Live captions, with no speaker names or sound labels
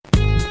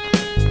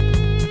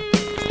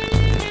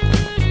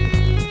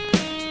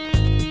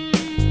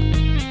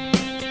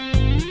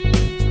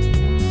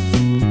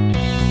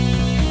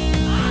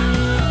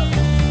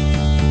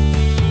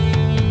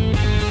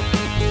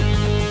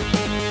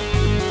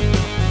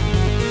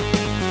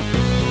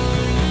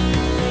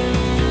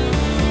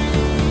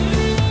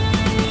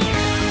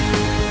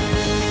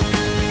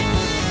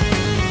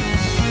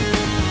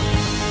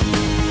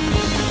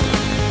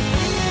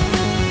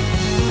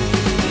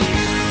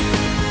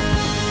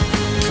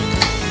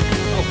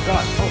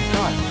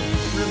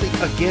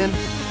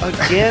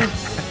Again?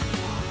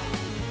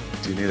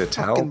 Do you need a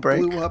towel Fucking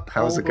break? blew up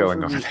How's it all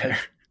going over over me. there?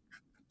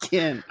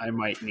 Again, I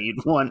might need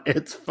one.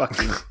 It's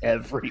fucking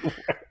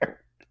everywhere.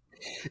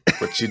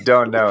 What you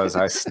don't know is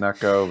I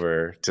snuck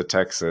over to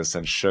Texas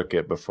and shook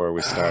it before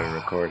we started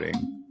recording.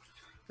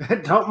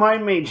 Don't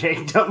mind me,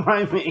 Jake. Don't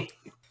mind me.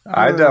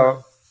 I don't.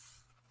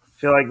 I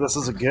feel like this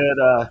is a good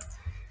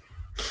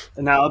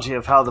analogy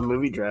of how the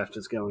movie draft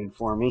is going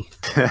for me.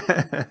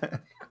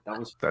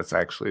 That's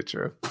actually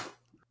true.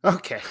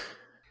 Okay.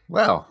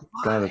 Well,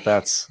 now that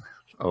that's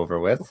over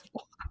with,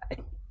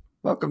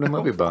 welcome to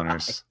Movie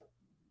Boners.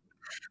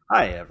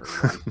 Hi,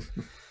 everyone.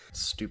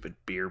 Stupid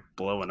beer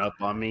blowing up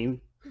on me.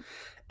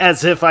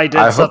 As if I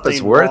did I something hope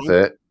it's worth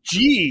wrong. it.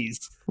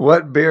 Jeez.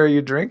 What beer are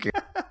you drinking?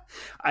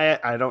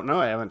 I don't know.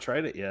 I haven't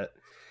tried it yet.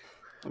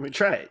 Let me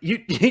try it. You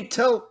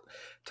tell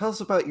us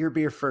about your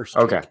beer first.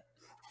 Jake. Okay.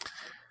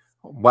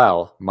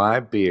 Well, my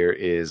beer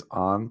is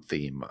on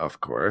theme,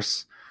 of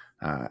course.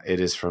 It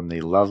is from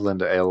the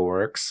Loveland Ale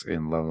Works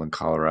in Loveland,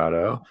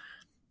 Colorado.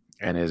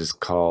 And it is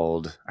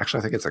called, actually,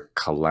 I think it's a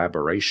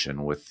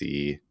collaboration with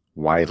the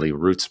Wiley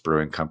Roots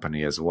Brewing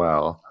Company as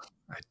well.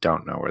 I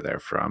don't know where they're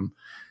from.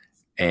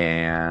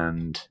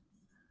 And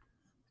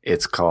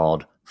it's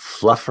called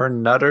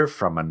Fluffernutter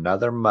from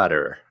Another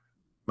Mother.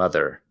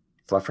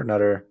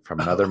 Fluffernutter from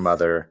Another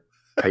Mother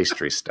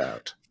Pastry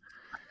Stout.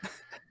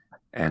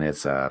 And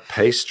it's a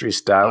pastry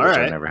stout, which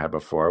I've never had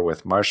before,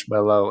 with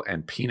marshmallow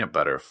and peanut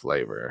butter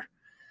flavor.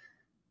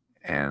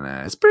 And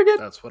it's pretty good.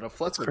 That's what a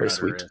fluffernutter It's very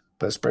sweet, is.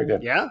 but it's pretty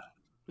good. Yeah?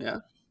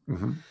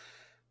 Mm-hmm.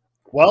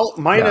 Well,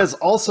 mine is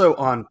also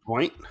on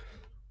point.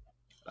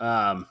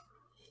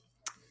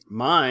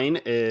 Mine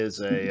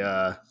is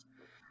a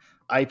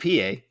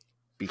IPA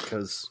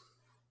because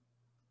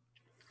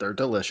they're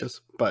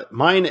delicious. But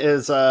mine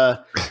is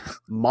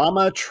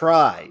Mama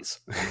Tries.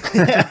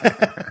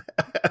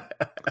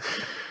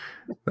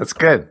 That's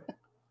good.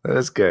 That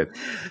is good.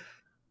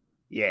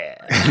 Yeah.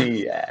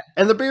 Yeah.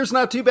 And the beer's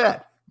not too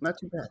bad. Not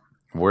too bad.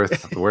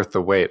 Worth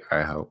the wait,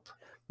 I hope.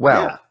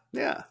 Well,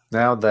 yeah.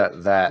 Now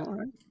that All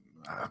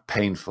right.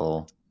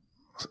 painful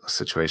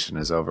situation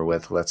is over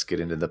with, let's get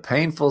into the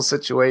painful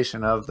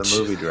situation of the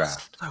movie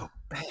draft. So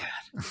bad.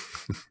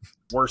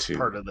 Worst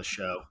part of the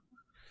show.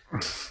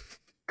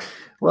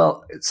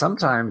 Well,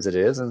 sometimes it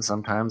is, and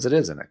sometimes it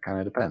isn't. It kind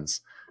of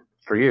depends.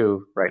 For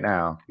you, right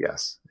now,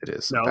 yes, it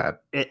is bad.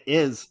 It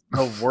is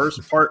the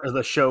worst part of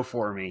the show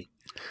for me.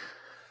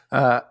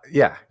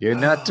 Yeah, you're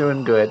not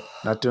doing good,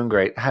 not doing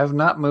great. Have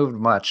not moved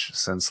much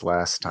since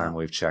last time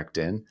we've checked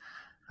in.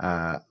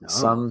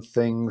 Some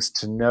things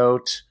to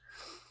note.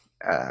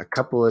 A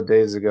couple of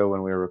days ago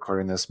when we were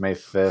recording this, May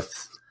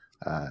 5th,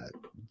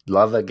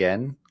 Love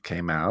Again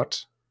came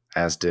out,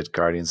 as did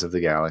Guardians of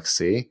the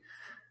Galaxy.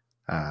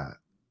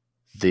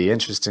 The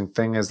interesting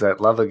thing is that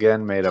Love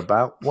Again made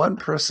about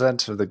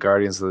 1% of the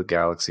Guardians of the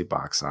Galaxy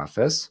box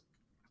office,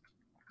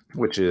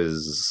 which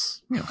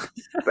is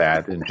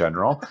bad in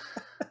general.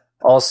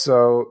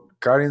 Also,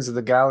 Guardians of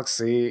the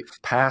Galaxy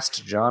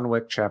passed John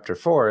Wick Chapter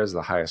 4 as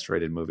the highest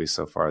rated movie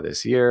so far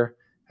this year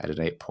at an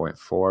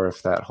 8.4,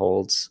 if that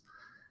holds.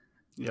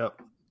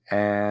 Yep.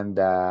 And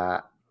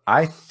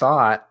I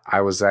thought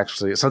I was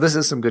actually... So this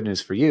is some good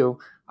news for you.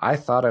 I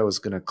thought I was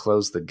going to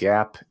close the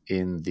gap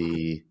in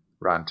the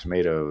Rotten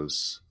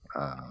Tomatoes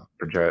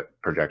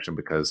projection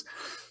because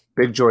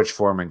Big George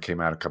Foreman came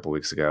out a couple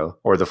weeks ago,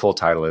 or the full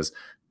title is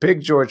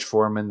Big George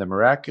Foreman, the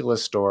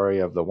miraculous story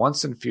of the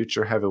once and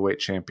future heavyweight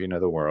champion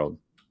of the world.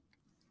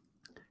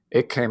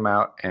 It came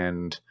out,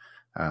 and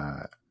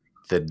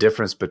the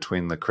difference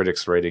between the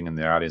critics rating and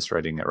the audience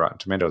rating at Rotten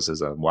Tomatoes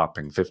is a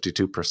whopping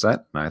 52%.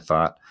 And I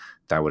thought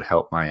that would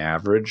help my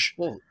average,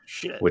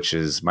 which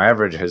is my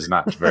average is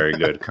not very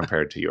good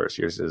compared to yours.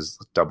 Yours is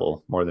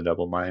more than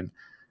double mine.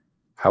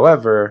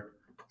 However,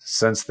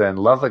 since then,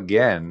 Love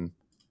Again,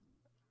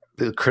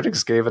 the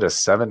critics gave it a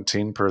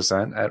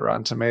 17% at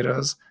Rotten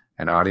Tomatoes,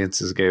 and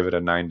audiences gave it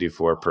a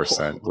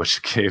 94%,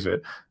 which gave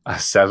it a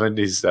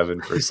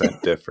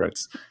 77%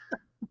 difference.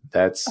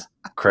 That's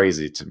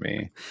crazy to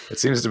me. It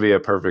seems to be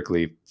a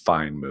perfectly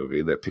fine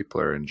movie that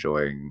people are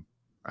enjoying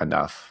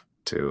enough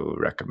to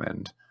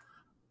recommend.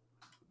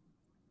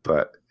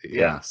 But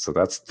yeah. So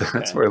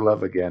that's where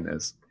Love Again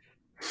is.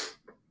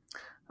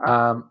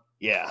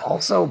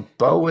 Also,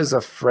 Beau is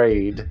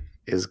Afraid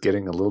is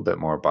getting a little bit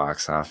more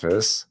box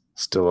office.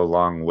 Still a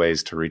long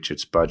ways to reach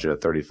its budget of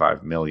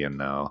 $35 million,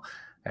 though.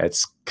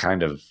 It's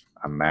kind of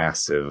a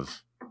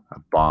massive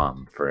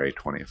bomb for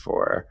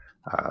A24.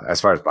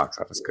 As far as box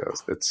office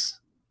goes, it's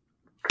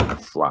kind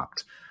of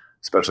flopped,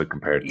 especially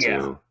compared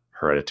to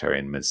Hereditary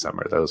and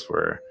Midsommar. Those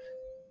were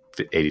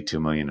 82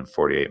 million and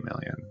 48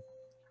 million.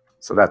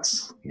 So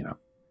that's,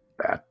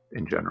 bad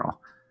in general.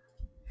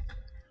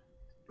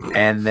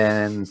 And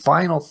then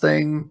final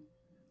thing,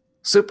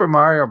 Super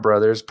Mario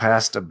Brothers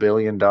passed $1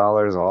 billion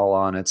all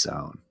on its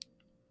own.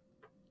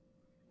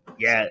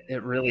 Yeah,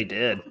 it really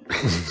did.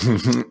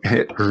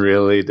 It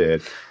really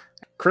did.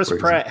 Chris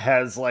Pratt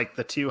has like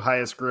the 2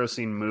 highest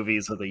grossing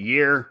movies of the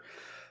year.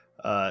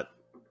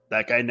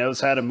 That guy knows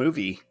how to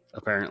movie.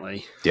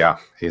 apparently. Yeah,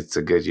 it's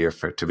a good year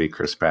to be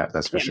Chris Pratt.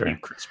 That's for Damn sure. you,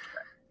 Chris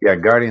Pratt. Yeah,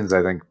 Guardians,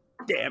 I think,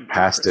 Damn you,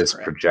 passed Chris its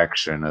Pratt.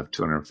 projection of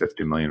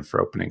 $250 million for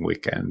opening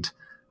weekend.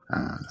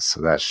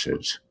 So that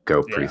should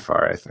go pretty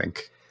far, I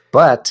think.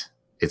 But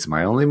it's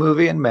my only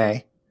movie in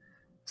May.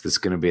 So this is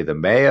going to be the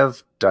May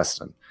of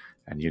Dustin.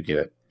 And you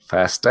get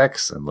Fast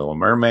X and Little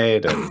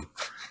Mermaid and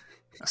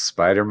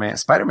Spider-Man.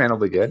 Spider-Man will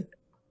be good.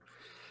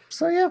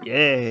 So, yeah.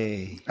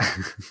 Yay.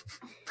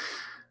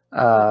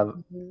 Yeah.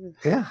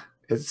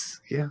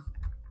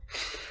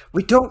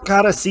 We don't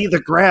gotta see the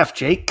graph,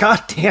 Jake.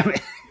 God damn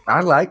it.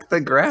 I like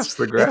the graphs.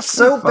 The graphs It's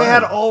so are fun.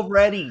 bad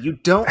already. You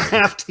don't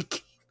have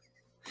to.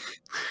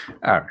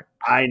 All right.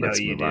 I know Let's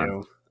you move do.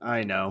 on.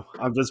 I know.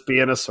 I'm just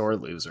being a sore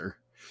loser.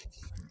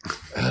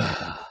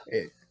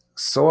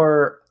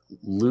 Sore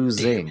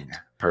losing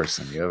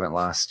person. You haven't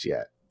lost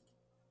yet.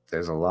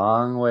 There's a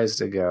long ways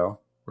to go.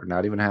 We're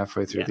not even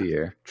halfway through the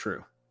year.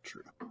 True.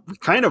 We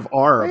kind of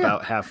are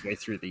about halfway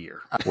through the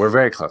year. We're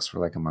very close.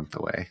 We're like a month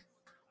away.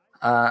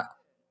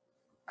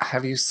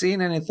 Have you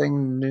seen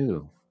anything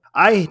new?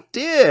 I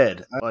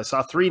did. I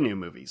saw 3 new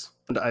movies.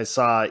 I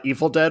saw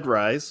Evil Dead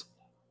Rise,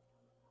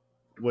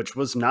 which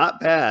was not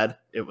bad.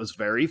 It was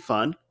very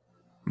fun.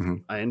 Mm-hmm.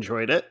 I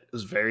enjoyed it. It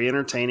was very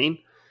entertaining.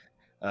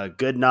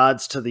 Good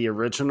nods to the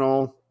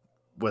original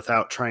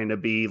without trying to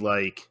be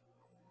like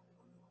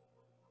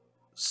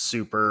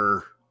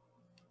super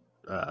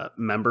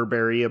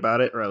member-berry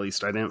about it, or at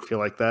least I didn't feel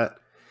like that.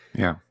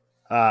 Yeah.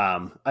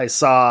 I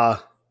saw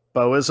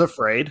Beau is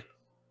Afraid.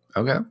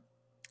 Okay.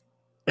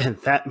 And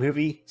that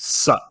movie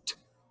sucked.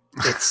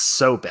 It's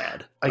so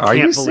bad. I Are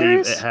you can't believe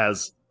serious? it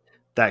has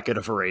that good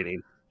of a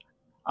rating.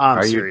 I'm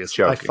Are you serious.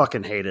 joking? I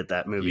fucking hated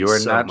that movie. You are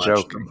so not much.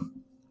 joking.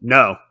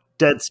 No,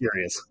 dead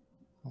serious.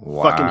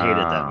 Wow. Fucking hated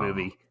that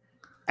movie.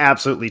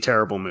 Absolutely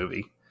terrible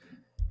movie.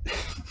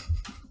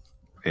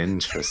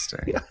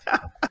 Interesting.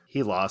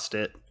 He lost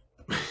it.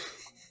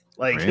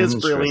 Like his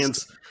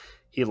brilliance,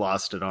 he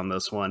lost it on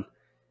this one.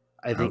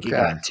 I think he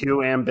got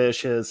too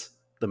ambitious.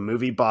 The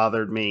movie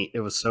bothered me. It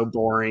was so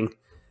boring.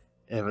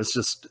 It was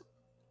just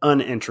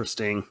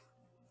uninteresting.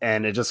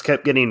 And it just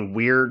kept getting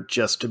weird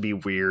just to be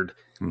weird.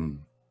 Hmm.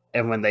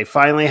 And when they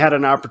finally had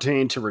an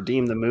opportunity to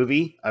redeem the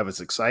movie, I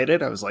was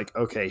excited. I was like,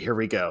 okay, here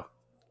we go.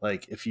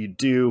 Like, if you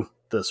do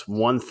this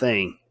one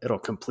thing, it'll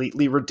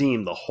completely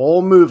redeem the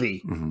whole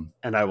movie,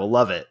 and I will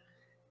love it.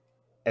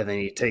 And then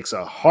he takes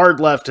a hard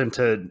left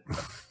into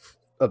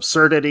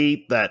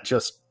absurdity that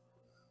just...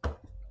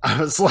 I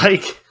was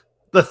like,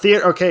 the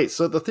theater... Okay,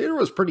 so the theater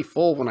was pretty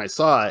full when I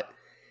saw it.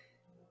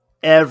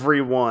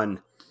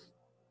 Everyone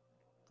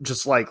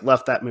just, like,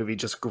 left that movie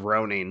just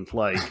groaning,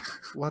 like,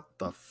 what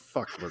the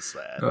fuck was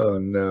that? Oh,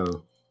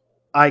 no.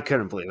 I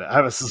couldn't believe it. I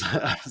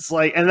was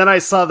like, and then I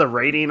saw the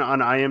rating on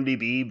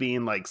IMDb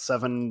being like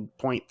 7.3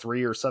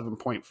 or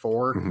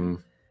 7.4.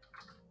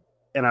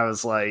 And I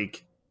was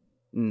like,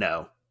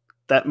 no,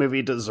 that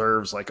movie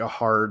deserves like a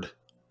hard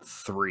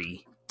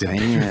 3.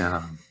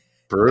 Damn.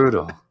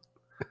 Brutal.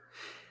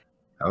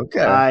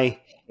 Okay. I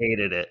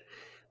hated it.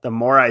 The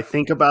more I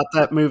think about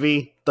that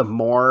movie, the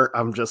more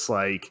I'm just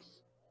like,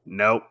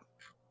 nope,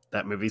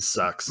 that movie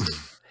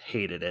sucks.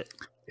 Hated it.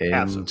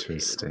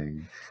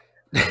 Interesting.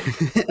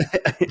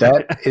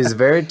 That is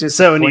very disappointing.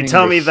 So when you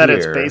tell me that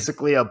it's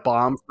basically a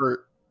bomb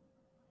for...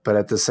 But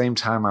at the same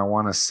time, I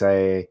want to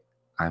say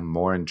I'm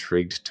more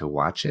intrigued to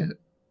watch it,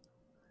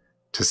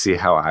 to see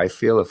how I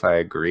feel, if I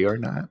agree or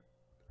not.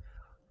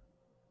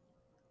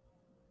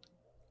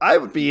 I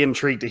would be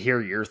intrigued to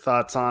hear your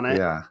thoughts on it.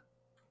 Yeah.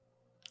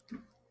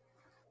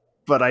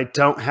 But I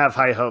don't have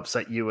high hopes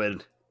that you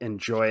would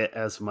enjoy it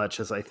as much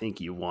as I think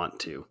you want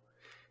to.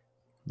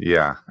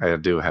 Yeah, I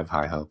do have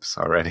high hopes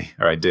already,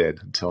 or I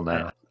did until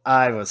now.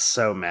 I was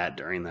so mad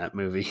during that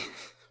movie.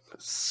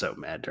 So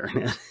mad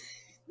during it.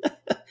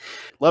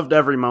 Loved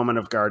every moment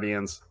of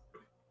Guardians.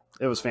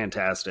 It was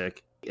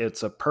fantastic.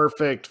 It's a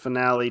perfect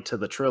finale to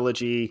the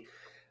trilogy.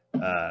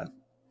 I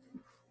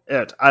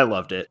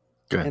loved it.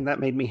 Good. And that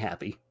made me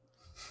happy.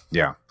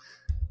 Yeah.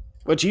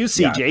 What'd you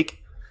see,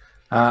 Jake?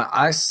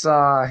 I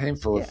saw a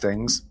handful of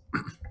things.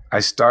 I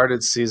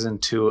started season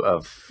 2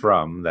 of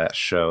From, that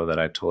show that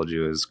I told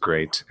you is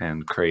great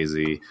and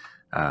crazy.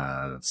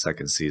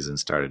 Second season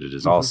started. It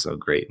is also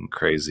great and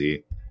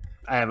crazy.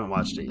 I haven't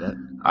watched it yet.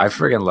 I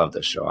friggin' love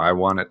this show. I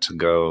want it to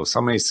go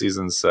so many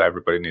seasons, so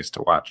everybody needs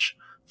to watch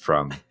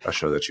From, a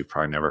show that you've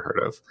probably never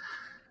heard of.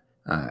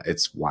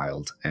 It's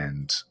wild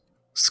and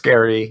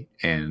scary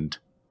and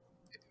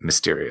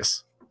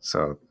mysterious.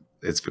 So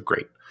it's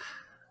great.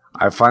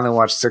 I finally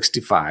watched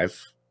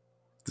 65,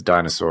 the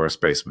dinosaur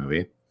space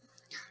movie.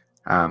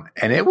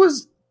 And it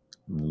was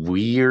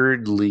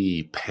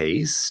weirdly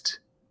paced.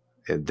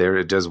 It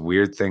does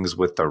weird things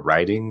with the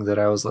writing that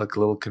I was like a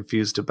little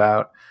confused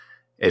about.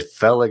 It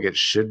felt like it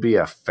should be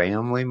a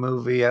family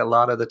movie a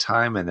lot of the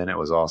time, and then it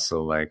was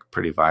also like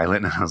pretty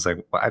violent. And I was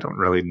like, well, I don't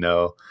really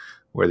know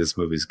where this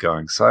movie's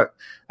going. So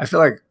I feel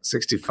like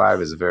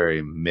 65 is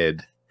very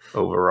mid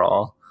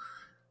overall.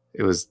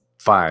 It was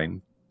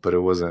fine, but it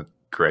wasn't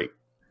great.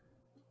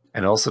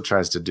 And also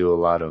tries to do a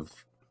lot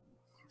of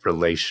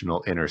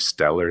relational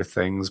interstellar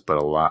things, but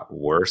a lot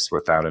worse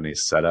without any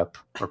setup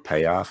or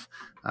payoff.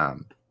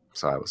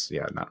 So I was,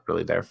 not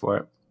really there for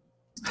it.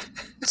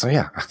 So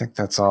yeah, I think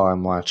that's all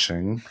I'm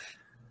watching.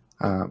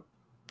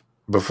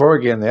 Before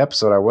we get in the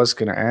episode, I was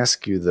going to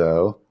ask you,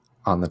 though,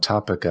 on the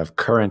topic of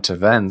current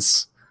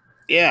events.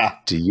 Yeah.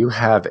 Do you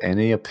have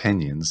any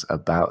opinions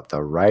about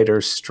the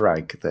writer's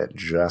strike that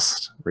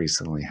just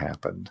recently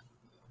happened?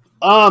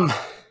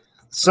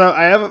 So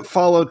I haven't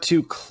followed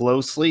too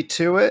closely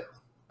to it.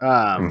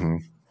 I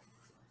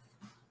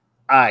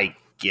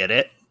get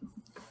it.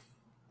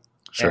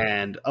 Sure.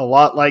 And a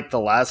lot like the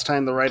last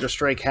time the writer's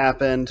strike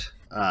happened,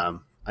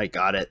 I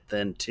got it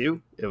then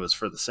too. It was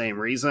for the same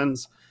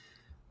reasons.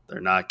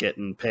 They're not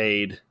getting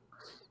paid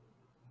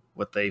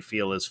what they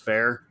feel is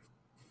fair.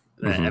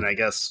 And I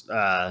guess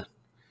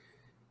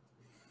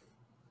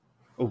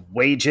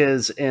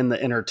wages in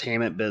the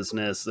entertainment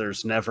business,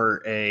 there's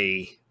never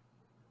a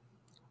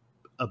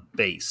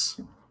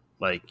base.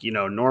 Like,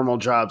 normal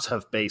jobs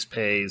have base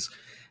pays.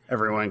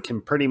 Everyone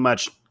can pretty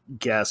much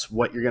guess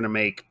what you're going to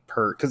make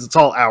because it's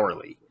all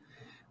hourly.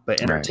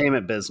 But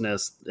entertainment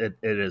business, it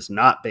is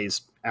not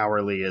based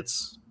hourly. I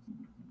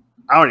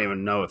don't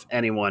even know if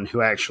anyone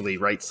who actually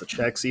writes the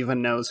checks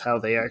even knows how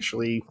they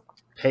actually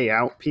pay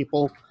out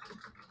people.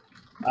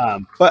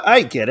 But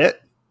I get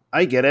it.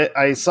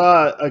 I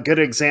saw a good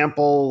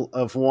example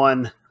of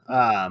one.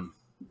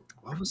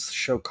 What was the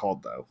show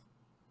called, though?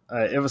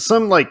 It was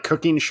some like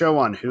cooking show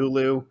on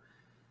Hulu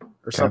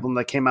or something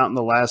that came out in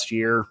the last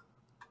year.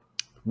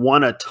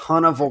 Won a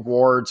ton of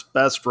awards,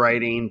 best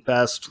writing,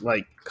 best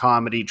like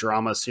comedy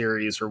drama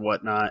series or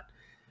whatnot.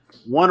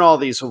 Won all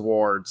these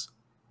awards,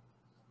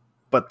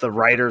 but the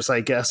writers,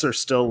 I guess, are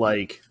still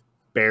like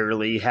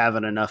barely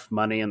having enough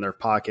money in their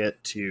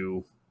pocket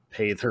to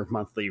pay their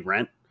monthly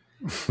rent.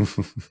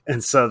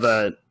 And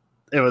so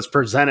it was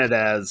presented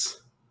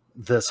as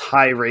this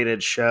high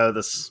rated show,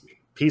 this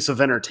piece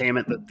of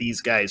entertainment that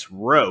these guys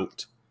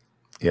wrote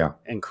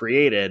and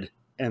created.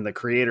 And the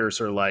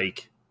creators are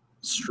like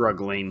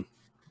struggling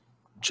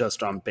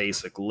just on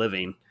basic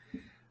living.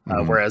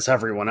 Whereas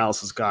everyone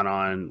else has gone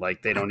on,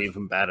 like they don't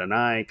even bat an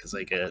eye because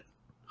they get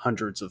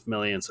hundreds of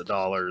millions of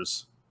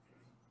dollars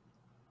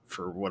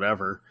for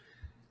whatever.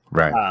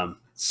 Right.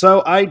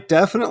 So I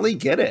definitely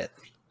get it.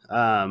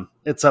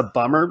 It's a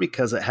bummer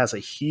because it has a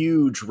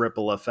huge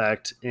ripple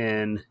effect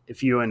in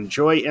if you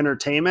enjoy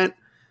entertainment.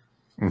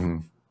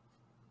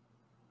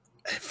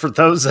 For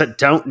those that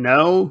don't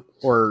know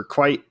or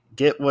quite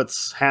get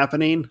what's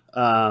happening,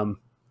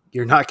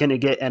 you're not going to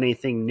get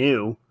anything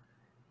new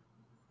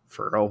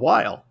for a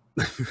while.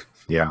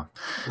 The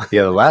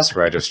last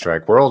writer's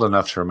strike, we're old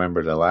enough to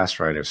remember the last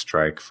writer's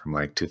strike from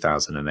like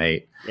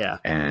 2008.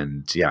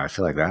 And I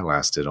feel like that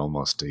lasted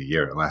almost a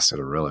year. It lasted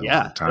a really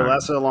long time. It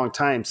lasted a long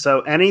time.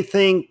 So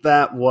anything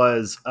that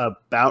was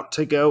about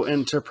to go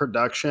into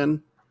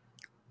production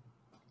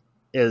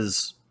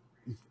is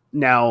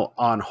now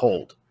on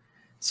hold.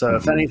 So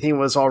if anything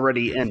was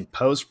already in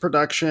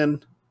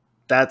post-production,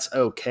 that's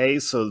okay.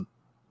 So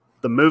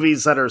the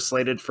movies that are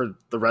slated for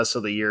the rest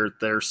of the year,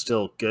 they're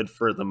still good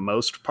for the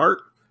most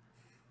part.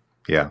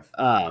 Yeah.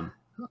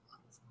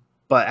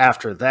 But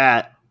after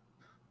that,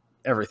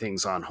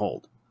 everything's on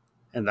hold.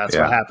 And that's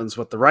what happens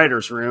with the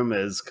writer's room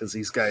is because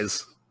these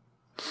guys,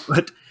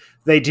 but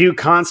they do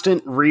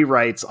constant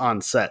rewrites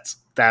on sets.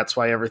 That's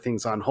why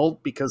everything's on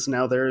hold because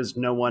now there is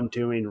no one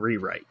doing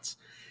rewrites.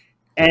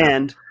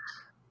 And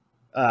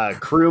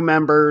crew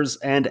members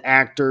and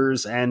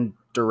actors and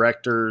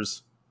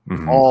directors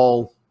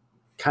all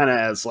kind of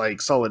as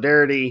like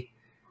solidarity,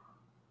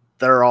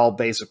 they're all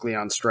basically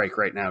on strike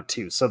right now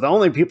too. So the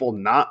only people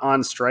not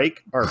on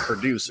strike are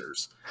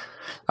producers.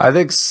 I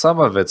think some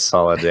of it's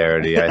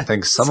solidarity. I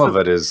think some of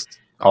it is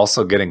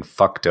also getting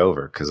fucked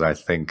over because I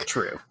think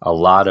a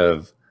lot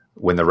of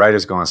when the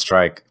writers go on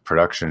strike,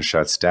 production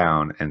shuts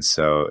down. And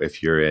so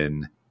if you're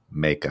in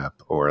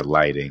makeup or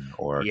lighting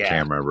or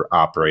camera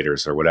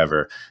operators or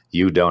whatever,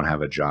 you don't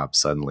have a job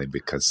suddenly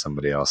because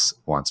somebody else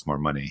wants more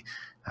money,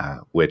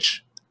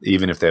 which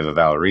even if they have a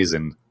valid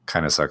reason,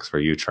 kind of sucks for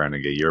you trying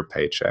to get your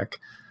paycheck.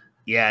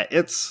 Yeah,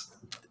 it's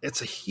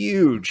a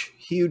huge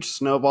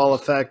snowball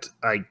effect.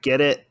 I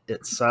get it.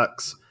 It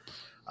sucks.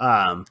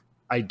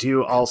 I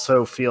do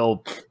also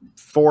feel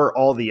for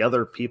all the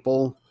other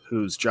people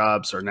whose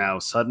jobs are now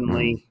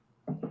suddenly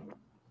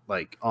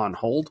like on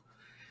hold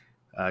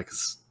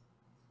because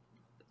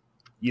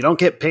you don't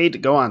get paid to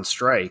go on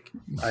strike.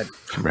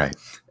 Right.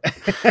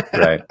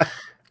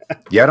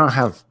 Yeah, I don't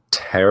have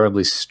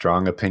terribly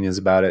strong opinions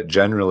about it.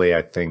 Generally,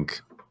 I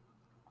think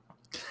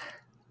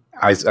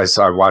I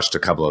watched a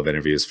couple of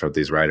interviews from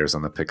these writers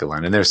on the picket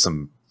line, and there's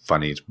some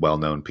funny,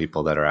 well-known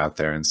people that are out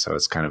there, and so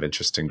it's kind of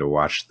interesting to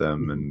watch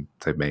them, and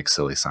they make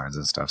silly signs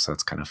and stuff, so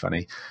it's kind of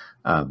funny.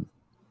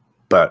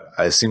 But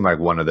it seemed like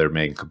one of their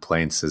main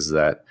complaints is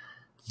that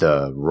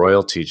the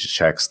royalty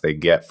checks they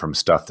get from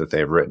stuff that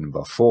they've written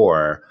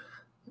before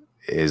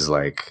is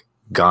like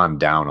gone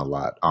down a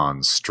lot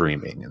on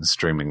streaming, and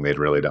streaming they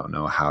really don't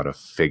know how to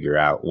figure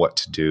out what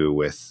to do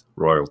with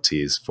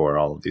royalties for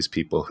all of these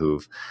people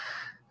who've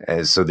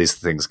And so these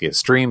things get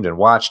streamed and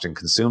watched and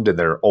consumed, and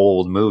they're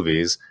old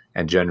movies.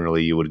 And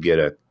generally, you would get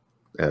a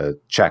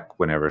check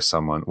whenever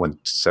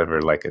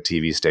like a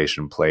TV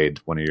station played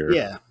one of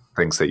your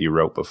things that you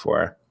wrote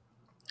before,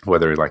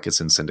 whether like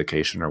it's in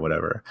syndication or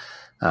whatever.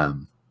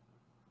 So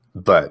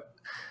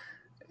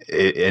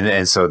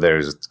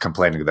there's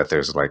complaining that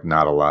there's like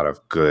not a lot of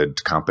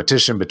good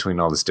competition between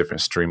all these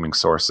different streaming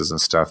sources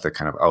and stuff that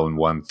kind of own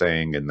one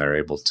thing, and they're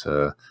able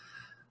to,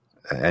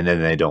 and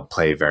then they don't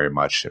play very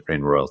much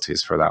in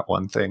royalties for that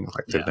one thing.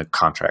 Like the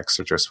contracts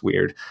are just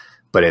weird.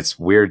 But it's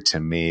weird to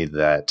me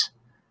that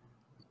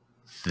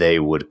they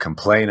would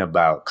complain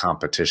about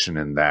competition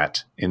in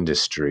that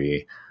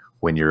industry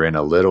when you're in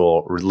a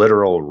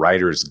literal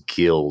writers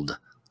guild.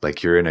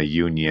 Like you're in a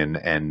union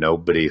and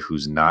nobody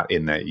who's not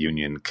in that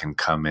union can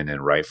come in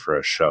and write for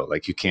a show.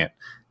 Like you can't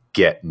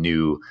get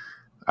new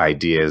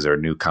ideas or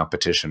new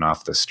competition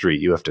off the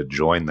street. You have to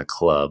join the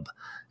club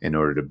in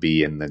order to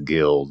be in the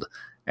guild,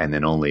 and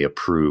then only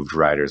approved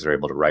writers are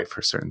able to write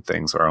for certain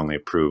things, or only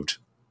approved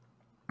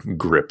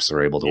grips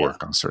are able to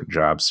work on certain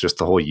jobs. Just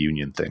the whole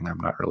union thing I'm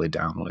not really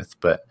down with.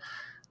 But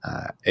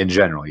in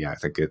general, I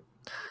think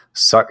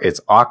it's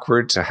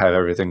awkward to have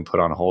everything put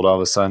on hold all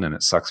of a sudden, and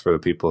it sucks for the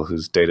people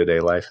whose day-to-day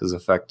life is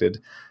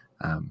affected.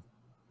 And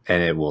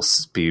it will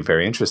be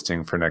very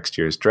interesting for next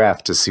year's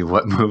draft to see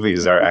what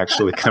movies are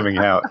actually coming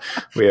out.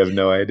 We have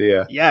no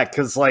idea. Yeah,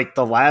 because like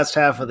the last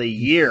half of the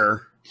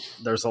year,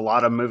 there's a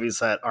lot of movies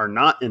that are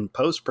not in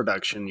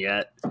post-production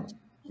yet.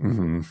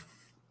 Mm-hmm.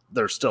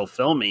 They're still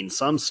filming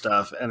some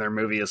stuff, and their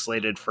movie is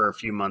slated for a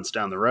few months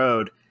down the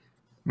road.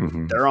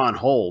 Mm-hmm. They're on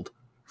hold.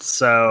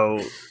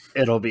 So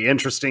it'll be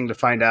interesting to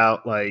find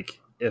out like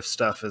if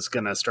stuff is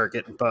going to start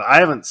getting, but I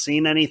haven't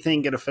seen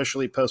anything get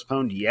officially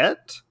postponed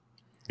yet.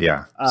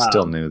 Yeah.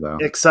 Still new though.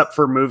 Except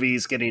for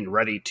movies getting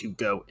ready to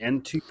go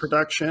into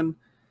production.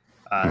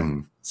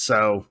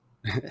 So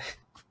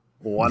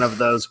one of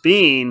those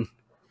being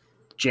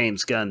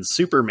James Gunn's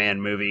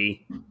Superman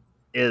movie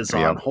is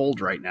on hold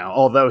right now.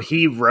 Although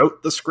he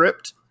wrote the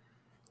script,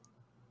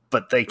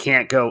 but they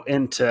can't go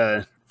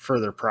into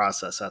further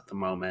process at the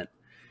moment.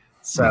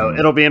 So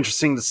it'll be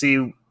interesting to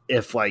see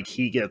if like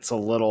he gets a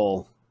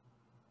little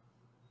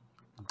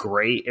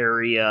gray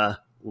area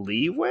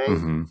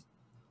leeway.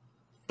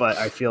 But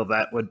I feel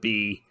that would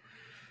be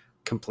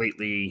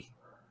completely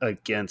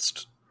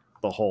against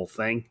the whole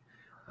thing.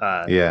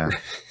 But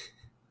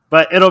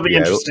it'll be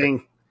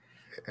interesting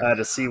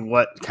to see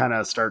what kind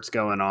of starts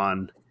going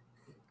on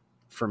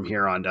from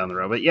here on down the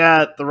road. But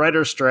the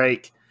writer's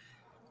strike,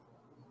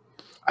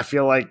 I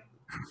feel like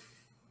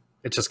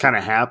it just kind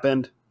of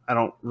happened. I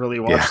don't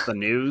really watch the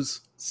news.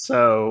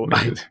 So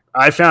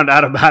I found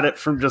out about it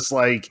from just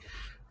like,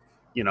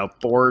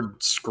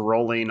 bored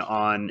scrolling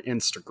on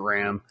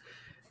Instagram.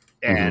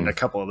 And a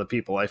couple of the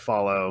people I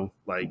follow,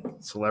 like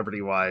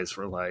celebrity wise,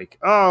 were like,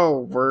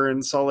 oh, we're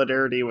in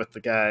solidarity with the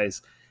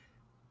guys.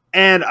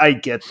 And I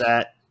get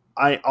that.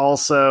 I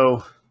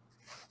also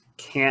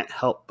can't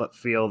help but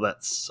feel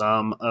that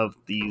some of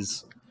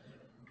these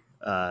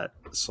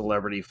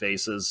celebrity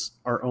faces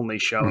are only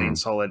showing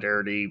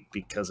solidarity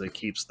because it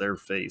keeps their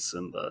face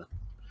in the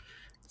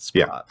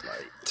spotlight.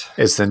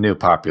 It's the new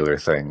popular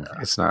thing.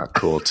 It's not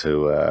cool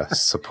to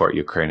support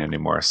Ukraine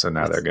anymore, so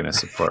now they're going to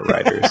support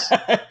writers.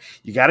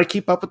 You got to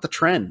keep up with the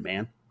trend,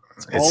 man.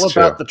 It's all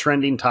about the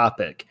trending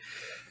topic.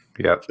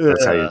 Yep,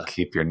 that's how you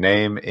keep your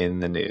name in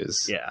the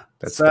news. Yeah,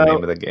 that's the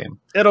name of the game.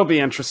 It'll be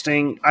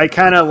interesting. I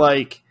kind of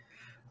I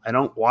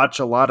don't watch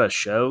a lot of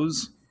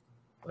shows.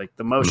 Like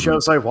the most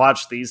shows I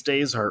watch these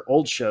days are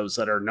old shows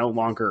that are no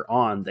longer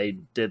on. They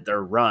did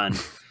their run.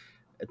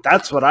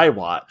 That's what I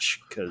watch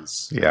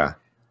because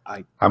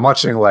I'm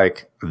watching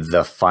like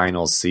the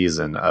final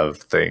season of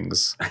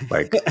things.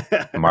 Like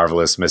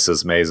Marvelous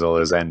Mrs.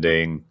 Maisel is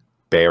ending.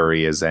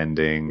 Barry is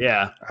ending.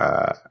 Yeah.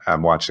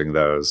 I'm watching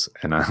those.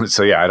 And I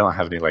don't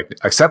have any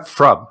except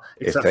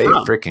if they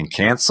freaking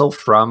cancel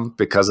From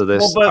because of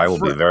this, I will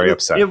be very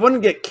upset. It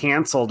wouldn't get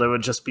canceled. It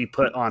would just be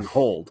put on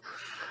hold.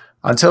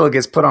 Until it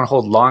gets put on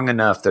hold long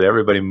enough that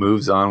everybody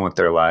moves on with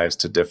their lives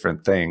to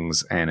different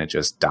things and it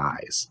just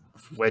dies.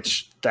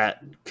 Which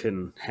that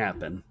can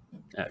happen,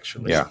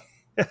 actually. Yeah.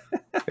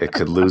 It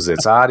could lose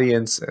its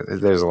audience.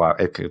 There's a lot.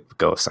 It could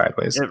go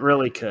sideways. It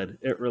really could.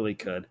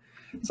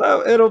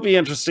 So it'll be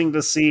interesting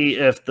to see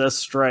if this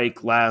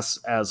strike lasts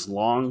as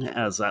long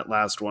as that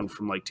last one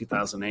from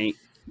 2008.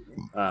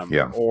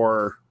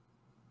 Or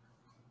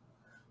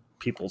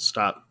people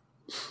stop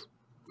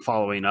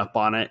following up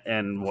on it,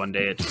 and one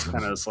day it just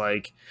kind of is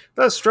like,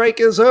 the strike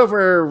is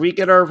over, we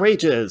get our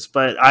wages.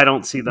 But I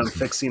don't see them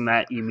fixing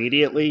that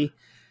immediately.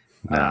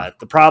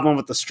 The problem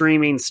with the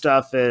streaming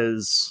stuff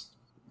is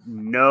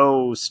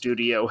no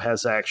studio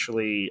has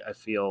actually, I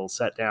feel,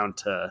 sat down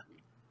to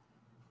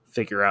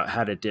figure out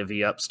how to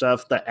divvy up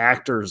stuff. The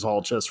actors all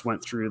just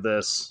went through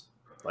this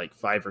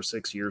 5 or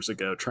 6 years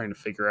ago, trying to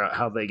figure out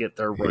how they get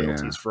their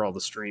royalties for all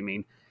the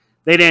streaming.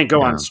 They didn't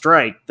go on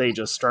strike. They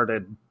just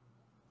started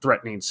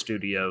threatening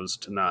studios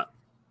to not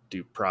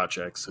do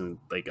projects, and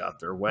they got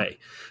their way.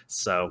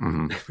 So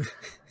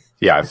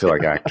Yeah, I feel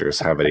like actors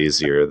have it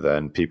easier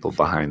than people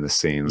behind the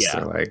scenes.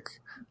 Yeah. They're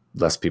like,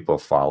 less people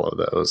follow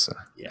those.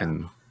 Yeah.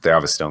 And they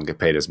obviously don't get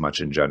paid as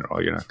much in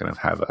general. You're not going to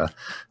have a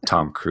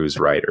Tom Cruise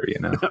writer, you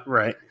know?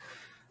 Right.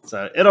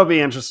 So it'll be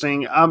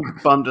interesting. I'm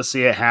bummed to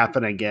see it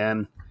happen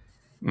again.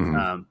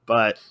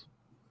 But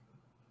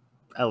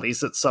at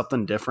least it's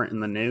something different in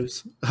the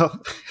news.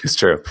 It's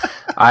true.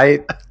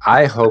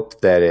 I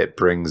hope that it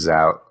brings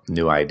out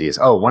new ideas.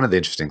 Oh, one of the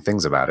interesting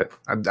things about it,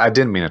 I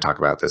didn't mean to talk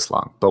about this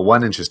long, but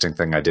one interesting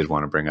thing I did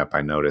want to bring up,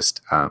 I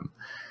noticed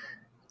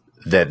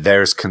that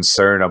there's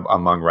concern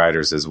among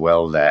writers as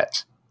well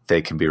that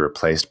they can be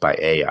replaced by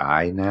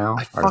AI now,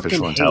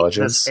 artificial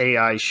intelligence. Hate this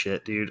AI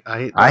shit, dude.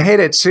 I hate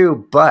it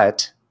too,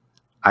 but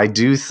I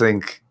think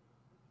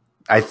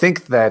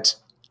that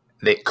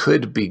it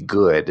could be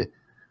good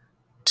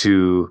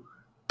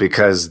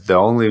because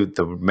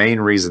the main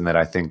reason that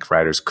I think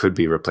writers could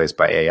be replaced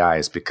by AI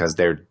is because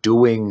they're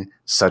doing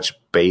such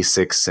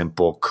basic,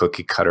 simple,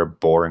 cookie cutter,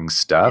 boring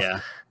stuff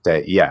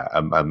that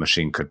a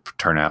machine could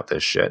turn out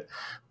this shit.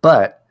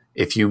 But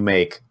if you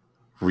make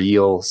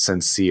real,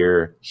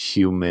 sincere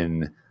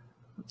human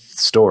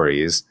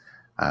stories,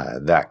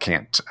 that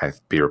can't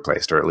be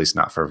replaced, or at least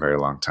not for a very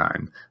long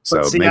time.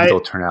 So maybe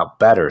they'll turn out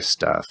better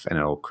stuff, and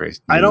it'll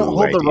create new I don't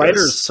hold ideas. The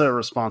writers so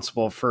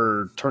responsible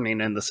for turning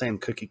in the same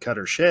cookie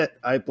cutter shit.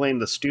 I blame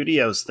the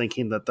studios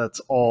thinking that that's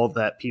all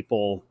that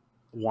people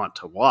want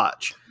to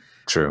watch.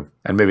 True.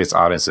 And maybe it's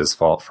audience's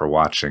fault for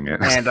watching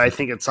it. And I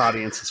think it's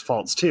audience's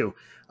faults too.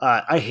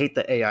 I hate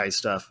the AI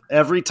stuff.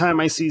 Every time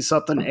I see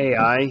something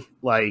AI,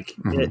 like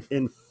it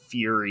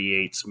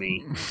infuriates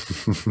me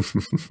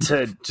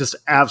to just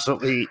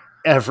absolutely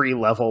every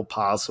level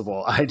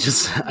possible. I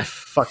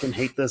fucking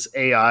hate this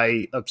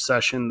AI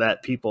obsession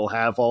that people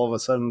have. All of a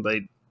sudden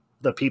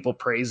the people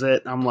praise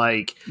it. I'm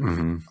like,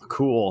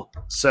 cool.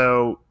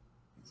 So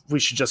we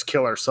should just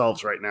kill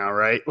ourselves right now,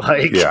 right?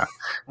 Like, yeah,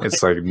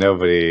 it's like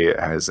nobody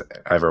has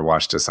ever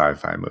watched a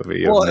sci-fi movie.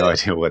 You have no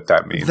idea what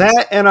that means.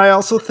 That, and I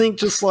also think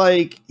just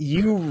like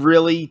you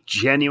really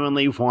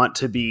genuinely want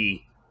to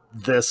be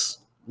this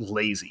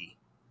lazy.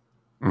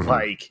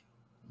 Like,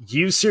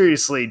 you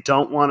seriously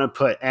don't want to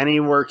put any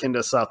work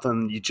into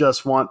something. You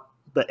just want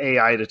the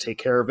AI to take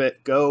care of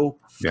it. Go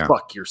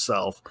fuck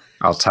yourself.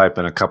 I'll type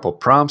in a couple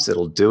prompts.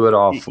 It'll do it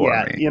all for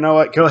me. You know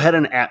what? Go ahead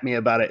and at me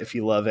about it if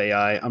you love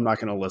AI. I'm not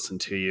going to listen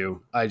to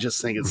you. I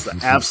just think it's the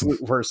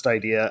absolute worst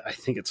idea. I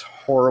think it's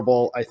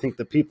horrible. I think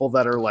the people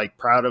that are like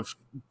proud of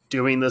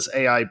doing this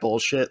AI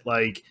bullshit,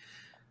 like,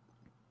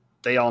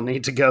 they all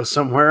need to go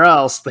somewhere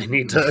else. They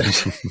need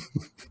to...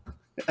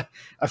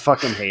 I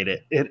fucking hate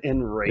it. It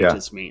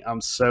enrages me.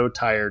 I'm so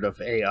tired of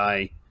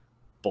AI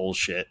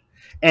bullshit.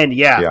 And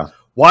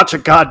watch a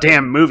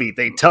goddamn movie.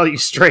 They tell you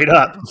straight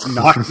up,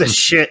 knock the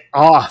shit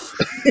off.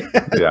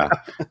 Yeah.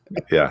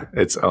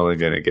 It's only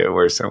going to get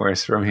worse and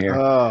worse from here.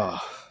 Oh.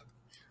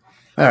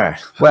 All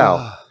right.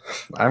 Well,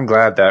 I'm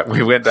glad that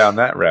we went down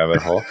that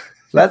rabbit hole.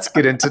 Let's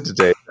get into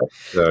today's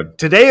episode.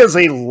 Today is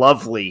a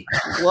lovely,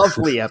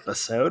 lovely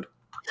episode.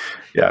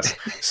 Yes.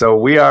 So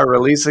we are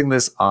releasing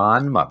this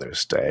on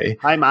Mother's Day.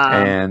 Hi, Mom.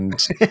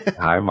 And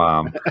hi,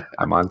 Mom.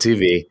 I'm on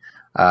TV.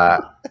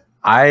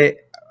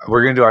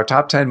 We're going to do our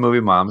top 10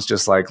 movie moms,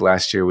 just like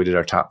last year we did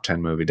our top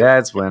 10 movie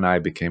dads when I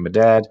became a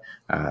dad.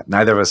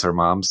 Neither of us are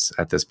moms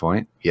at this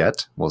point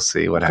yet. We'll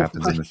see what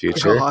happens in the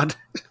future. God.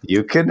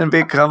 You can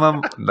become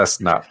a...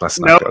 Let's not go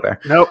there.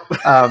 Nope.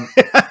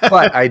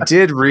 But I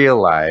did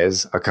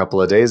realize a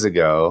couple of days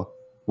ago,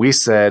 we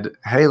said,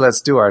 hey, let's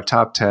do our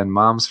top 10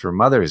 moms for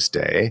Mother's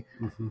Day.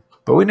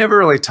 But we never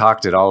really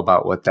talked at all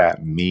about what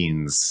that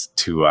means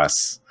to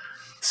us.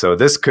 So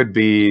this could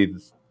be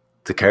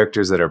the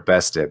characters that are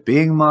best at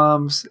being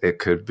moms. It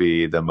could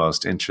be the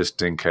most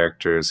interesting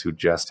characters who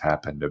just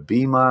happen to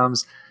be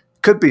moms.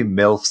 It could be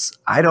MILFs.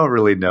 I don't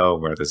really know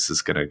where this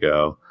is going to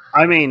go.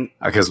 I mean,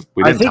 because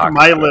I think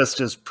my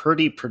list is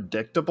pretty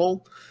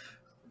predictable.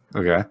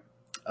 Okay.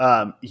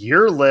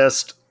 Your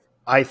list,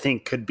 I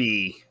think, could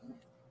be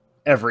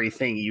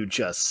everything you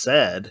just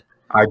said.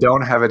 I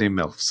don't have any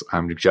MILFs.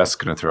 I'm just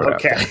going to throw it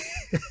out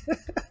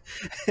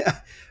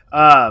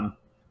there.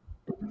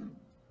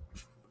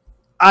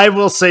 I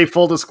will say,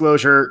 full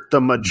disclosure,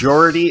 the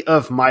majority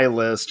of my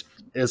list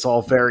is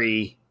all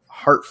very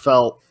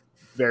heartfelt,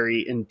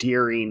 very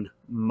endearing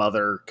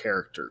mother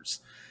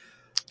characters.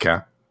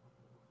 Okay.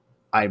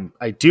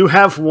 I do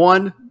have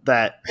one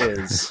that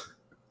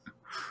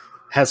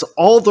has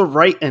all the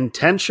right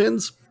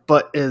intentions,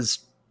 but is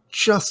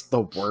just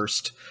the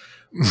worst.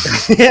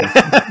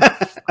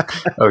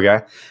 Okay.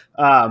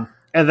 And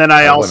then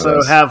I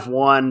also have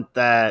one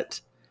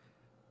that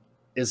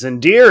is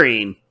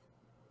endearing,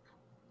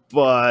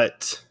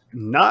 but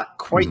not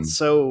quite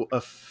so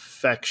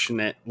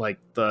affectionate like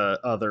the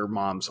other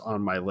moms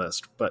on my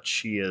list. But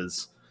she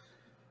is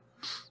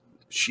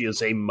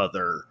a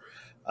mother.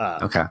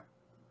 Okay.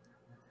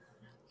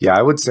 Yeah,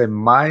 I would say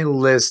my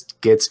list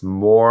gets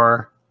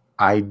more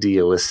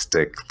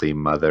idealistically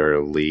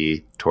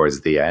motherly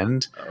towards the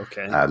end.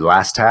 Okay.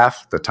 Last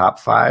half, the top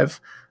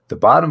 5. The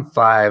bottom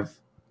 5,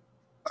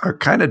 are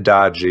kind of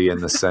dodgy in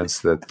the sense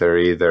that they're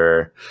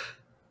either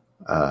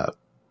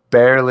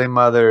barely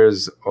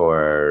mothers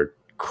or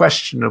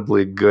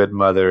questionably good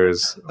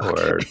mothers,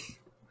 or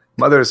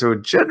mothers who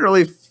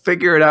generally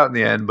figure it out in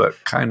the end, but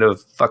kind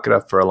of fuck it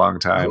up for a long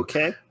time.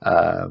 Okay.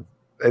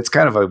 It's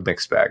kind of a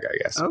mixed bag, I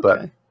guess,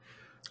 but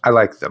I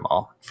like them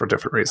all for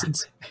different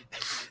reasons.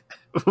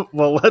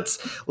 Well,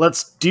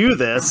 let's do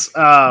this.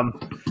 I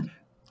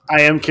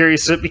am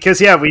curious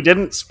because we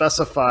didn't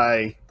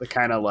specify the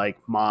kind of like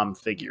mom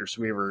figures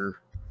we were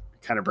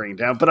kind of bringing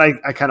down, but I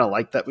kind of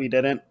like that we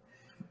didn't.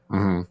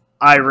 Mm-hmm.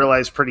 I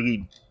realized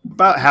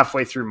about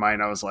halfway through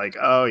mine, I was like,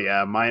 oh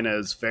yeah, mine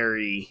is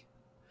very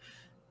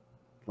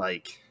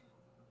like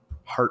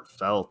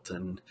heartfelt,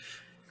 and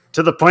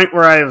to the point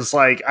where I was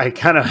like, I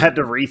kind of had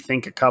to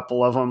rethink a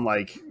couple of them.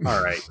 Like,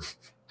 all right,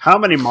 how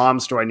many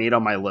moms do I need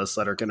on my list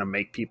that are going to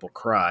make people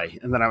cry?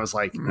 And then I was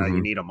like, no,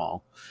 you need them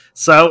all.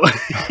 So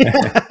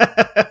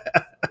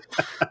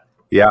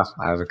yeah,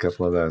 I have a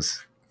couple of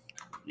those.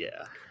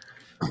 Yeah.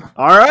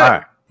 All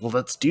right. Well,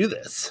 let's do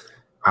this.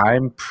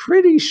 I'm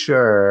pretty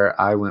sure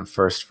I went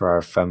first for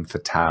our femme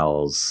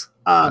fatales.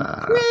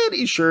 I'm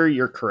pretty sure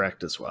you're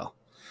correct as well.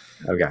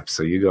 Okay,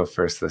 so you go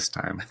first this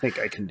time. I think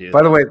I can do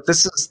By the way,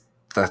 this is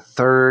the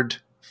third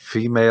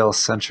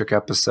female-centric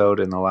episode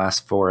in the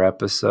last 4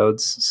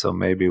 episodes, so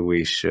maybe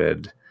we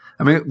should...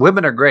 I mean,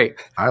 women are great.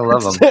 I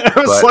love them. I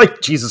was like,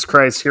 Jesus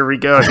Christ, here we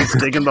go. He's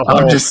digging the hole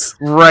out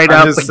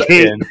the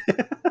gate.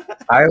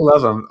 I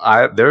love them.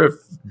 They're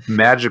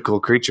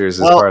magical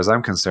creatures as far as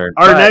I'm concerned.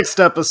 Our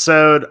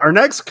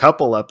next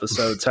couple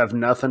episodes have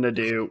nothing to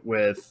do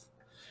with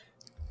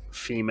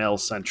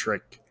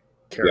female-centric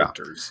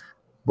characters. Yeah.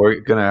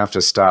 We're going to have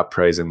to stop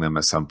praising them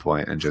at some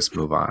point and just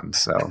move on.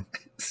 So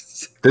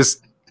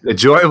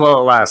enjoy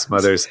while it lasts,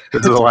 mothers.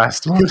 This is the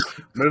last one.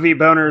 Movie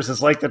boners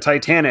is like the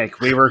Titanic.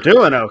 We were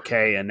doing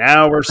okay, and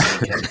now we're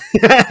sinking.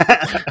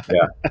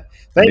 Yeah.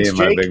 Thanks,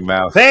 Jake. Big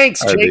mouth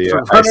Thanks, Jake,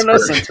 for running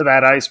us into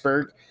that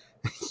iceberg.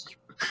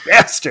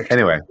 Bastard.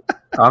 Anyway,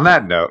 on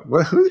that note,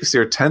 who's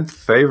your 10th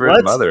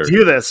favorite mother? Let's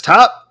do this.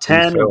 Top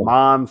 10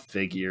 mom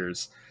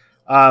figures.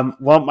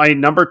 Well, my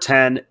number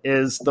 10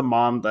 is the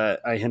mom that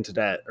I hinted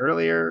at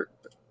earlier,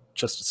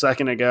 just a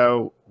second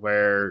ago,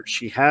 where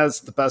she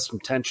has the best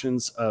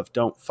intentions of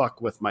don't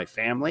fuck with my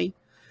family.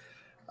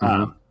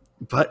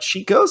 But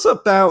she goes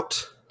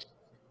about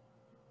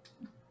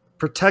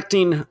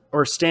protecting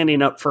or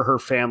standing up for her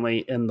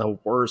family in the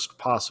worst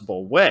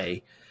possible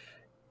way.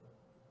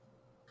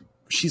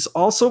 She's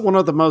also one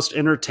of the most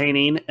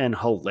entertaining and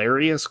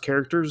hilarious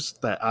characters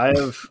that I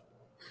have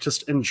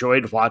just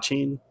enjoyed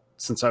watching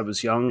since I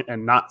was young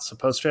and not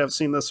supposed to have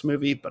seen this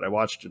movie, but I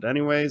watched it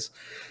anyways.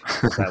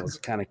 That was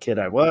the kind of kid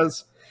I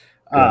was.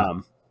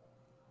 Yeah.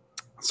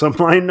 So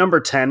my number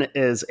 10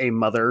 is a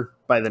mother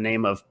by the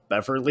name of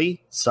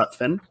Beverly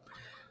Sutphin.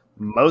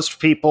 Most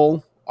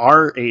people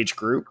our age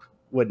group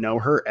would know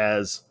her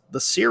as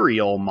the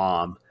Serial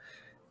Mom.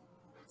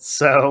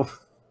 So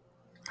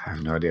I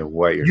have no idea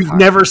what you've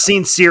never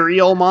seen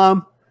Serial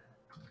Mom?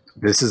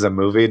 This is a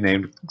movie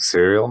named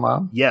Serial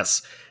Mom?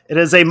 Yes. It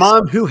is a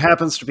mom who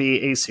happens to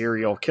be a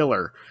serial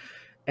killer,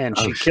 and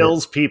she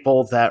kills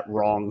people that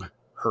wrong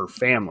her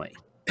family.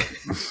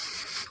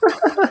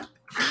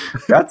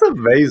 That's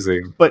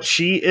amazing. But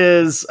she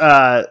is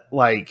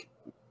like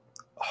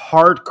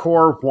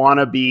hardcore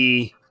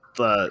wannabe,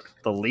 the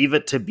Leave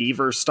It to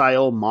Beaver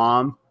style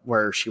mom,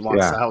 where she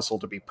wants the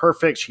household to be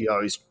perfect. She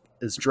always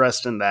is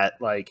dressed in that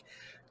like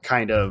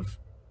kind of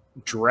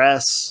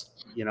dress,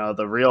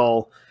 the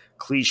real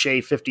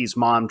cliche 50s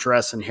mom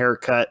dress and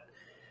haircut.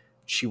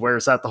 She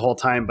wears that the whole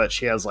time, but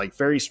she has like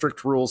very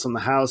strict rules in the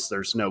house.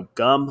 There's no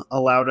gum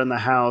allowed in the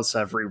house.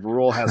 Every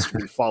rule has to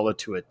be followed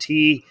to a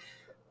T.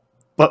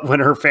 But when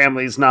her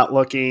family's not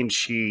looking,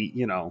 she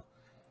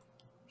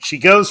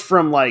goes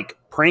from like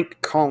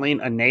prank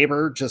calling a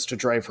neighbor just to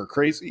drive her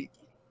crazy,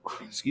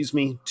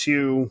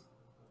 to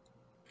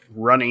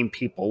running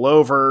people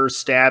over,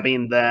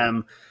 stabbing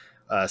them,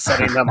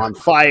 setting them on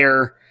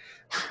fire.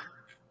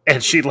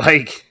 And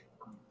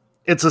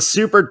it's a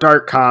super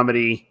dark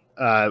comedy.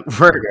 Where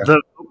the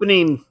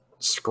opening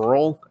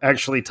scroll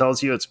actually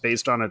tells you it's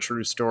based on a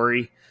true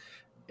story.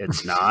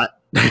 It's not.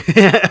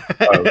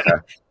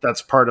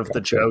 That's part of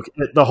the joke.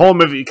 The whole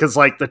movie, because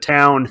like the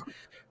town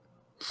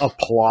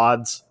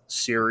applauds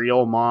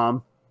Serial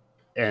Mom,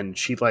 and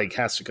she like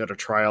has to go to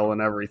trial and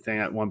everything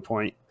at one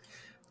point.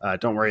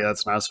 Don't worry,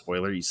 that's not a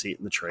spoiler. You see it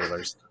in the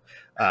trailers.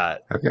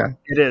 It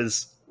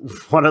is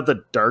one of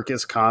the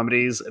darkest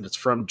comedies, and it's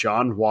from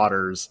John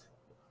Waters,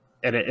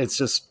 and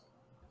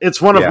it's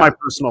one of my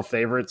personal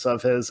favorites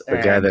of his. The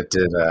guy that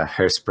did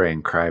Hairspray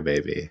and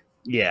Crybaby.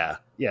 Yeah.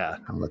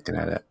 I'm looking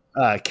at it.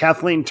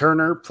 Kathleen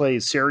Turner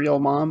plays Serial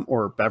Mom,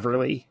 or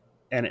Beverly,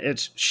 and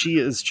she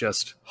is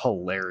just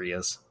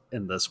hilarious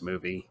in this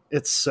movie.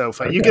 It's so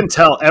funny. You can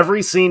tell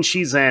every scene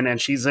she's in,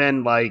 and she's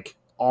in like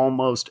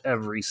almost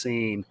every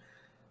scene,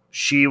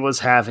 she was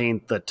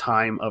having the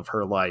time of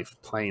her life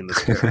playing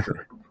this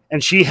character.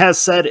 And she has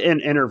said in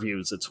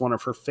interviews it's one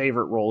of her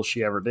favorite roles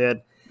she ever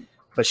did.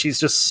 but she's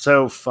just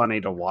so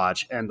funny to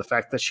watch. And the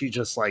fact that she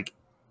just like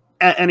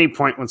at any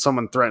point when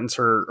someone threatens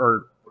her,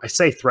 or I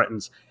say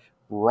threatens,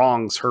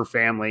 wrongs her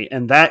family,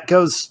 and that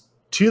goes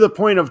to the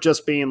point of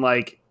just being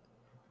like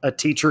a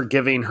teacher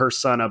giving her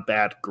son a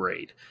bad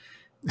grade.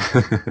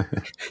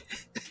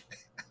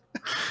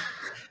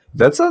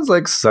 That sounds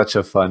like such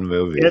a fun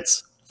movie.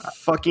 It's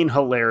fucking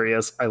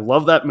hilarious. I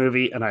love that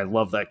movie and I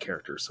love that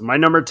character. So my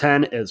number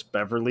 10 is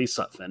Beverly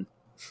Sutphin.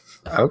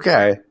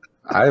 Okay.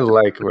 I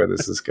like where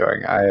this is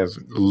going. I have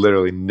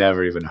literally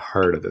never even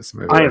heard of this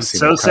movie. I am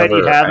so sad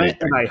you haven't,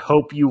 and I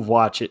hope you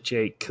watch it,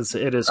 Jake, because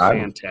it is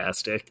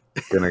fantastic.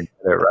 I'm gonna get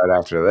it right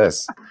after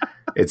this.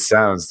 It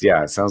sounds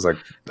like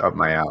up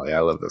my alley.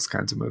 I love those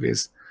kinds of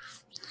movies.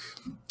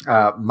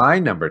 My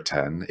number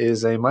 10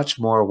 is a much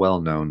more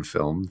well-known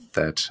film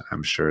that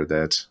I'm sure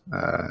that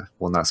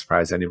will not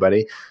surprise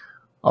anybody.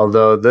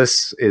 Although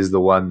this is the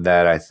one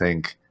that I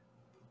think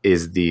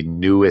is the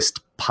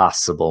newest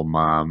possible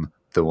mom,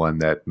 the one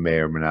that may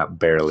or may not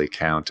barely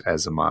count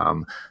as a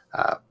mom.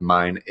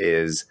 Mine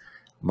is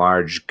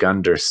Marge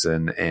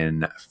Gunderson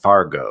in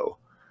Fargo.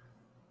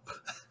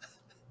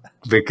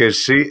 Because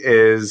she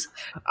is...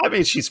 I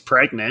mean, she's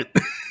pregnant.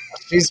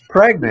 She's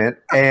pregnant,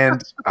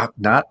 and I'm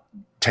not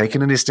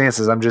taking any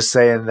stances. I'm just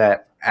saying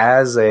that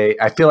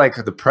I feel like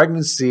the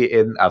pregnancy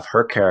of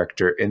her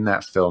character in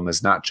that film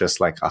is not just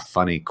like a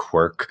funny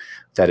quirk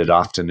that it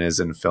often is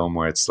in film,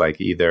 where it's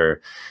like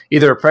either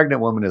a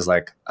pregnant woman is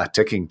like a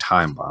ticking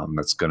time bomb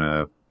that's going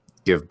to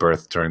give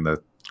birth during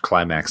the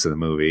climax of the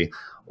movie,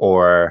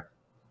 or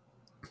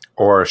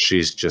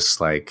she's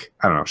just like,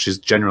 I don't know, she's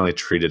generally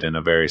treated in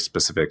a very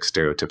specific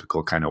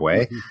stereotypical kind of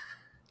way. Mm-hmm.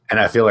 And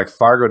I feel like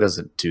Fargo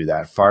doesn't do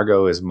that.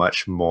 Fargo is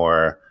much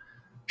more,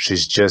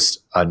 she's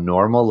just a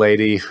normal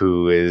lady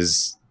who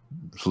is,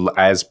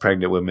 as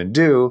pregnant women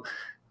do,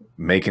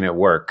 making it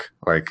work.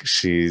 Like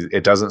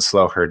it doesn't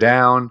slow her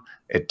down.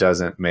 It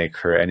doesn't make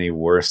her any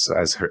worse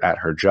at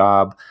her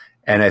job.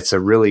 And it's a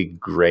really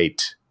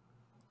great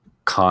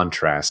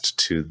contrast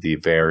to the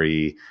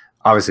very,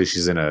 obviously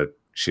she's a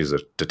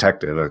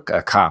detective,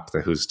 a cop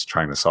who's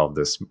trying to solve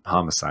this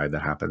homicide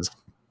that happens.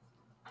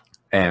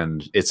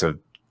 And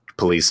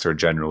police are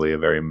generally a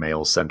very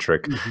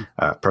male-centric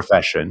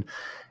profession.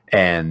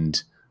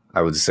 And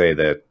I would say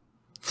that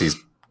these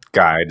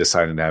guy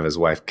deciding to have his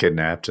wife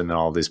kidnapped and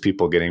all these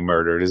people getting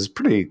murdered is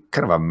pretty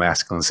kind of a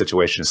masculine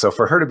situation. So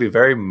for her to be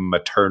very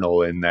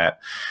maternal in that,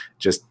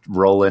 just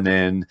rolling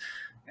in,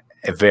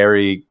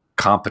 very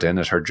competent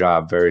at her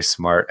job, very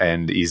smart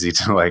and easy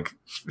to like,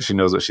 she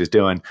knows what she's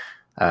doing.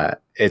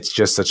 It's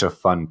just such a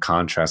fun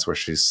contrast where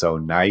she's so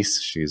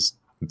nice. She's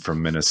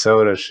from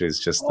Minnesota. She's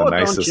just the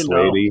nicest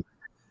lady.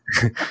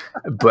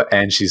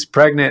 And she's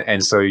pregnant,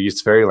 and so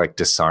it's very like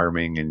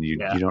disarming, and you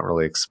don't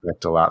really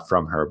expect a lot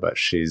from her, but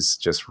she's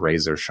just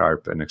razor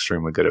sharp and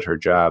extremely good at her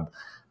job.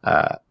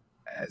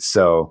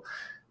 So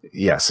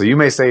you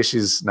may say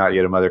she's not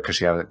yet a mother because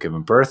she hasn't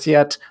given birth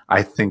yet.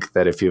 I think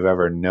that if you've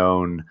ever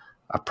known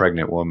a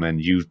pregnant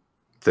woman,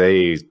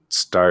 they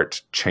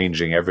start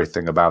changing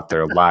everything about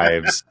their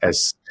lives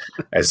as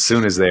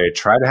soon as they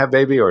try to have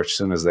baby, or as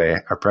soon as they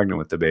are pregnant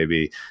with the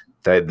baby.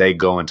 They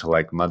go into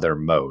like mother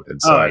mode.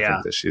 And so I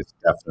think that she's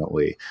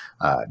definitely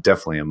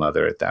a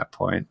mother at that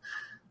point.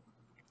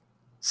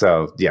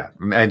 So yeah.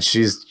 And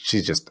she's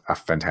just a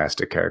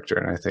fantastic character.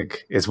 And I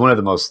think it's one of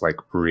the most like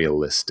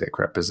realistic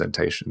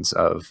representations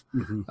of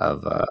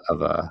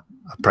a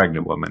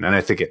pregnant woman. And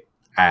I think it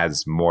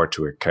adds more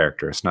to her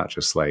character. It's not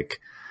just like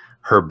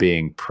her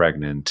being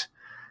pregnant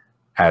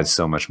adds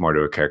so much more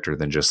to a character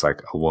than just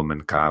like a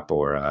woman cop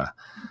or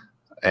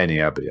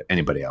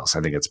anybody else.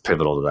 I think it's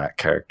pivotal to that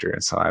character,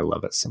 and so I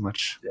love it so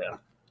much.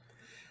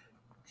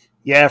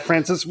 Yeah,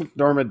 Frances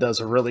McDormand does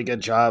a really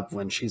good job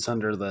when she's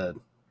under the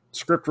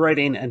script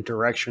writing and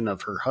direction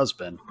of her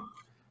husband.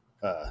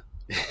 But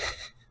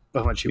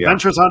when she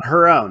ventures on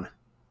her own,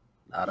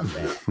 not a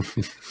fan.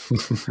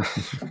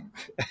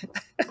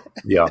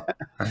 Yeah,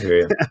 I hear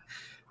you.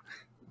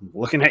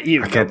 Looking at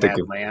you, I can't think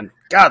of man.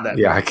 God, that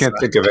I can't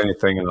think of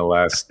anything in the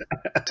last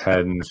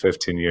 10,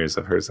 15 years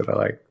of hers that I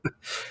like.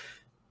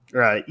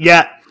 Right.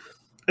 Yeah.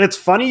 It's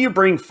funny you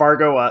bring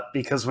Fargo up,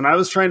 because when I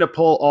was trying to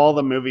pull all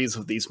the movies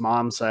of these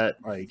moms that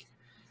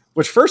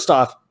which first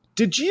off,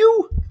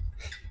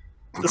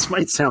 this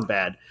might sound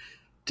bad.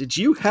 Did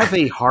you have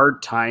a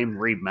hard time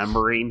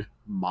remembering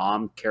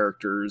mom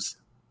characters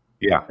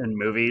in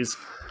movies?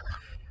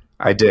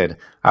 I did.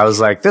 I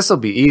was like, this will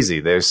be easy.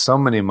 There's so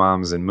many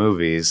moms in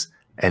movies.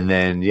 And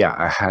then,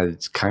 I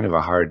had kind of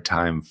a hard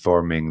time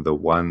forming the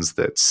ones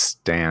that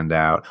stand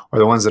out, or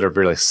the ones that are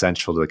really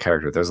central to the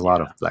character. There's a lot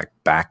of like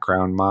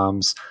background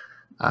moms.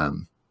 I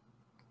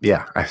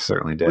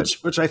certainly did.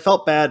 Which I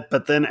felt bad.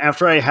 But then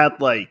after I had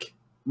like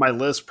my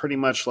list pretty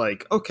much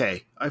like,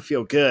 okay, I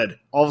feel good.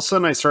 All of a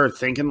sudden I started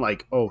thinking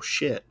like, oh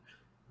shit,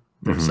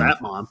 there's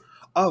that mom.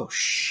 Oh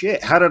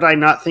shit. How did I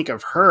not think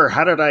of her?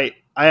 I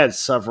had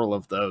several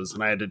of those,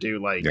 and I had to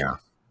do like,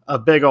 a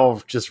big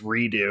old just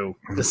redo,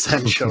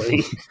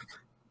 essentially.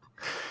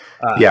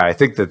 I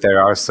think that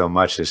there are so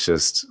much. It's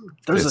just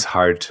it's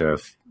hard to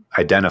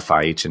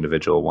identify each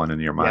individual one in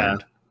your mind.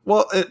 Yeah.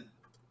 Well,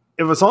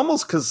 it was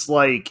almost because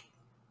like,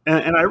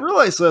 and I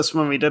realized this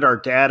when we did our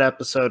dad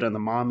episode and the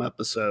mom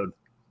episode.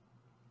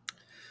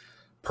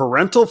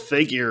 Parental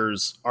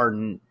figures are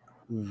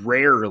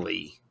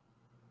rarely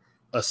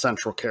a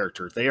central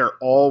character. They are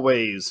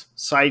always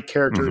side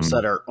characters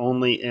that are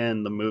only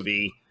in the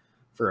movie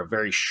for a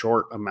very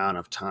short amount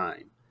of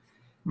time.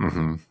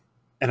 Mm-hmm.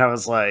 And I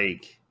was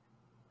like,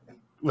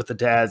 with the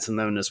dads, and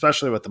then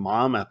especially with the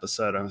mom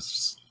episode,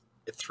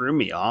 it threw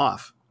me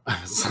off.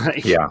 I was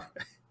like, yeah,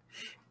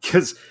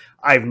 because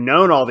I've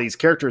known all these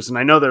characters, and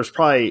I know there's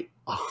probably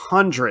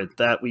 100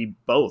 that we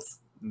both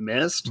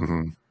missed.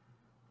 Mm-hmm.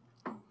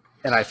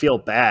 And I feel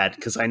bad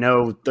because I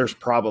know there's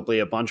probably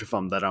a bunch of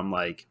them that I'm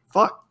like,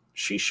 fuck,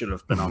 she should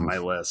have been on my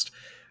list.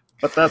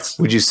 But that's...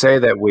 Would you say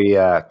that we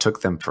took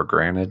them for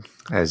granted,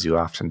 as you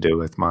often do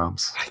with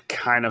moms? I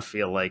kind of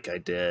feel like I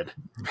did.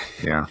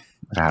 Yeah,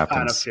 it happens. I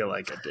kind of feel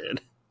like I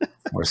did.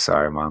 We're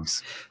sorry,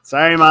 moms.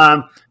 Sorry,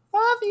 Mom.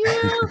 Love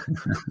you.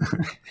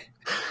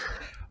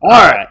 All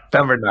right.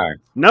 Number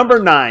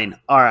 9.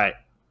 All right.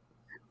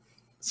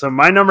 So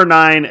my number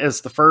 9 is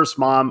the first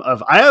mom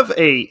of... I have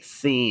a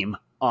theme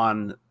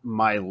on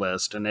my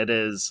list, and it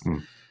is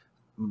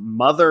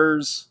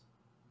mothers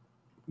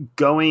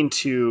going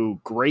to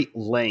great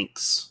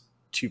lengths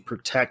to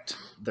protect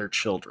their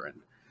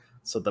children.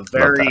 So the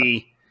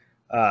very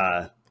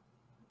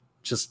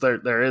just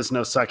there is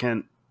no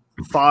second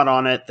thought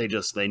on it.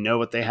 They know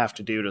what they have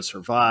to do to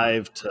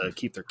survive, to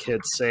keep their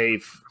kids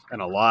safe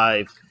and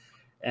alive.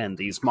 And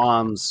these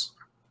moms,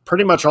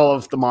 pretty much all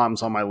of the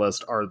moms on my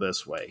list are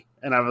this way.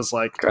 And I was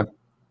like, okay.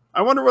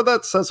 I wonder what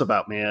that says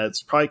about me.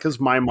 It's probably because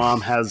my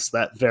mom has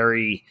that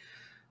very,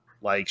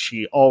 like,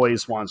 she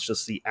always wants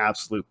just the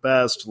absolute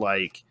best.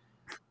 Like,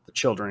 the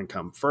children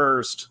come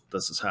first.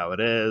 This is how it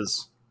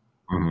is.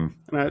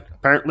 Mm-hmm. And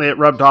apparently it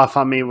rubbed off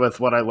on me with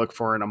what I look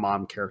for in a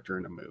mom character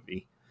in a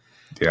movie.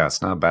 Yeah,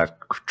 it's not a bad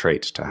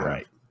trait to have.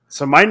 Right.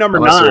 So my number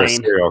Unless 9... you're a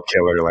serial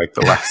killer like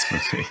the last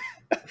movie.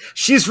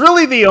 She's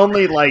really the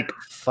only, like,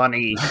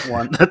 funny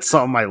one that's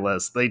on my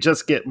list. They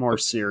just get more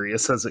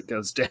serious as it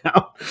goes down.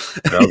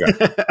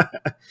 Okay.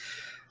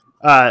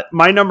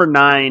 My number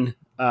 9,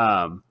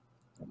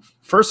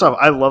 first off,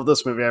 I love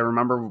this movie. I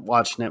remember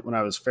watching it when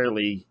I was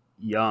fairly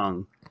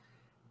young,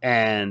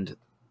 and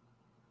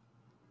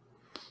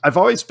I've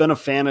always been a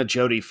fan of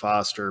Jodie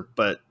Foster,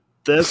 but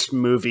this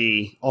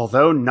movie,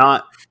 although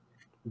not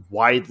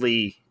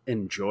widely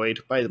enjoyed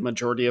by the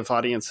majority of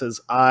audiences,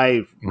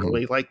 I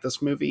really like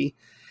this movie.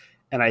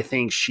 And I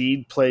think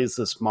she plays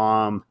this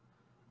mom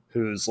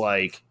who's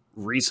like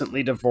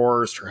recently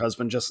divorced. Her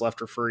husband just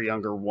left her for a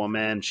younger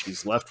woman.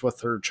 She's left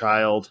with her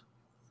child,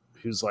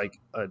 who's like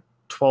a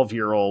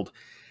 12-year-old.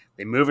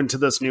 They move into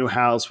this new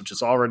house, which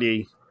is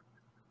already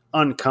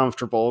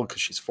uncomfortable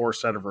because she's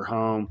forced out of her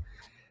home.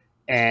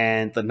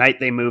 And the night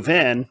they move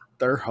in,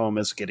 their home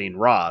is getting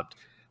robbed.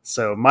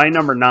 So my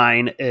number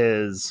 9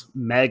 is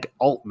Meg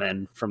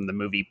Altman from the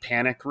movie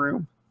Panic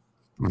Room.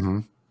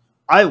 Mm-hmm.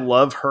 I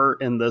love her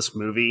in this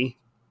movie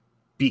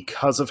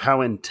because of how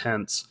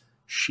intense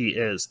she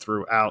is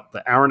throughout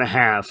the hour and a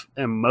half,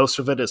 and most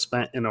of it is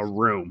spent in a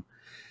room.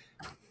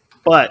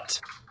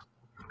 But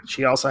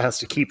she also has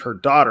to keep her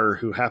daughter,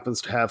 who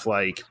happens to have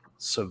like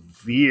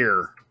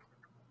severe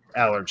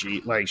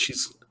allergy, like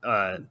she's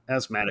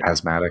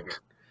asthmatic.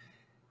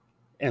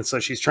 And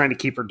so she's trying to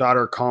keep her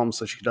daughter calm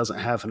so she doesn't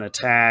have an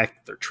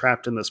attack. They're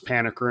trapped in this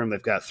panic room.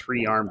 They've got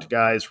 3 armed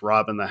guys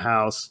robbing the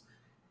house.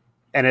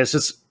 And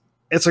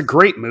it's a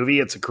great movie.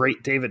 It's a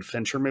great David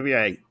Fincher movie.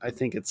 I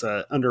think it's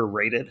an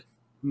underrated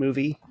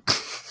movie.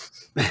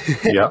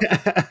 Yeah.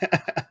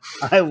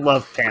 I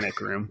love Panic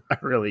Room. I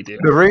really do.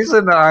 The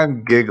reason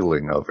I'm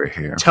giggling over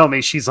here. Tell me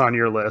she's on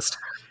your list.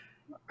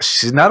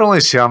 She's not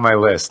only on my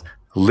list,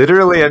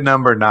 literally at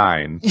number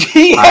 9.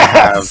 Yes! I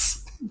have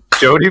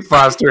Jodie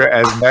Foster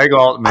as Meg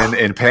Altman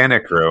in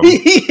Panic Room.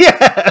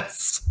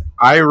 Yes!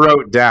 I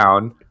wrote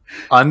down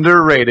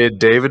underrated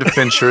David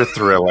Fincher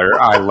thriller.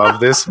 I love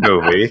this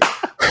movie.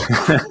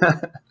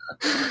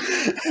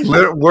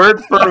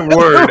 Word for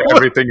word,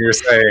 everything you're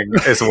saying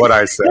is what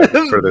I said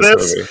for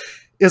this movie.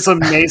 It's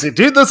amazing.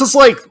 Dude, this is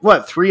like,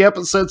 3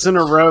 episodes in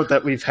a row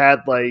that we've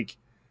had, like,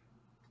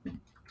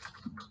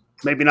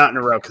 maybe not in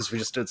a row because we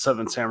just did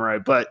Seven Samurai,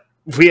 but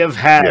we have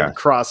had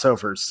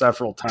crossovers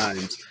several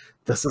times.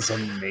 This is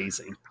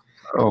amazing.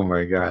 Oh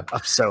my God.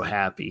 I'm so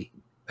happy.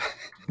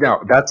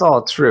 No, that's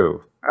all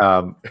true.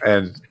 And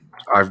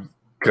I'm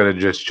going to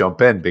just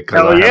jump in because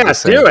I have the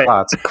same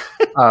thoughts.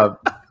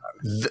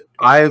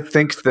 I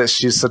think that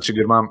she's such a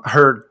good mom.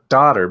 Her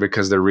daughter,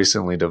 because they're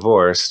recently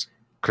divorced,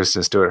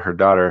 Kristen Stewart, her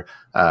daughter,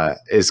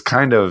 is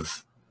kind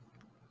of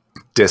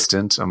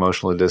distant,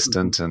 emotionally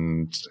distant,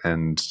 and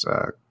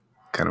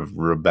kind of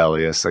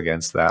rebellious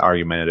against that,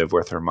 argumentative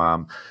with her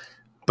mom.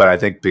 But I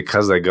think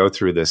because they go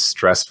through this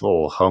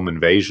stressful home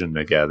invasion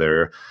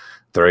together,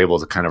 they're able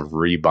to kind of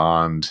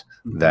rebond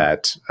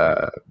that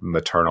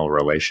maternal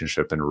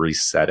relationship and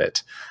reset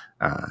it.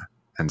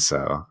 And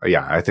so,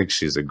 yeah, I think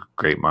she's a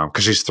great mom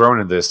because she's thrown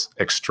in this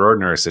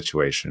extraordinary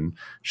situation.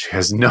 She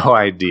has no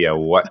idea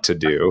what to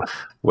do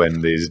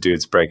when these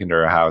dudes break into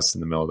her house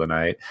in the middle of the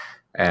night.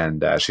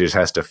 And she just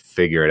has to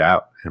figure it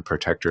out and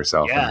protect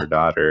herself and her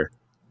daughter.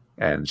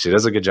 And she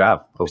does a good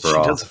job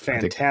overall. She does a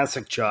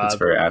fantastic job. It's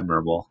very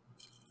admirable.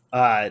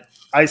 I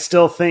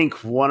still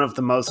think one of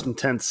the most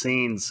intense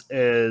scenes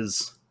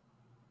is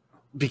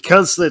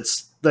because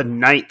it's the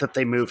night that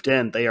they moved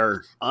in.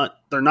 They're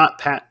not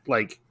packed.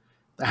 Like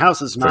the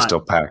house is not. They're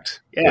still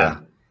packed. Yeah.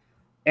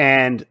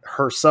 And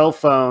her cell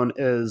phone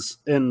is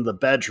in the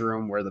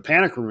bedroom where the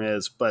panic room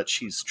is, but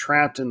she's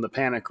trapped in the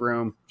panic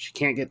room. She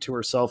can't get to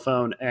her cell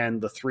phone,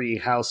 and the 3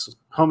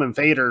 home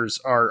invaders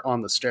are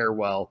on the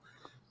stairwell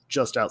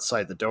just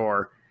outside the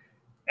door.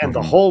 And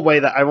the whole way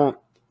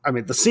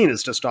the scene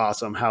is just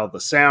awesome. How the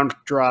sound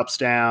drops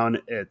down.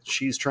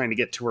 She's trying to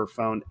get to her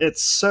phone.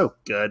 It's so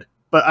good.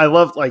 But I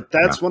love,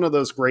 that's one of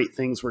those great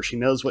things where she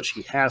knows what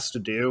she has to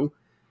do,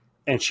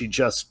 and she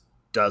just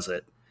does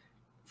it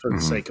for the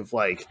sake of,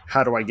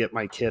 how do I get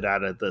my kid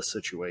out of this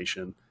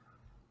situation?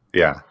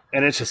 Yeah.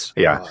 And it's just,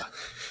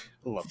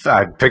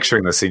 I'm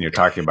picturing the scene you're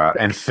talking about.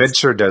 And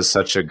Fincher does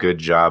such a good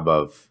job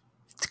of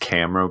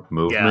camera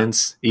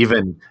movements,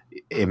 even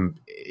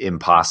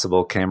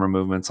impossible camera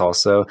movements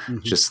also.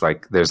 Just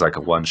there's a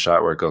one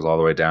shot where it goes all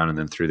the way down and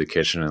then through the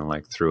kitchen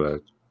and through a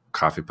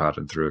coffee pot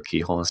and through a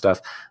keyhole and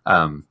stuff.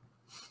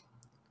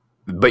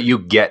 But you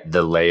get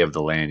the lay of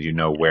the land. You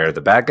know where the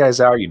bad guys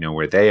are. You know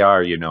where they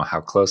are. You know how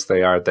close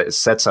they are. That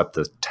sets up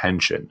the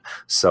tension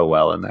so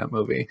well in that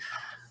movie.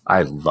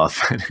 I love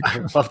it. I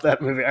love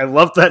that movie. I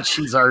love that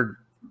she's our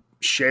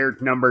shared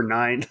number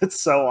 9.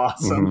 It's so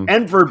awesome.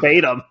 And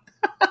verbatim.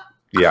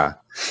 Yeah.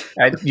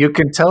 And you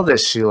can tell that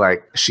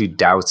she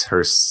doubts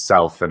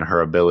herself and her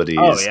abilities.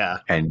 Oh, yeah.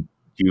 And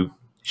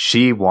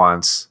she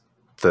wants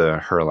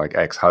her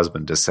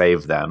ex-husband to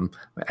save them.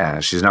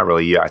 She's not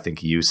really, I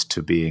think, used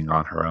to being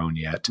on her own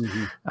yet.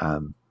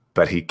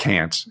 But he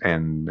can't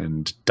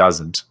and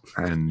doesn't.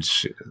 And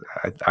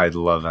I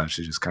love how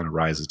she just kind of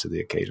rises to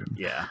the occasion.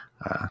 Yeah.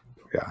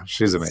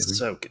 She's amazing.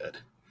 So good.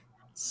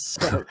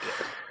 So good.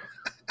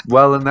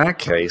 Well, in that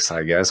case,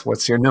 I guess,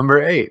 what's your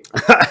number 8?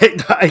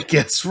 I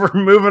guess we're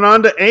moving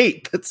on to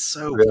 8. That's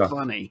so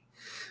funny.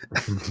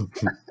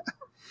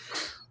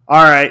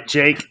 All right,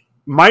 Jake.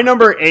 My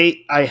number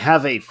 8, I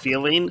have a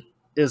feeling,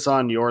 is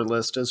on your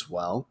list as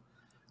well.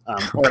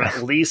 Or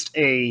at least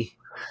an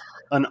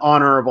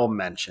honorable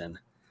mention.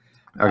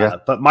 Okay.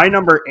 But my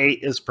number 8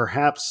 is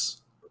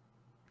perhaps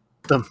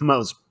the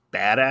most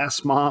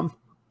badass mom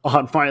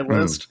on my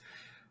list.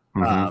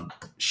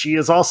 She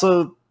is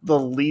also the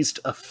least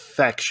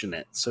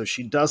affectionate. So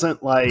she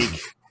doesn't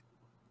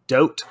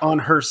dote on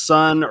her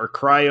son or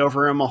cry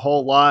over him a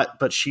whole lot,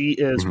 but she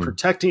is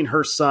protecting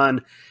her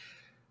son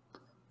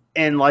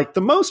in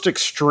the most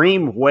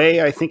extreme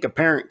way I think a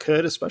parent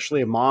could,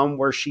 especially a mom,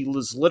 where she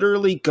was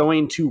literally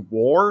going to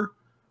war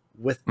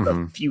with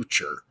the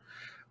future.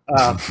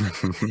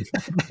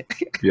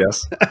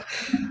 Yes.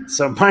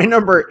 So my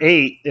number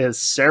 8 is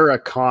Sarah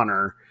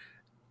Connor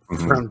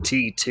from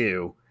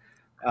T2.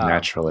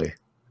 Naturally.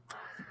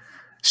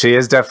 She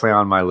is definitely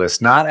on my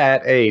list. Not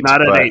at 8.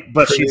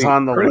 But she's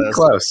on the list.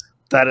 Close.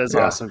 That is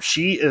awesome.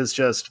 She is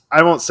just,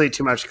 I won't say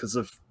too much because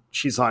if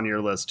she's on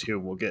your list too,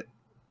 we'll get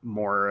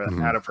more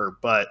out of her.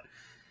 But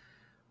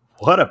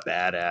what a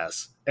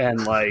badass. And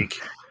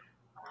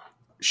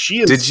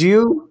she is.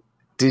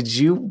 Did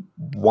you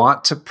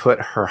want to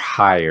put her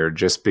higher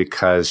just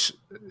because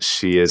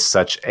she is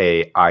such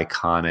a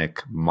iconic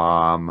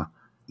mom?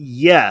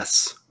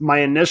 Yes. My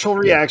initial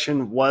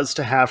reaction was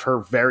to have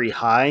her very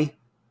high,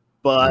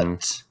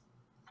 but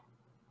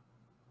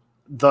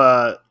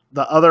the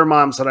other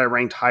moms that I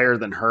ranked higher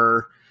than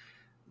her,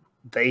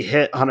 they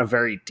hit on a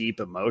very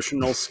deep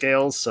emotional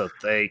scale, so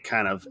they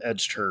kind of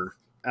edged her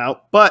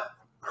out. But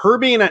her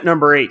being at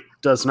number 8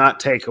 does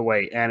not take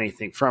away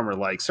anything from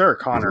her. Sarah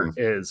Connor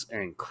is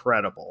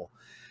incredible.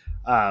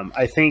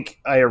 I think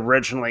I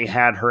originally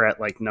had her at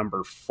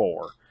number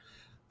 4.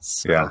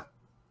 So,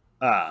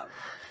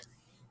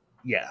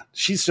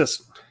 she's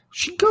just,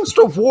 she goes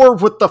to war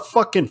with the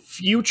fucking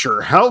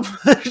future. How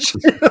much?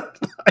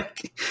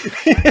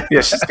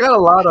 She's got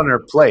a lot on her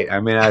plate. I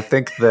mean, I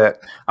think that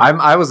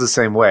I was the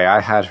same way.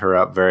 I had her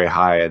up very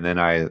high, and then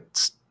I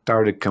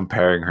started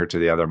comparing her to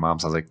the other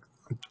moms. I was like,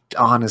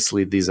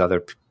 honestly, these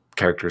other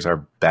characters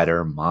are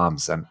better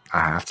moms, and I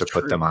have to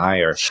put them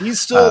higher.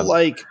 She's still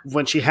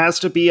when she has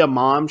to be a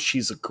mom,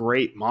 she's a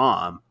great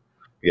mom.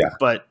 Yeah.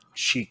 But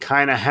she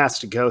kind of has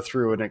to go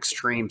through an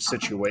extreme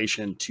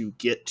situation to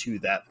get to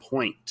that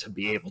point to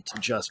be able to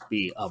just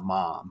be a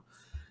mom.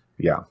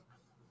 Yeah.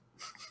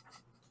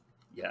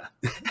 Yeah.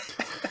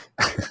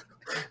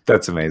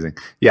 That's amazing.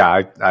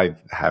 Yeah, I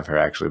have her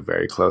actually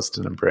very close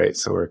to number 8,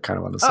 so we're kind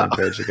of on the same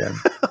page again.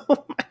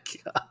 Oh my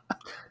God.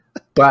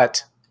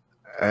 But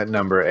at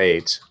number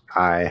 8,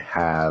 I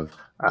have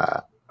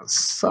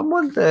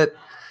someone that...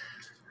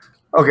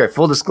 Okay,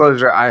 full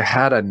disclosure, I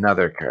had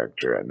another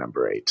character at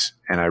number 8,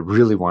 and I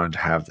really wanted to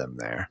have them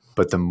there.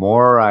 But the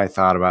more I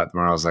thought about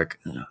them, I was like,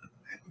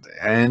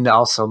 And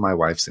also my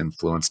wife's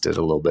influenced it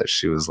a little bit.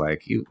 She was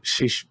like,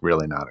 she's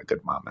really not a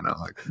good mom. And I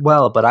was like,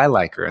 well, but I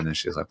like her. And then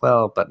she was like,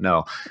 well, but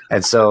no.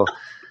 And so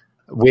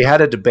we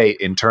had a debate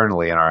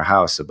internally in our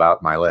house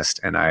about my list,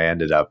 and I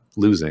ended up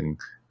losing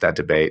that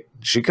debate.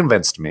 She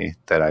convinced me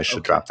that I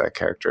should drop that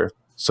character.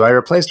 So I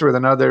replaced her with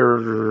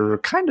another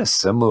kind of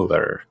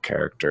similar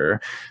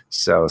character.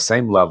 So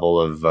same level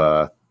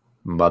of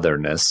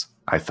motherness,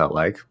 I felt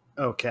like.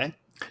 Okay.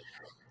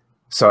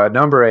 So at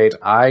number 8,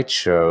 I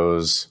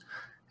chose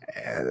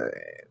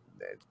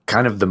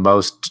kind of the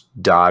most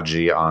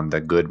dodgy on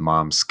the good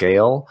mom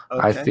scale,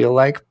 I feel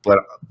like. But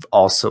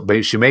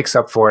she makes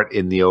up for it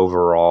in the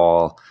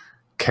overall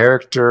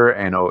character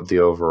and the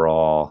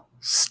overall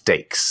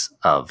stakes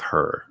of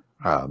her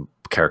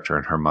character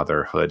and her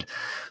motherhood.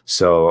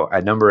 So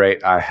at number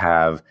 8, I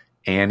have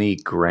Annie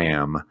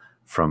Graham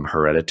from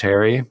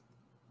Hereditary,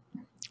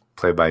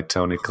 played by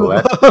Toni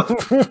Collette.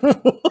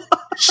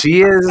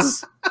 She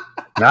is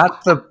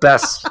not the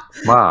best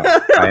mom,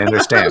 I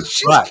understand.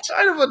 She's but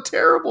kind of a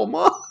terrible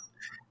mom.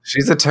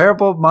 She's a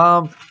terrible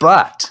mom,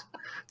 but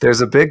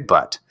there's a big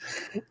but.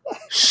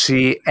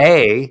 She,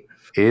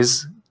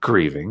 is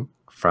grieving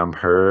from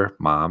her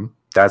mom.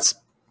 That's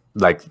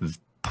like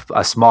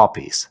a small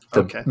piece.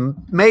 The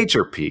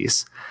major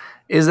piece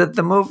is that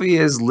the movie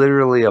is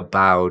literally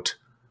about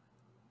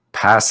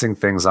passing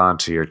things on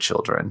to your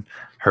children,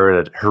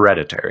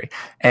 Hereditary.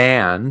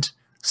 And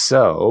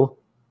so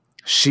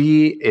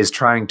she is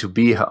trying to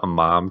be a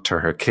mom to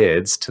her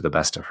kids to the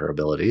best of her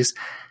abilities,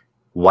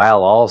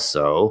 while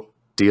also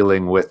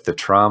dealing with the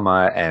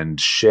trauma and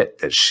shit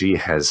that she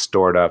has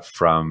stored up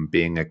from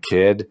being a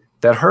kid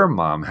that her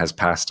mom has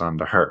passed on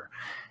to her.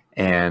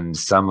 And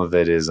some of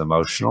it is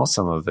emotional,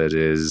 some of it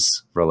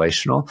is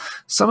relational,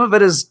 some of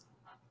it is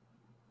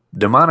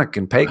demonic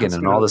and pagan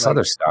and all this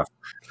other stuff.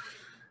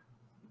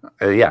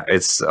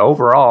 It's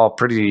overall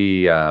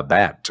pretty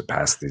bad to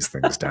pass these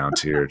things down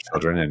to your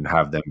children and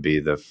have them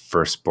be the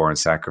firstborn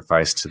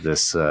sacrifice to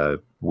this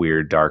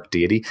weird dark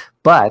deity.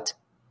 But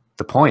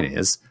the point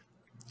is,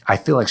 I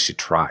feel like she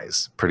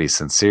tries pretty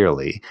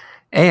sincerely,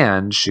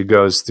 and she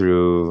goes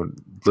through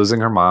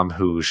losing her mom,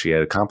 who she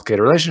had a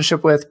complicated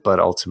relationship with, but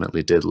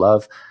ultimately did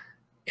love.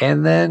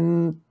 And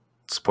then,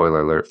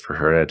 spoiler alert for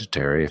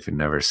Hereditary, if you've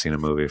never seen a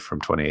movie from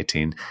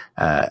 2018,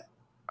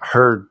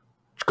 her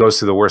goes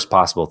through the worst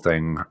possible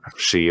thing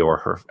she or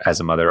her as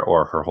a mother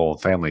or her whole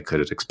family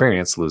could have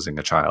experienced, losing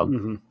a child.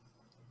 Mm-hmm.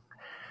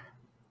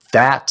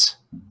 That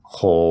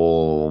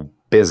whole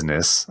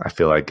business, I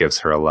feel like, gives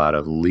her a lot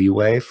of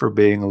leeway for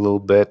being a little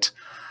bit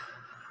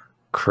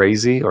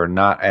crazy or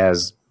not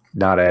as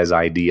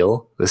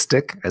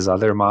idealistic as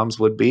other moms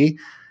would be,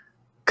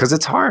 because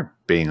it's hard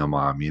being a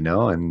mom,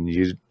 and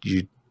you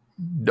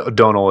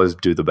don't always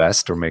do the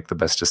best or make the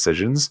best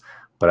decisions,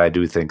 but I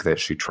do think that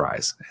she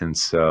tries. And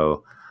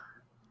so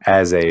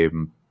as a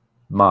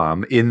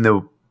mom in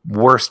the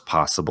worst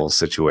possible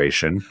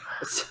situation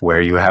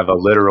where you have a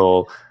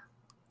literal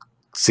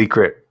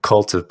secret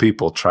cult of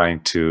people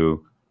trying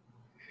to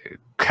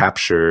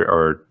capture,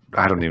 or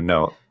I don't even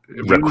know,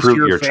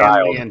 recruit your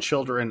child and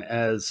children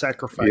as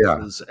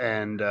sacrifices,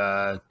 and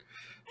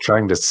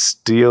trying to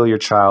steal your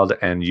child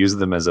and use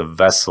them as a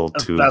vessel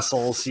to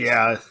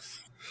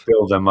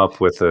fill them up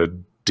with a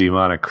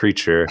demonic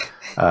creature.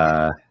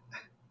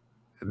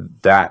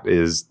 That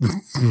is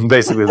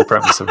basically the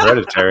premise of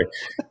Hereditary.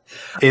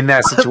 In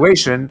that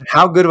situation,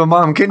 how good of a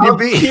mom can you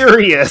be?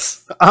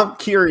 I'm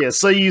curious.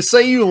 So you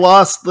say you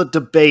lost the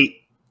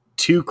debate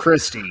to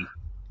Christy.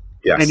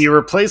 Yes. And you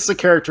replace the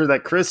character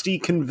that Christy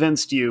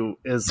convinced you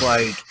is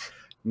like,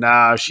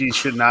 nah, she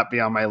should not be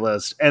on my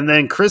list. And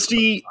then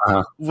Christy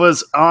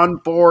was on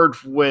board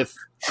with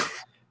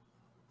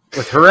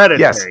Hereditary.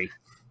 Yes.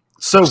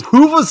 So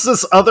who was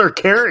this other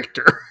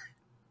character?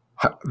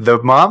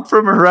 The mom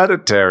from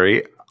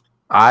Hereditary,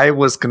 I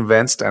was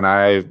convinced, and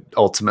I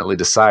ultimately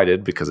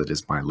decided, because it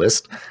is my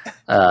list,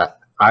 I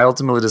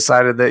ultimately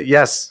decided that,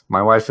 yes,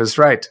 my wife is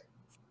right.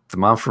 The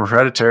mom from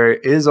Hereditary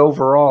is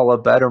overall a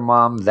better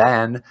mom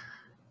than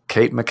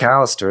Kate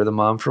McAllister, the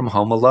mom from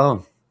Home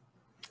Alone.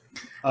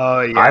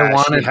 Oh,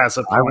 yeah, she has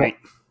a point.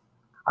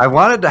 I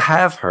wanted to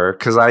have her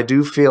because I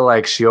do feel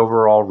like she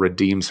overall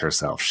redeems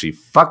herself. She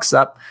fucks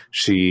up,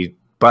 she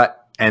fucks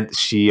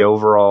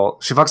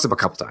up a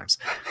couple times.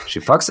 She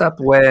fucks up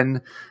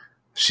when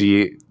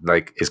she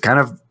is kind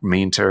of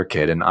mean to her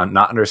kid and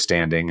not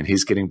understanding, and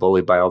he's getting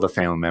bullied by all the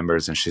family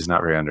members, and she's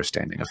not very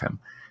understanding of him.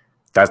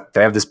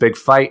 They have this big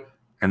fight,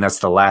 and that's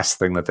the last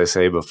thing that they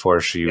say before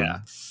she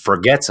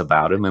forgets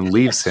about him and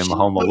leaves him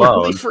home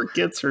alone. She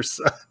forgets her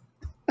son.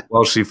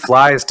 Well, she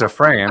flies to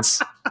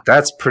France.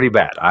 That's pretty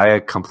bad. I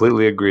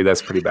completely agree.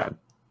 That's pretty bad.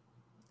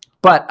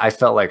 But I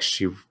felt like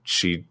she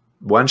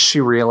once she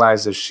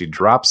realizes, she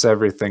drops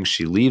everything,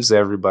 she leaves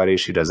everybody,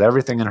 she does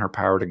everything in her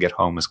power to get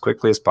home as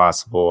quickly as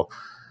possible.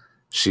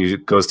 She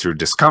goes through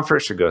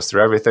discomfort, she goes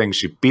through everything,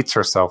 she beats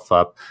herself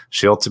up,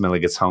 she ultimately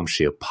gets home,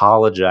 she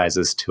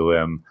apologizes to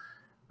him.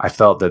 I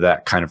felt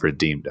that kind of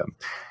redeemed him.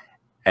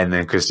 And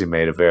then Christy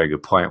made a very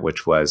good point,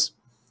 which was,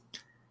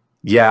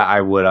 yeah,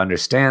 I would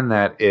understand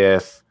that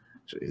if,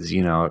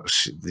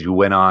 you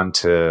went on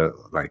to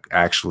like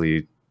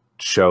actually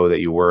show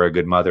that you were a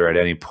good mother at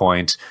any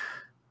point,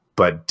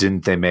 but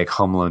didn't they make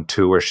Home Alone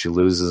 2 where she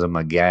loses him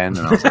again?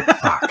 And I was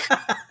like,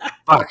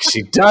 fuck,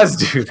 she does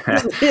do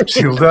that.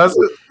 She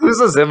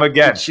loses him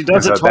again. She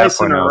does it at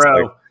twice in a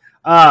row. Like,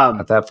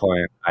 at that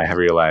point, I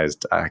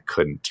realized I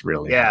couldn't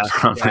really have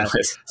her on my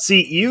list.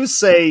 See, you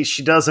say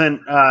she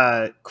doesn't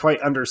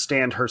quite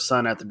understand her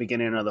son at the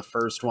beginning of the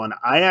first one.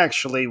 I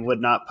actually would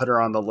not put her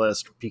on the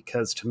list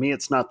because to me,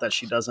 it's not that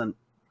she doesn't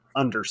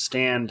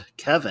understand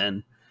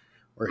Kevin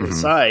or his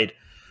side,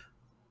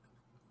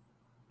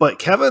 but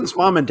Kevin's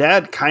mom and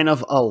dad kind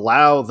of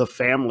allow the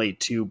family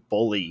to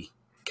bully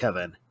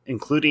Kevin,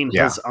 including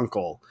his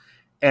uncle.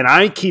 And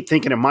I keep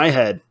thinking in my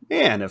head,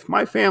 man, if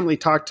my family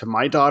talked to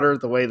my daughter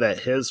the way that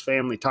his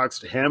family talks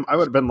to him, I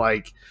would have been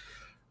like,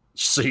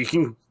 so you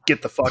can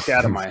get the fuck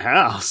out of my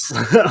house.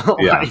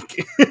 Yeah.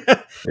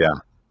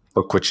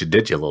 Look what you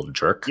did, you little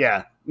jerk.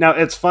 Yeah. Now,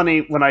 it's funny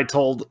when I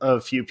told a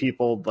few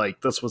people,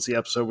 like, this was the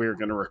episode we were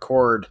going to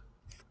record,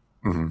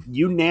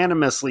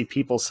 unanimously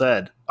people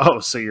said, oh,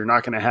 so you're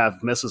not going to have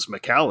Mrs.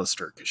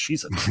 McAllister because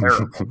she's a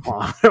terrible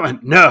mom. I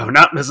went, no,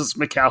 not Mrs.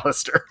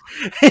 McAllister.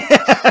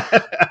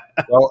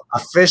 Well,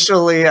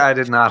 officially, I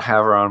did not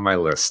have her on my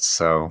list,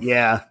 so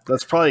yeah,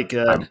 that's probably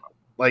good.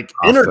 Like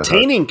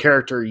entertaining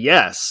character,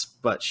 yes,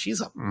 but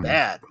she's a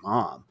bad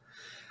mom.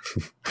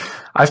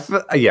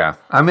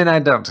 I mean, I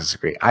don't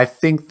disagree. I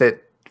think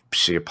that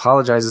she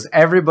apologizes.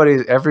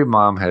 Every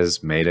mom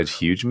has made a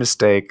huge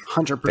mistake.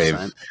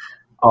 100%.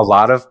 A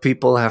lot of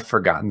people have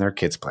forgotten their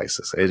kids'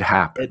 places. It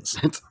happens.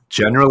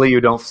 Generally,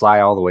 you don't fly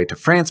all the way to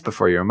France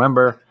before you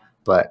remember,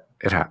 but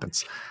it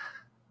happens.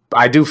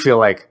 I do feel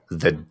like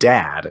the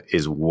dad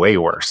is way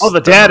worse. Oh,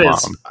 the dad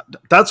is.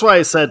 That's why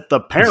I said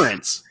the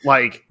parents.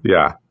 Like,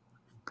 yeah,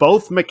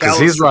 both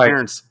McAllister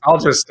parents. I'll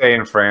just stay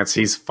in France.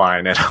 He's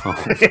fine at home.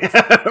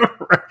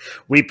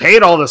 We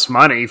paid all this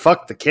money.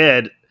 Fuck the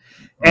kid.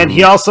 And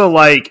he also,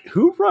 like,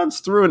 who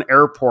runs through an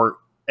airport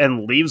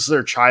and leaves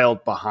their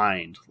child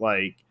behind?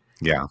 Like,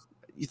 yeah.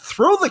 You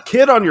throw the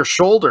kid on your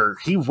shoulder.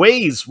 He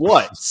weighs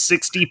what,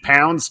 60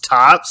 pounds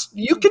tops?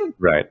 You can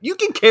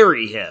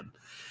carry him.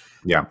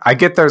 Yeah, I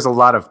get there's a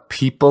lot of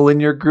people in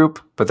your group,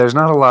 but there's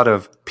not a lot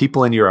of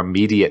people in your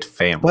immediate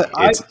family.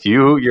 It's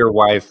you, your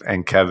wife,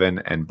 and Kevin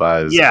and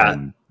Buzz. Yeah,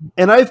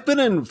 and I've been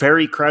in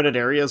very crowded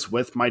areas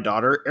with my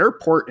daughter,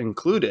 airport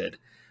included.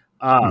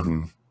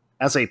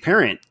 As a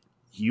parent,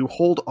 you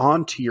hold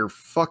on to your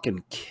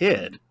fucking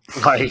kid.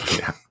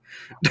 Like,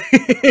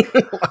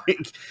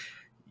 like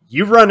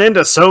you run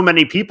into so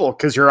many people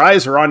because your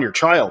eyes are on your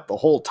child the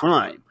whole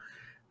time.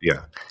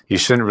 Yeah. You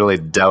shouldn't really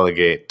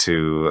delegate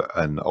to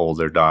an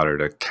older daughter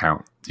to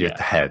count your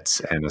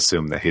heads and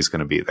assume that he's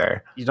going to be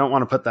there. You don't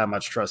want to put that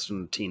much trust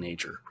in a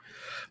teenager.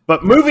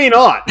 But moving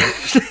on.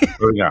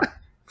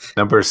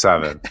 Number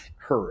 7.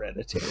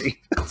 Hereditary.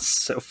 That's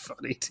so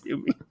funny to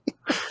me.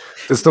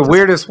 It's the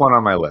weirdest one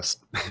on my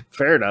list.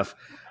 Fair enough.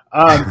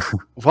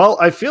 Well,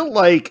 I feel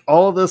like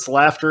all this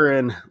laughter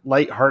and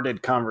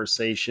lighthearted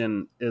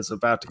conversation is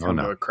about to come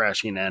to a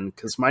crashing end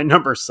because my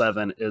number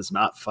 7 is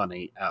not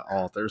funny at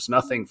all. There's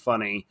nothing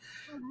funny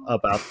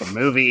about the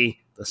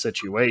movie, the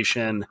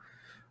situation,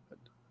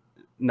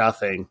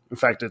 nothing. In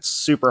fact, it's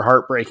super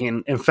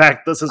heartbreaking. In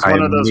fact, this is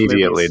one of those movies. I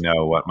immediately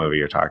know what movie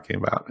you're talking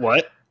about.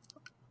 What?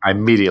 I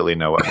immediately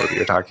know what movie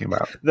you're talking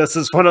about. This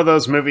is one of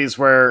those movies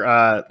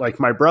where, like,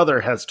 my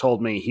brother has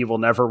told me he will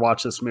never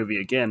watch this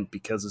movie again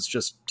because it's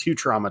just too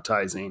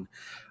traumatizing.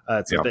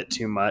 It's a bit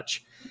too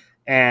much.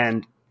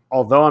 And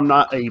although I'm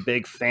not a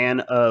big fan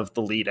of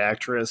the lead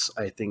actress,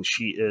 I think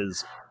she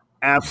is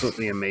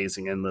absolutely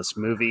amazing in this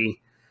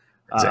movie.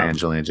 It's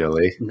Angelina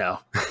Jolie. No.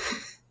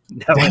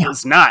 No, it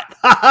is not.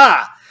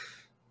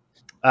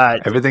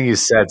 Everything you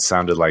said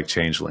sounded like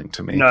Changeling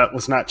to me. No, it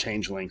was not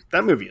Changeling.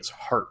 That movie is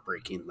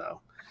heartbreaking, though.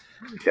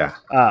 Yeah.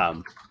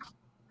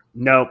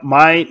 No,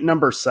 my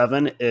number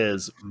 7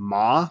 is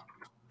Ma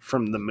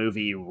from the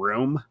movie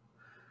Room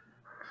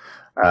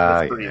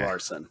with Brie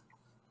Larson.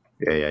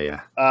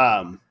 Yeah.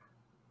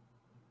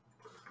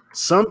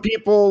 Some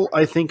people,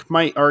 I think,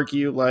 might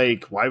argue,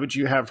 like, why would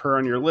you have her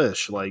on your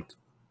list? Like,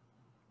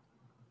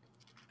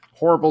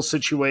 horrible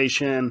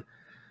situation.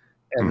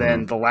 And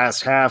then the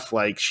last half,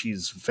 like,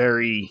 she's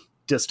very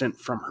distant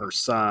from her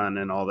son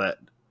and all that.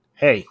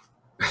 Hey.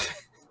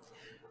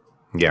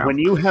 Yeah. When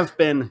you have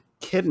been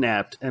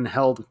kidnapped and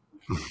held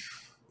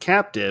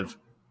captive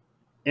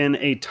in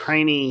a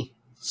tiny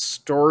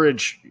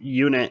storage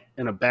unit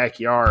in a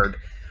backyard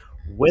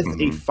with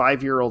a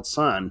 5-year-old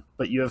son,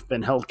 but you have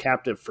been held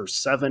captive for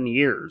 7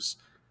 years.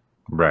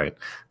 Right.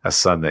 A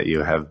son that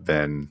you have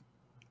been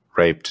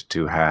raped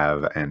to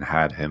have and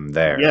had him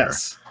there.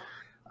 Yes.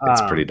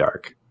 It's pretty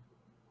dark.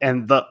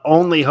 And the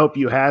only hope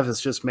you have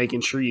is just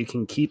making sure you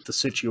can keep the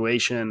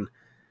situation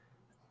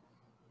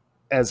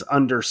as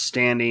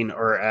understanding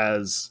or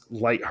as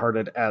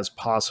lighthearted as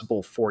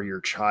possible for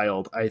your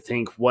child. I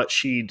think what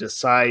she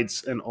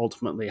decides and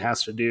ultimately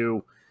has to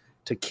do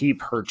to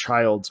keep her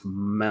child's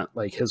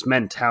his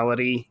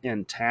mentality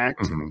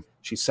intact. Mm-hmm.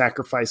 She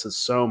sacrifices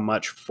so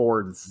much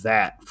for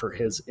that, for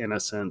his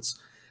innocence.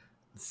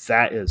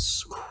 That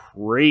is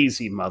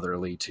crazy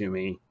motherly to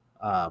me.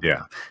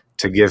 Yeah.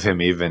 To give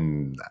him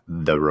even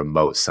the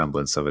remote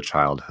semblance of a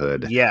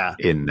childhood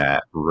in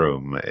that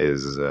room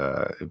is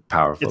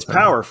powerful. It's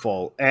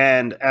powerful.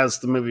 And as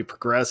the movie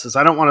progresses,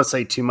 I don't want to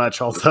say too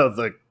much, although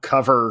the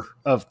cover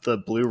of the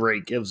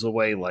Blu-ray gives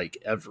away like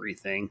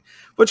everything,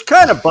 which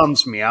kind of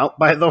bums me out,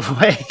 by the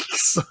way.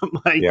 So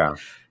I'm like,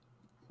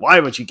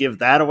 why would you give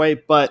that away?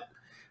 But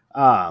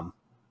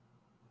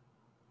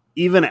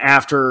even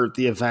after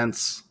the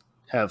events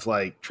have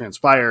like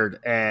transpired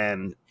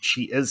and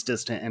she is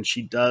distant and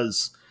she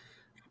does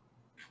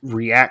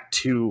react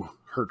to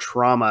her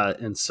trauma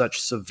in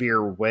such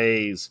severe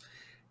ways,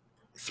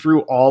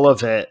 through all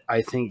of it,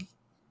 I think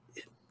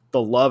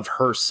the love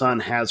her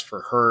son has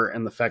for her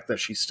and the fact that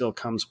she still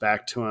comes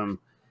back to him,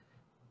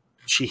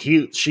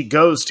 she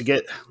goes to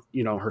get,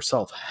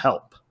 herself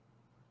help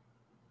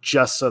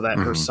just so that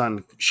her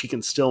son, she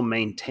can still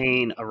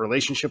maintain a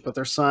relationship with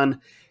her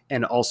son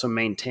and also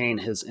maintain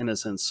his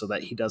innocence so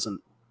that he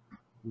doesn't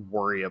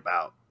worry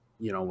about,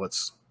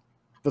 what's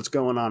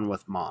going on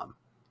with mom.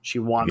 She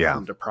wants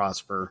him to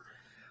prosper.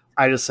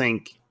 I just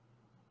think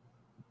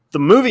the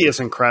movie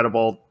is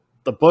incredible.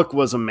 The book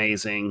was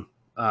amazing.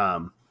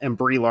 And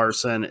Brie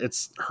Larson,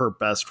 it's her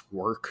best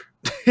work.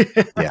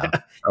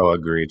 Oh,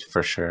 agreed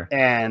for sure.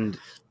 And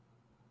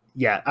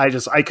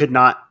I could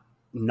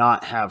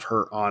not have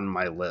her on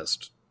my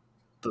list.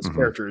 This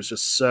character is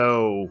just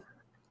so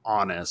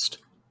honest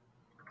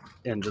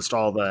and just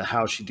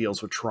how she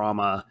deals with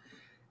trauma.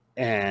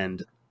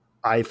 And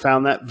I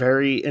found that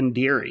very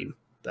endearing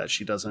that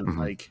she doesn't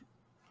like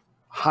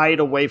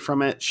hide away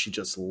from it. She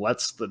just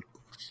lets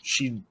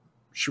she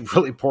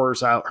really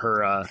pours out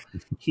her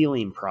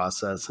healing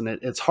process, and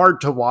it's hard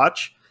to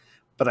watch,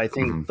 but I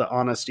think the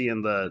honesty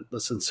and the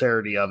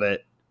sincerity of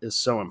it is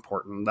so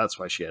important. That's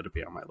why she had to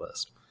be on my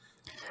list.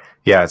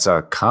 Yeah, it's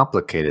a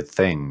complicated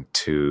thing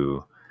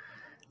to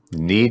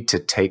need to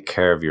take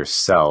care of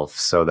yourself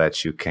so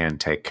that you can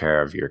take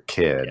care of your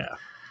kid. Yeah.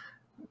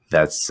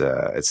 That's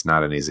it's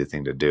not an easy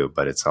thing to do,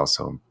 but it's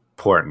also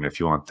important. If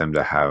you want them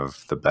to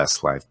have the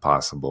best life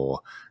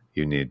possible,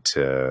 you need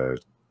to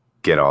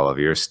get all of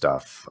your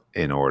stuff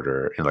in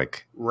order,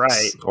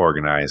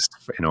 organized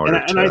in order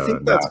and I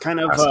think that's kind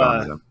of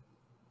a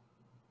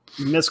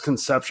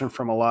misconception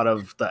from a lot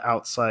of the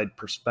outside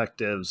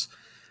perspectives,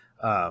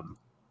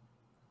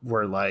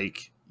 where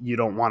like you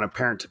don't want a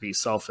parent to be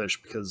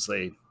selfish because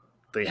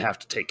they have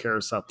to take care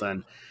of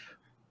something,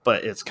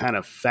 but it's kind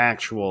of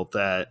factual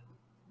that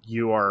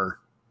you are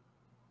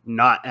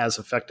not as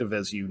effective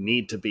as you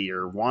need to be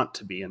or want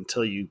to be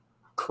until you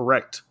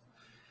correct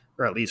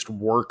or at least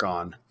work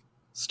on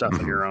stuff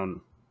in your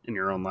own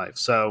life.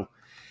 So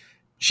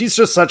she's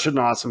just such an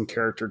awesome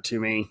character to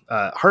me.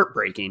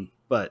 Heartbreaking,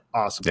 but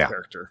awesome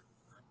character.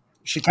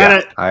 She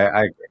kind of,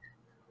 I agree.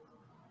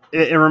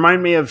 It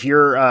reminded me of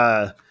your,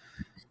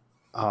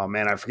 oh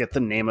man, I forget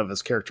the name of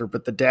his character,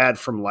 but the dad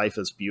from Life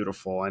is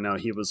Beautiful. I know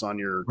he was on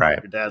your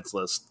dad's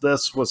list.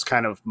 This was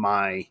kind of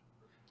my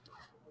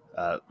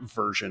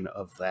version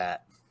of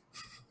that.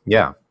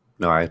 Yeah,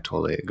 no, I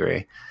totally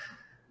agree.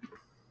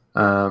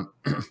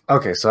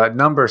 Okay, so at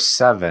number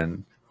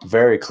 7,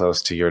 very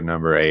close to your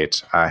number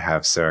 8, I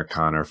have Sarah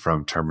Connor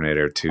from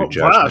Terminator 2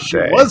 Judgment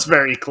Day. She was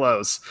very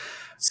close.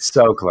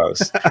 So close.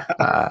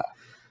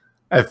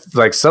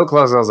 So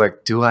close, I was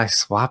like, do I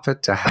swap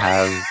it to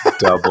have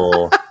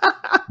double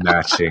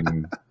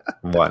matching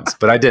ones?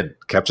 But I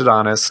didn't. Kept it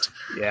honest.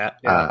 Yeah.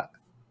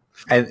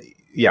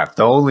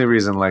 The only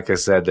reason, like I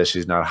said, that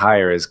she's not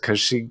higher is because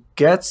she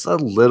gets a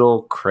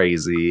little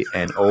crazy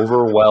and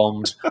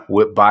overwhelmed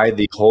by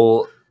the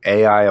whole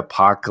AI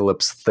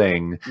apocalypse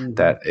thing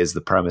that is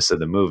the premise of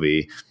the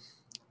movie.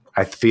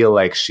 I feel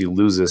like she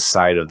loses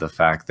sight of the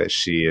fact that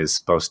she is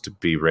supposed to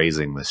be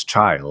raising this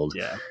child.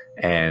 Yeah.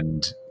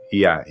 And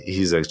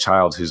he's a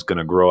child who's going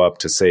to grow up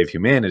to save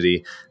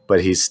humanity,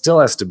 but he still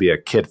has to be a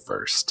kid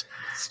first.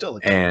 Still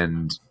a kid.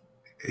 And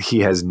he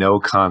has no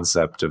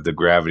concept of the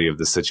gravity of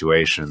the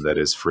situation that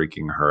is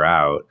freaking her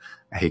out.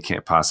 He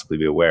can't possibly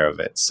be aware of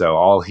it. So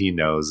all he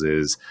knows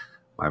is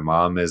my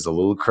mom is a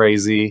little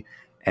crazy,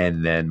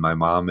 and then my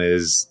mom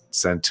is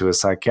sent to a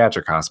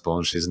psychiatric hospital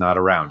and she's not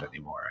around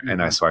anymore.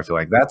 And so I feel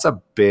like that's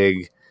a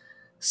big,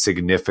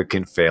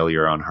 significant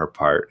failure on her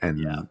part,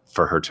 and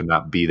for her to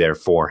not be there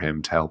for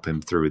him to help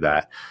him through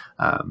that.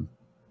 And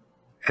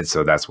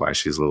so that's why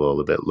she's a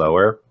little bit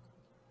lower.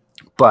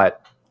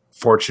 But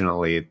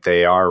fortunately,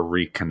 they are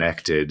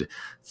reconnected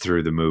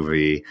through the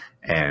movie,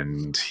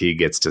 and he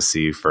gets to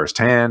see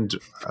firsthand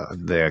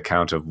the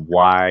account of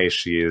why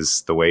she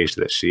is the way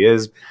that she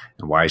is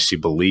and why she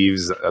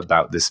believes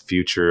about this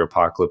future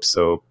apocalypse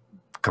so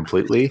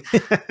completely.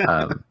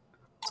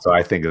 So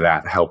I think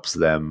that helps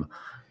them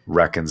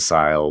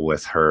reconcile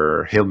with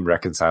her,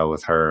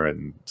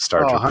 and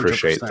start to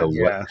appreciate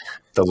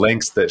the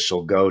lengths that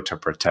she'll go to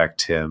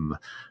protect him.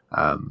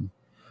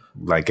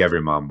 like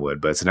every mom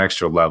would, but it's an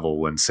extra level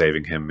when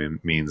saving him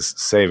means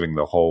saving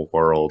the whole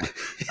world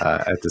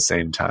at the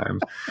same time.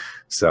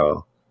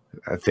 So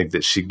I think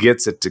that she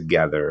gets it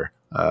together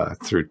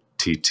through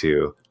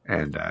T2,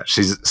 and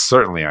she's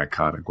certainly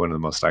iconic, one of the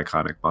most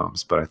iconic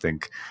moms. But I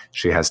think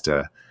she has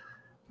to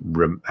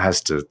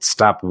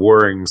stop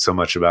worrying so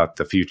much about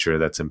the future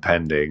that's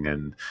impending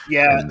and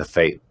the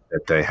fate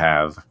that they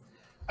have.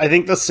 I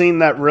think the scene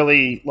that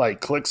really like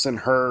clicks in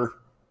her,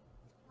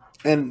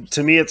 and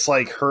to me it's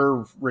like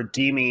her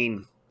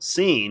redeeming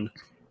scene,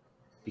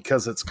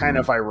 because it's kind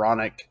of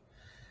ironic,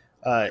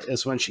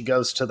 is when she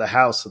goes to the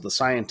house of the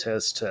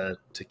scientist to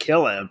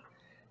kill him,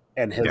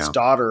 and his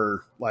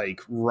daughter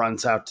like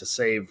runs out to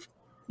save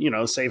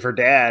her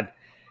dad,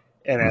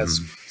 and as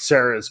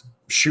Sarah's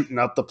shooting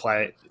up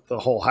the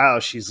whole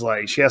house, she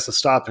has to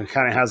stop and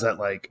kind of has that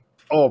like,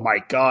 oh my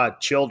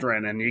god,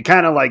 children, and you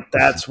kind of like,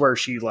 that's where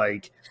she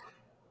like,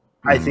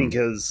 I think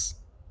is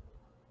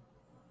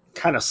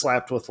kind of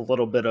slapped with a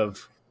little bit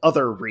of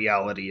other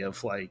reality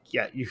of like,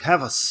 yeah, you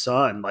have a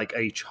son, like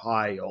a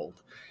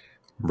child,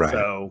 right?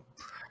 So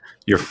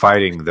you're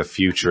fighting the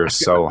future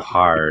so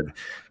hard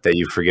that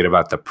you forget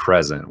about the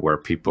present, where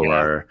people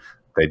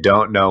they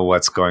don't know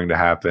what's going to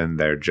happen.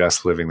 They're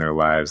just living their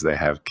lives. They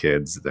have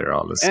kids. They're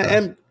all this stuff.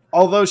 And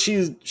although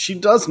she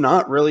does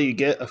not really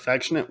get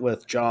affectionate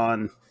with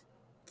John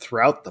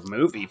throughout the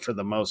movie for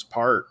the most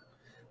part,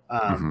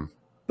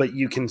 but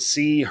you can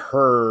see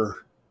her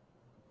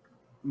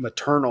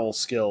maternal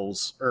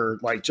skills, or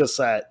like just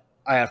that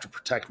I have to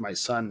protect my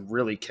son,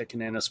 really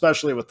kicking in,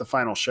 especially with the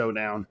final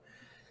showdown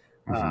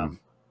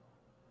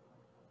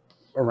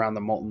around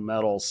the molten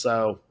metal.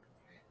 So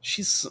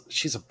she's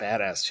a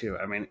badass too.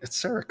 I mean, it's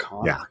Sarah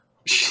Connor. Yeah.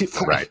 She's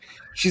like,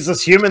 she's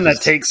this human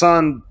that takes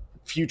on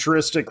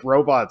futuristic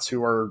robots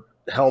who are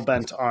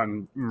hell-bent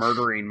on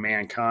murdering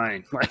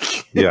mankind.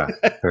 Like, yeah,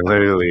 they're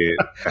literally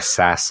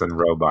assassin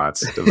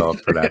robots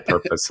developed for that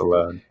purpose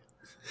alone.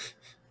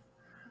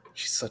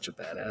 She's such a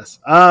badass.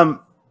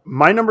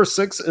 My number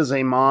 6 is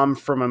a mom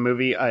from a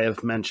movie I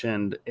have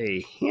mentioned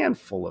a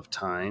handful of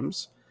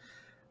times.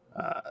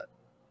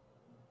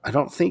 I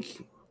don't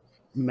think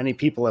many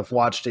people have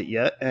watched it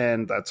yet,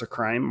 and that's a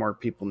crime. More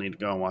people need to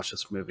go and watch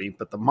this movie.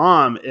 But the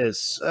mom is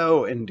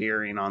so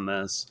endearing on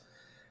this,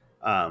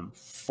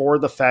 for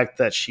the fact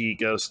that she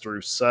goes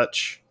through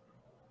such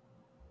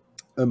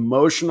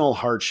emotional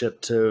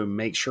hardship to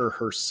make sure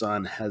her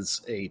son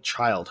has a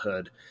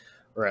childhood,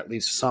 or at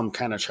least some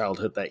kind of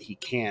childhood that he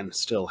can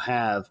still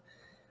have.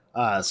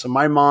 So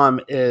my mom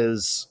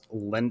is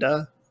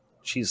Linda.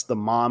 She's the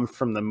mom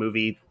from the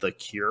movie The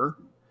Cure,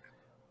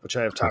 which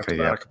I have talked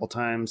about a couple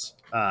times.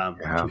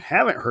 If you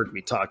haven't heard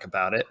me talk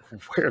about it,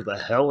 where the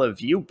hell have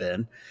you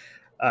been?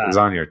 It was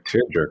on your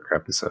Tearjerker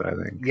episode, I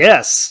think.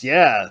 Yes,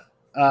 yeah.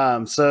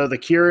 So The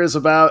Cure is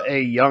about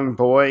a young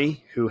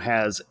boy who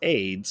has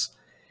AIDS,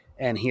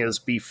 and he is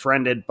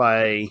befriended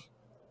by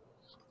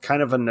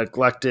kind of a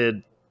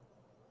neglected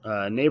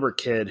neighbor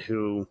kid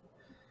who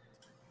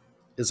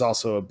is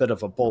also a bit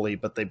of a bully,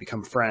 but they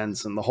become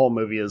friends. And the whole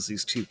movie is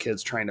these two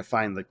kids trying to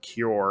find the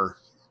cure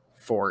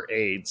for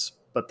AIDS.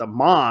 But the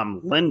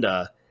mom,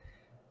 Linda,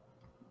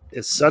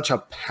 is such a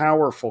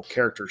powerful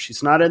character.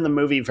 She's not in the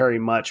movie very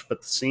much,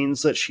 but the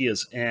scenes that she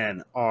is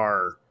in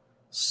are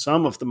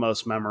some of the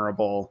most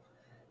memorable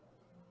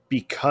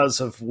because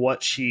of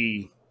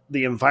the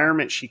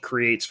environment she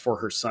creates for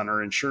her son,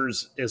 or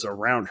ensures is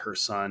around her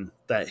son,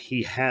 that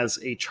he has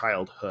a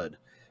childhood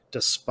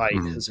despite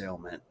his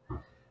ailment.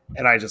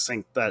 And I just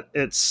think that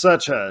it's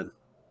such a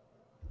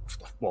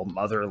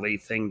motherly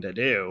thing to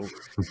do.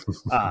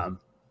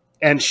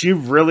 And she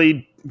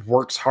really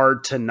works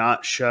hard to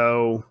not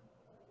show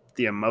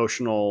the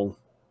emotional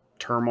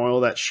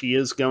turmoil that she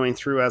is going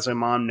through as a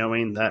mom,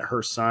 knowing that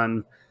her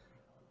son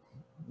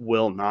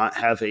will not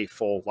have a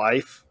full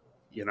life.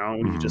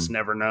 You just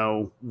never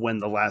know when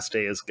the last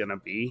day is going to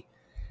be.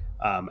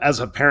 As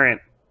a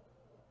parent,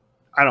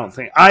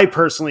 I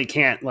personally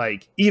can't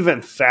like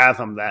even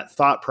fathom that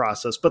thought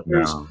process, but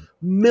there's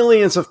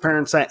millions of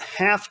parents that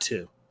have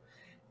to.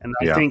 And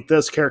I think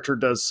this character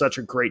does such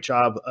a great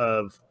job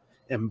of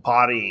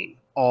embodying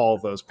all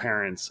those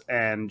parents.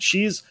 And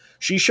she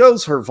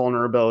shows her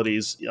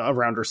vulnerabilities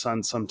around her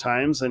son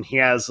sometimes. And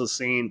there's a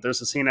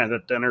scene at a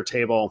dinner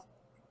table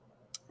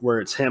where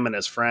it's him and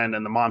his friend,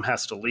 and the mom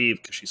has to leave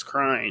because she's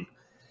crying.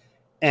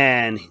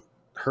 And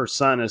her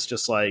son is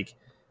just like,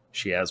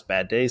 she has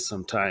bad days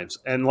sometimes.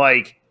 And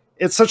like,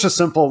 it's such a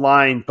simple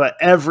line, but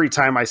every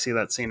time I see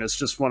that scene, it's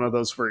just one of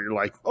those where you're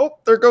like, oh,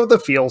 there go the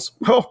feels.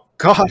 Oh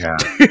God.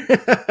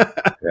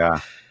 Yeah.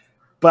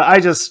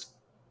 But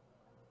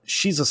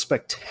she's a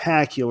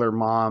spectacular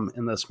mom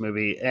in this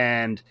movie.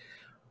 And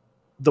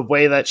the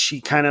way that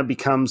she kind of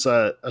becomes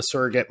a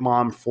surrogate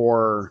mom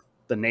for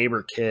the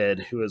neighbor kid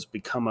who has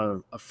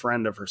become a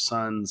friend of her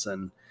son's,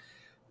 and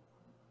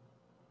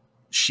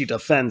she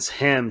defends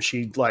him.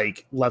 She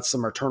like lets the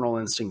maternal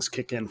instincts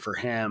kick in for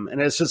him.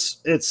 And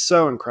it's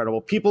so incredible.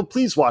 People,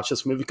 please watch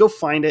this movie. Go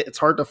find it. It's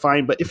hard to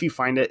find, but if you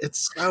find it,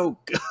 it's so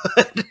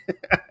good.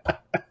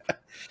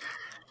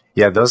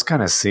 Yeah, those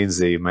kind of scenes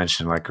that you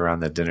mentioned, like around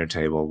the dinner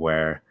table,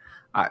 where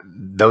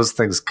those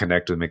things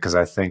connect with me because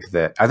I think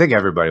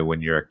everybody,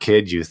 when you're a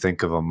kid, you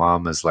think of a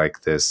mom as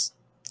like this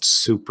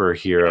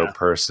superhero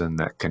person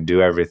that can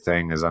do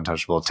everything, is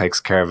untouchable, takes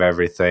care of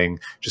everything,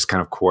 just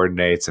kind of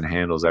coordinates and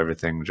handles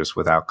everything just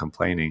without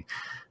complaining.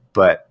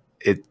 But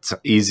it's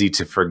easy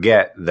to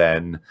forget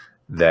then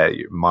that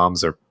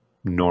moms are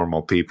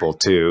normal people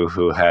too,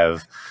 who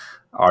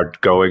are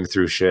going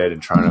through shit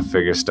and trying to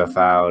figure stuff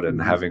out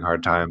and having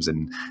hard times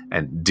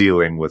and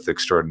dealing with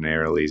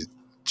extraordinarily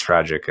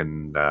tragic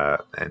and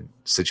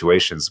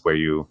situations where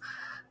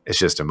it's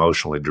just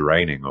emotionally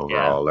draining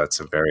overall. That's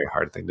a very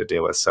hard thing to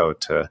deal with. So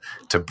to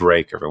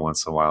break every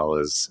once in a while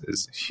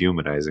is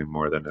humanizing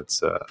more than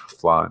it's a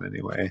flaw in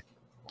any way.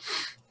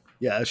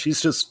 Yeah,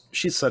 she's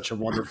such a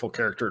wonderful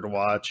character to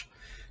watch.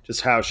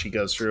 Just how she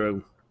goes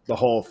through the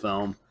whole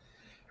film.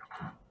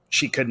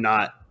 She could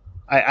not.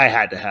 I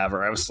had to have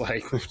her. I was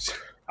like,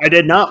 I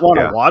did not want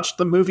to watch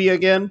the movie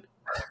again.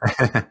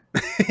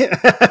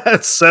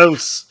 It's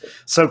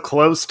so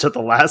close to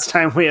the last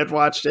time we had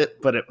watched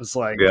it, but it was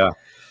like, the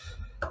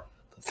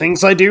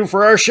things I do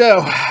for our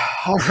show.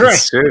 All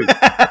right,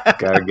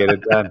 gotta get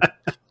it done.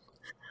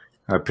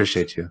 I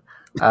appreciate you.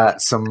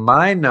 So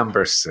my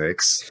number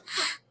 6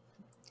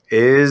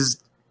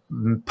 is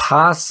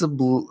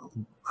possible.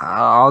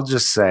 I'll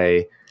just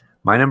say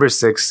my number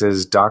 6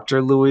 is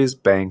Dr. Louise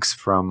Banks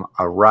from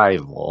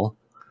Arrival.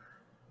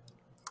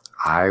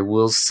 I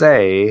will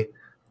say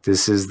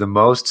this is the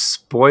most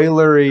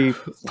spoilery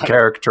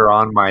character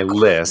on my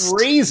list.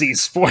 Crazy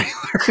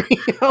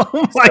spoilery.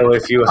 Oh my so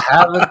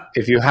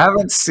if you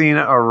haven't seen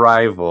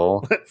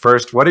Arrival,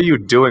 first, what are you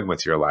doing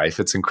with your life?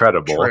 It's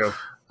incredible. True.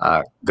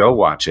 Go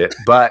watch it.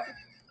 But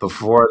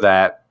before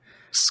that,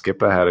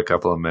 skip ahead a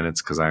couple of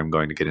minutes because I'm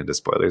going to get into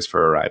spoilers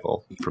for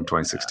Arrival from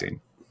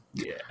 2016.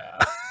 Yeah.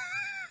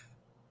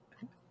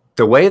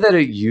 The way that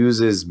it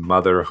uses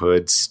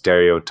motherhood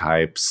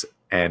stereotypes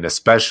and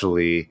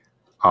especially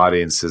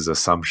audiences'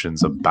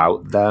 assumptions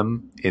about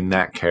them in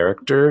that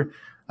character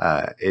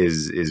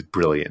is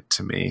brilliant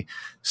to me.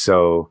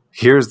 So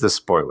here's the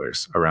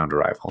spoilers around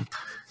Arrival.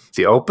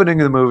 The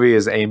opening of the movie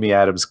is Amy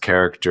Adams'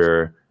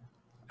 character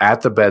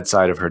at the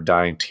bedside of her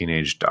dying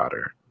teenage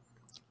daughter.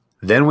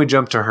 Then we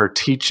jump to her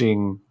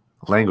teaching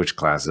language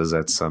classes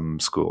at some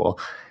school,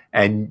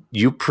 and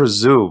you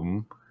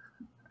presume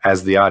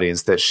as the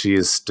audience that she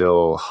is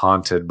still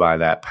haunted by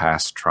that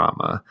past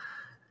trauma.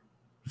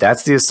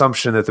 That's the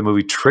assumption that the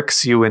movie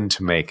tricks you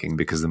into making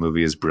because the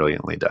movie is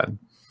brilliantly done.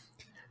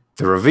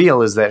 The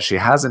reveal is that she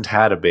hasn't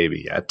had a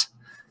baby yet.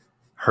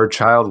 Her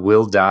child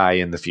will die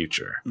in the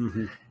future.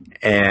 Mm-hmm.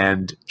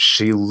 And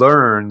she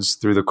learns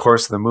through the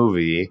course of the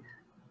movie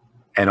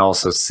and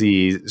also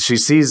she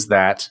sees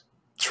that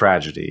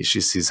tragedy. She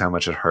sees how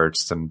much it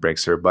hurts and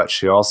breaks her, but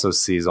she also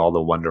sees all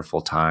the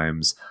wonderful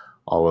times,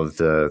 all of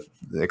the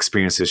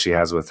experiences she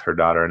has with her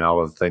daughter, and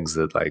all of the things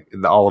that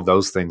all of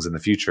those things in the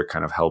future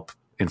kind of help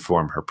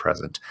inform her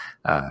present.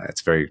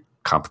 It's a very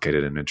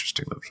complicated and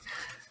interesting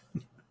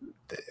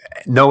movie.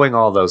 Knowing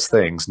all those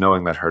things,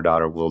 knowing that her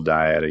daughter will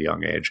die at a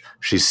young age,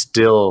 she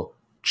still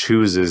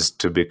chooses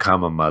to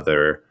become a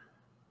mother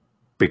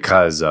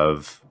because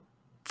of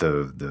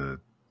the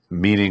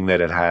meaning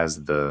that it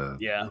has,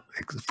 the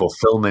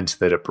fulfillment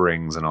that it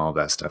brings, and all of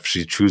that stuff.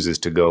 She chooses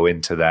to go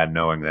into that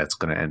knowing that's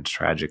going to end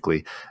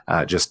tragically,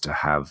 just to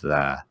have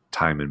that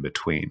time in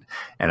between.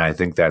 And I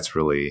think that's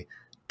really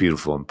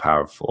beautiful and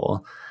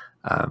powerful.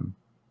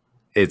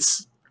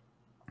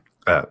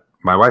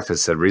 My wife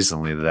has said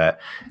recently that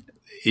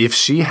if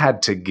she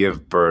had to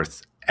give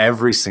birth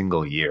every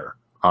single year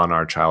on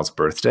our child's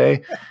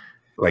birthday,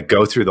 like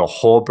go through the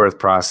whole birth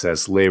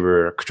process,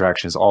 labor,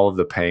 contractions, all of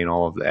the pain,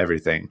 all of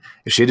everything,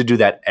 if she had to do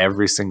that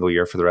every single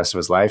year for the rest of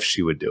his life,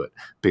 she would do it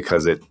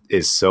because it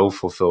is so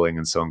fulfilling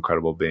and so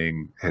incredible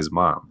being his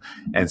mom.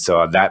 And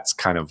so that's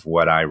kind of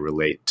what I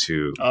relate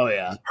to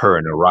her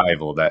in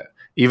Arrival, that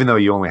even though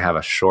you only have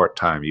a short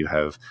time, you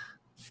have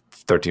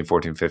 13,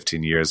 14,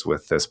 15 years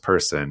with this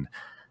person,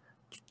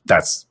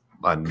 that's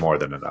more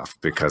than enough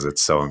because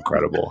it's so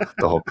incredible.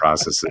 The whole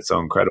process is so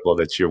incredible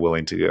that you're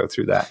willing to go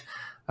through that.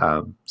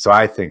 So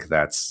I think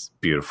that's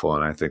beautiful,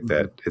 and I think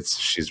that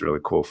she's really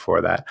cool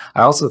for that.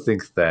 I also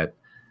think that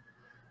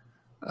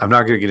I'm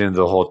not going to get into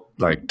the whole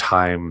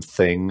time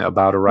thing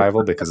about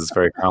Arrival because it's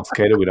very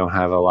complicated. We don't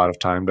have a lot of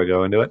time to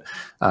go into it.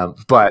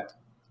 But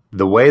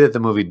the way that the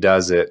movie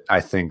does it,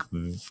 I think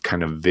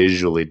kind of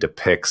visually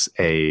depicts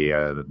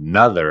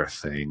another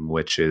thing,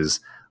 which is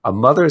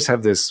mothers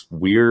have this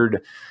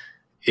weird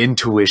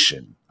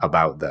intuition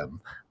about them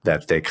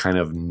that they kind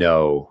of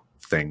know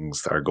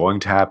things are going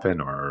to happen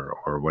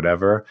or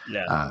whatever.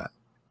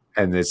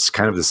 And it's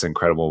kind of this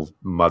incredible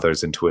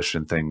mother's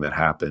intuition thing that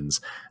happens.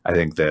 I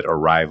think that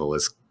Arrival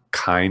is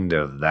kind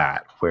of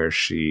that, where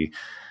she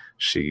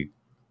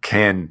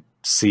can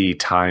see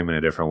time in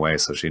a different way,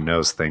 so she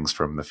knows things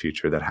from the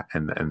future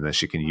and that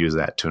she can use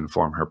that to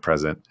inform her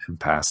present and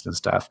past and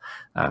stuff.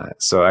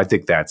 So I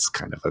think that's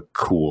kind of a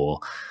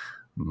cool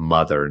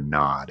mother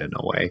nod in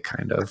a way,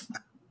 kind of.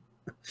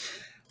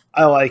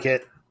 I like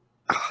it.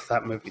 Oh,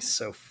 that movie's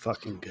so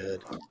fucking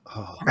good.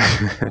 Oh.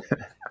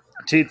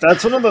 Dude,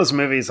 that's one of those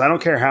movies. I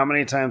don't care how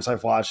many times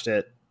I've watched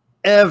it.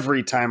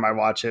 Every time I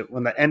watch it,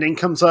 when the ending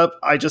comes up,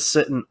 I just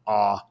sit in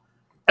awe.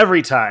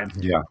 Every time.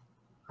 Yeah.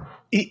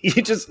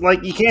 You just,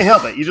 like, you can't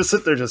help it. You just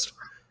sit there just,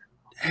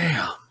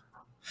 damn.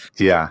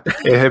 Yeah.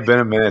 It had been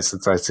a minute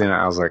since I'd seen it.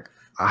 I was like,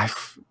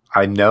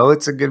 I know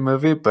it's a good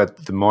movie,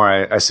 but the more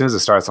as soon as it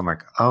starts, I'm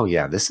like, oh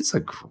yeah, this is a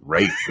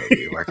great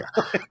movie. Like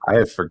I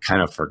have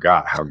kind of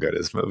forgot how good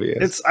this movie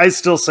is. I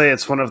still say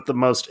it's one of the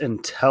most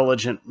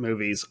intelligent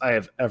movies I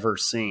have ever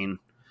seen.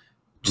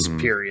 Just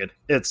period.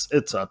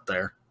 It's up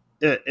there.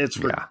 It's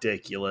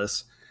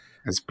ridiculous.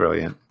 It's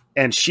brilliant.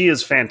 And she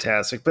is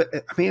fantastic. But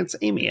I mean, it's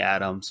Amy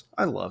Adams.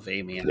 I love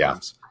Amy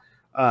Adams.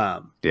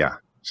 Yeah,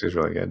 she's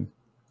really good.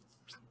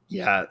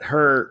 Yeah,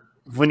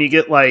 when you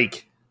get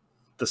like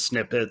the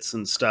snippets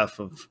and stuff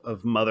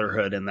of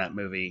motherhood in that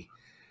movie,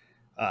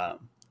 I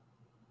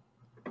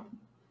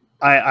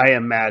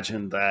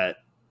imagine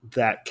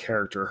that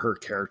character, her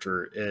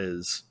character,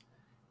 is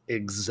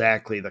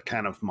exactly the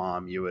kind of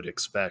mom you would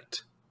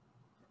expect.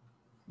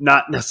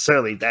 Not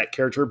necessarily that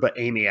character, but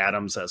Amy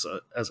Adams as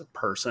a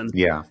person,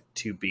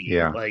 to be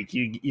like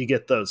you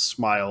get those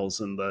smiles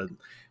and the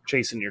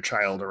chasing your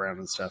child around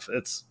and stuff.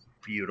 It's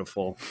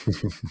beautiful.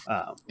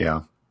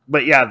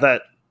 But yeah,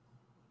 that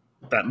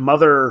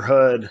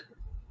motherhood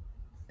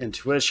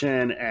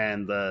intuition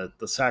and the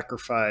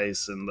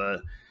sacrifice and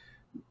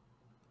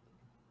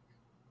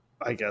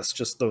I guess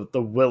just the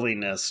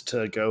willingness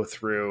to go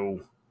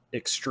through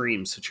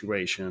extreme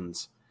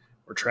situations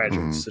or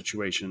tragic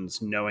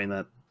situations, knowing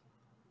that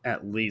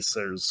at least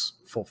there's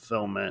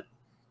fulfillment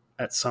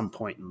at some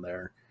point in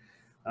there.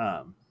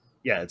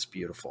 Yeah, it's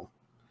beautiful.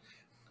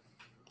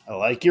 I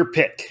like your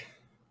pick.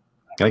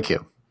 Thank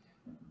you.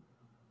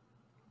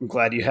 I'm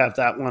glad you have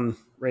that one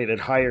rated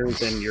higher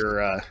than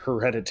your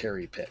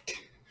Hereditary pick.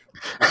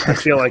 I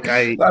feel like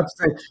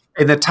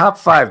in the top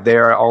 5, they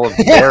are all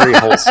very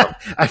wholesome.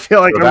 I feel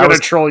like I'm going to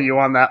troll you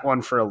on that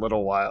one for a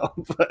little while.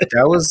 But.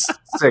 That was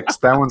 6.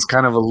 That one's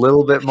kind of a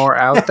little bit more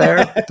out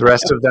there. The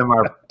rest of them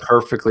are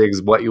perfectly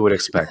what you would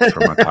expect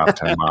from a top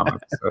 10 mom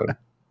episode.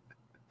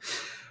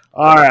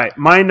 All right.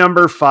 My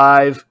number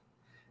 5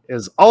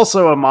 is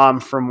also a mom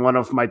from one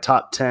of my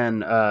top 10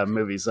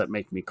 movies that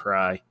make me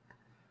cry.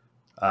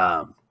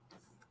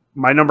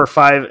 My number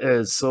 5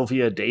 is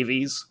Sylvia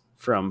Davies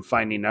from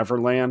Finding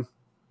Neverland.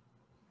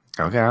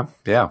 Okay,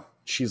 yeah.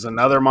 She's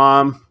another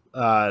mom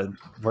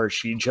where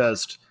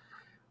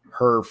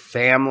her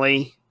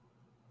family,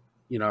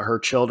 her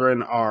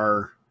children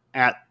are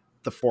at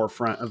the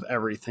forefront of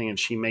everything, and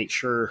she makes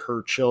sure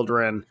her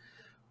children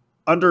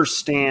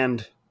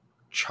understand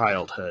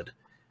childhood,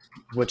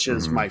 which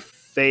is my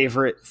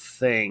favorite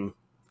thing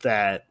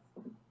that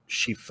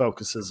she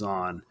focuses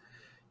on.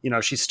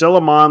 She's still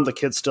a mom. The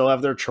kids still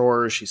have their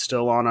chores. She's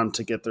still on them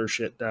to get their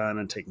shit done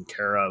and taken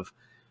care of.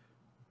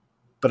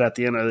 But at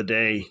the end of the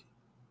day,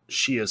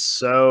 she is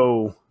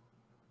so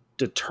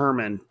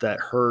determined that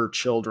her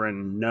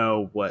children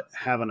know what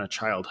having a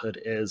childhood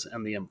is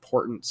and the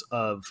importance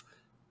of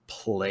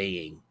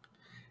playing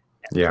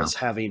and just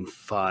having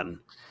fun,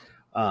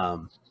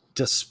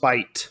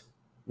 despite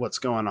what's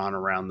going on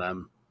around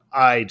them.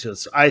 I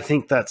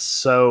think that's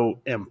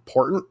so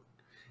important.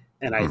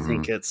 And I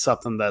think it's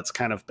something that's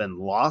kind of been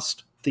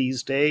lost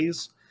these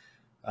days.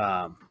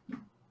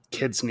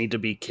 Kids need to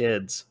be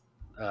kids.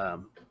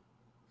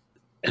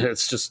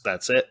 It's just,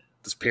 that's it.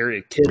 This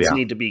period. Kids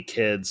need to be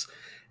kids.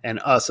 And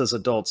us as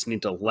adults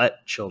need to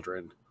let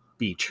children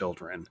be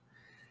children.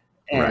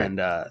 And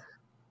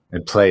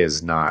play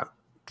is not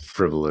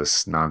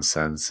frivolous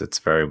nonsense. It's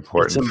very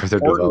important for their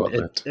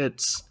development.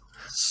 It's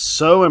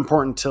so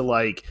important to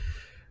like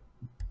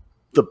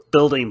the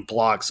building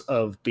blocks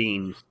of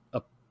being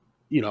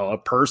a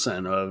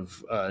person,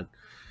 of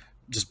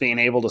just being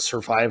able to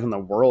survive in the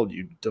world.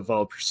 You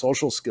develop your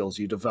social skills,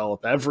 you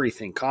develop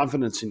everything,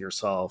 confidence in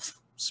yourself,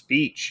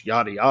 speech,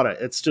 yada, yada.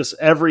 It's just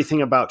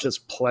everything about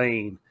just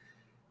playing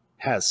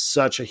has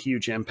such a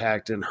huge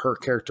impact, and her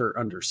character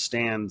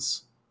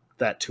understands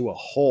that to a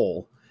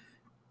whole,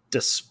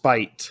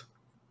 despite,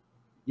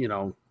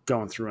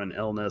 going through an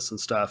illness and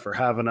stuff, or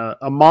having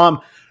a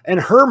mom, and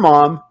her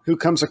mom, who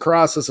comes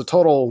across as a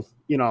total,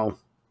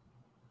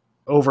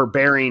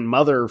 overbearing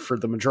mother for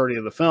the majority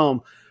of the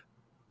film,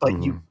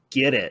 but you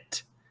get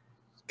it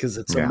because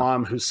it's a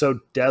mom who's so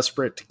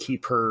desperate to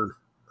keep her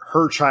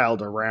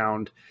child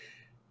around.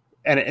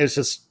 And it's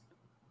just,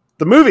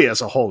 the movie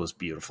as a whole is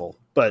beautiful,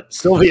 but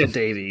Sylvia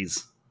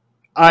Davies,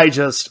 I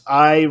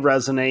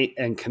resonate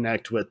and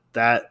connect with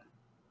that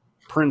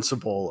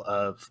principle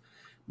of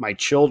my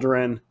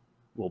children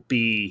will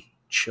be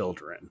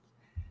children.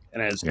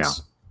 And it's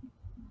just,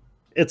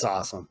 it's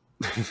awesome.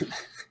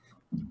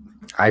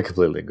 I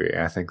completely agree.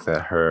 I think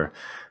that her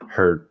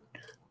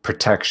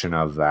protection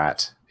of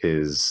that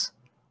is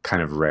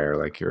kind of rare,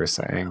 like you were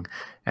saying,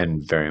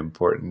 and very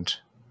important.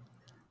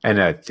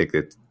 And I think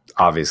that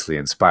obviously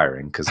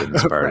inspiring because it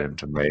inspired Right. him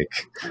to make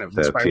Kind of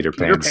the inspired Peter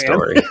Peter Pan Pan.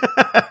 story.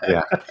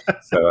 Yeah.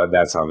 So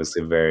that's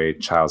obviously very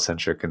child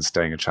centric and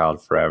staying a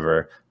child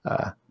forever.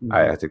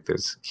 I think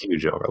there's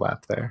huge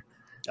overlap there.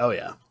 Oh,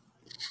 yeah.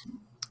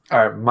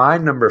 All right. My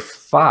number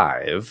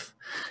 5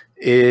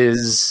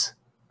 is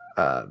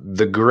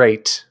the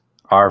great,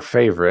 our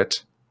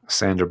favorite,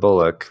 Sandra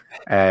Bullock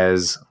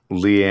as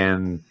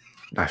Leanne.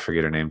 I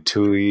forget her name.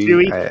 Tui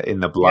in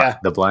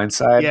the Blind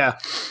Side. Yeah.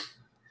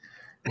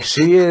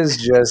 She is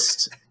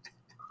just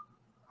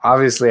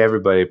obviously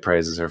everybody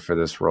praises her for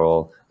this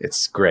role.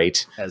 It's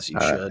great, As you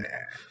should.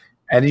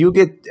 and you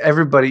get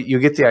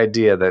the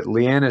idea that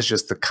Leanne is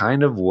just the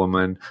kind of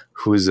woman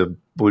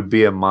would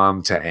be a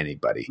mom to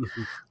anybody.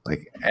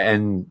 Like,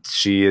 and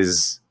she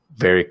is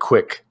very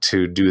quick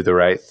to do the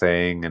right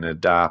thing and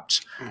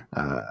adopt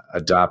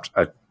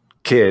a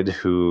kid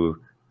who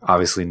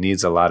obviously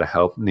needs a lot of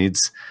help,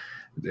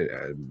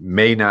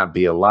 may not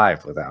be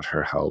alive without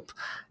her help.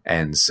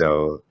 And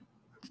so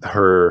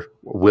her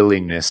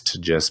willingness to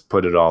just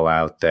put it all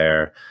out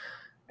there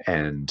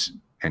and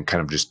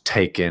kind of just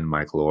take in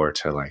Michael Oher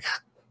to like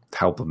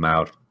help him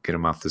out, get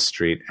him off the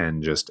street,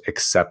 and just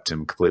accept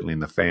him completely in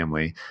the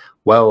family.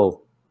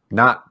 Well,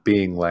 not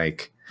being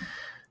like,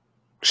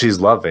 she's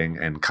loving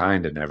and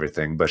kind and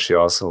everything, but she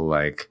also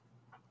like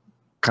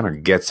kind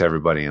of gets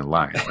everybody in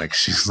line. Like,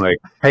 she's like,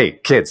 hey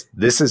kids,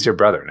 this is your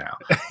brother now.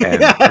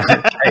 And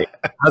hey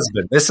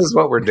husband, this is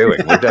what we're doing.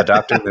 We're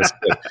adopting this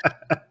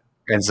kid.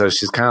 And so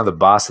she's kind of the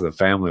boss of the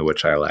family,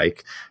 which I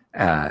like.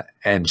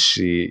 And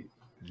she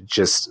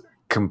just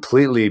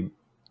completely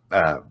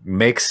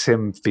makes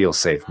him feel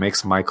safe,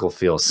 makes Michael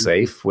feel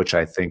safe, which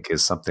I think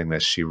is something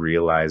that she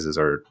realizes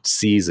or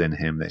sees in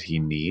him that he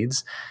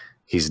needs.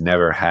 He's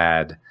never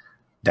had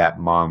that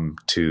mom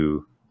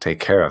to take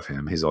care of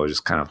him. He's always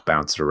just kind of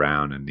bounced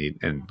around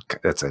and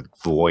that's a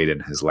void in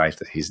his life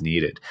that he's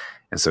needed.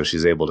 And so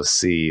she's able to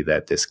see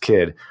that this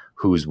kid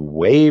who's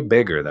way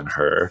bigger than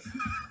her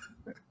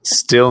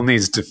still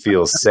needs to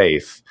feel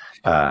safe,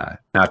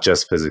 not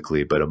just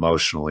physically, but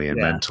emotionally and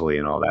mentally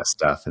and all that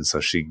stuff. And so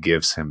she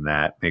gives him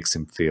that, makes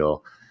him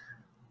feel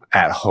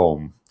at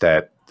home,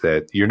 that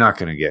you're not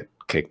going to get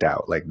kicked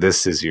out. Like,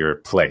 this is your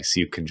place.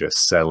 You can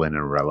just settle in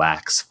and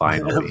relax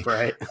finally.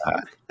 Right.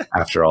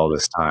 After all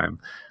this time.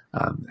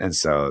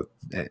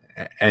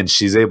 And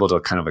she's able to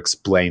kind of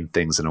explain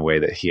things in a way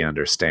that he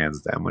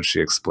understands them, when she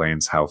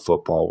explains how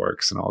football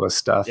works and all this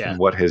stuff and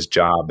what his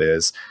job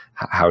is,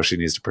 how she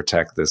needs to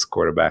protect this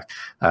quarterback,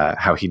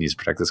 how he needs to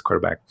protect this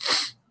quarterback.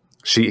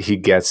 He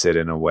gets it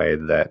in a way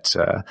that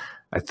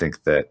I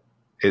think that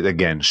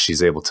again,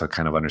 she's able to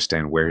kind of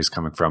understand where he's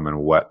coming from and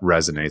what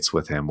resonates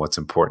with him, what's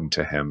important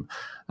to him.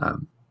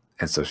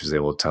 And so she's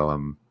able to tell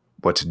him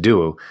what to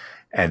do.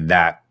 And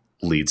that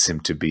leads him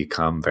to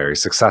become very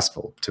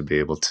successful, to be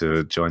able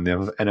to join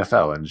the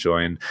NFL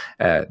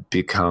and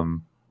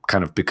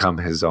become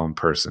his own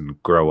person,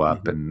 grow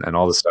up, and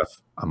all the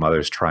stuff a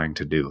mother's trying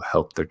to do,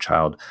 help their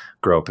child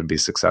grow up and be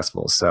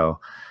successful. So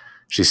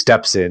she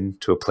steps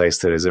into a place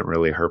that isn't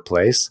really her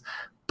place,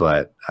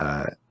 but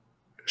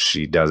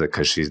she does it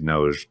because she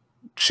knows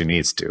she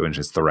needs to, and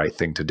it's the right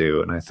thing to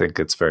do. And I think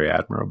it's very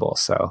admirable.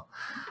 So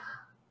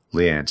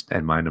Leanne,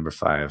 and my number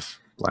 5,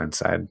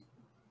 Blindside.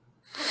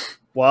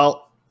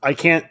 Well, I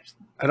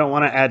don't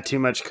want to add too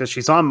much because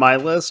she's on my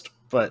list,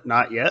 but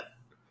not yet.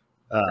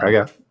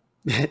 Okay.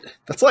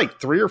 That's like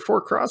 3 or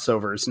 4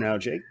 crossovers now,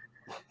 Jake.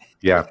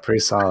 Yeah, pretty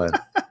solid.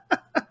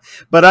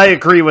 But I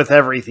agree with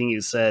everything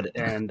you said,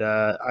 and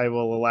I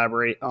will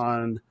elaborate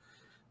on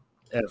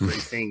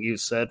everything you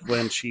said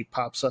when she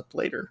pops up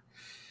later.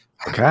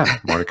 Okay,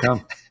 more to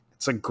come.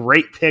 It's a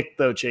great pick,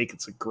 though, Jake.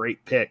 It's a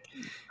great pick.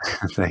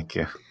 Thank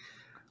you.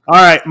 All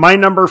right, my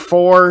number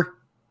 4.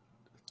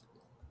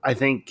 I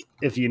think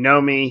if you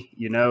know me,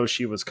 you know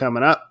she was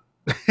coming up.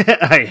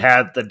 I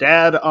had the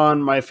dad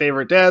on my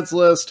favorite dads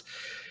list.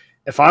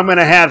 If I'm going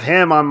to have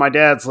him on my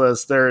dad's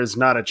list, there is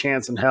not a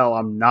chance in hell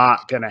I'm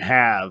not going to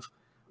have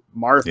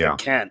Martha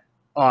Kent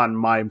on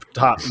my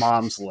top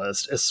moms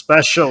list,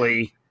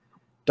 especially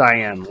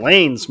Diane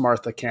Lane's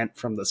Martha Kent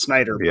from the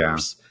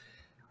Snyderverse.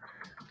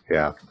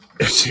 Yeah.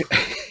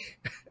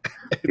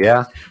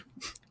 Yeah.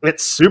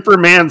 It's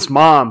Superman's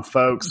mom,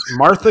 folks.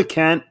 Martha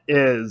Kent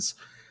is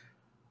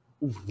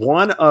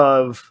one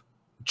of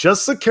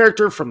just the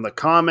character from the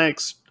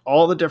comics,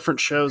 all the different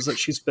shows that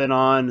she's been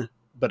on,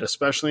 but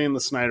especially in the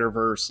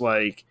Snyderverse.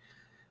 Like,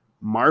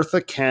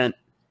 Martha Kent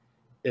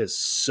is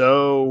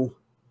so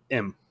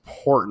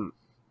important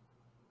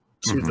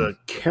to the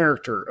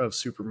character of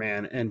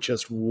Superman and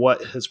just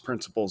what his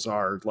principles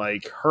are.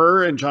 Like,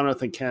 her and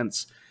Jonathan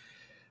Kent's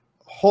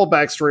whole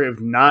backstory of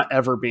not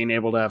ever being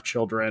able to have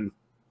children.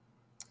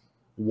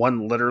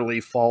 One literally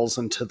falls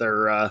into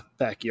their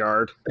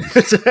backyard.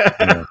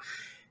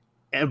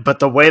 But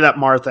the way that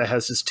Martha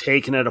has just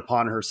taken it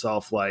upon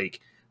herself,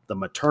 like, the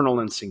maternal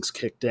instincts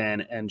kicked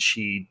in, and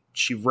she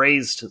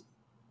raised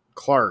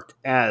Clark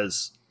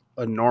as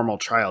a normal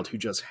child who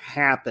just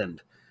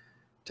happened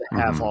to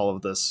have all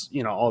of this,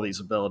 all these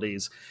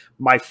abilities.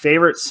 My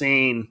favorite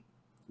scene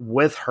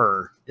with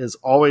her is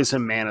always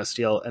in Man of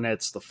Steel, and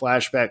it's the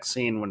flashback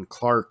scene when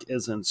Clark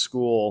is in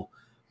school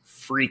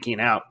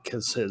freaking out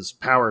because his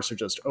powers are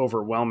just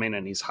overwhelming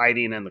and he's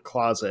hiding in the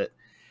closet.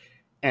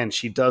 And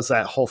she does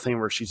that whole thing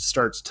where she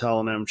starts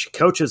telling him, she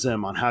coaches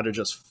him on how to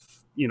just,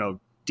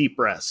 deep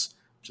breaths,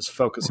 just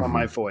focus on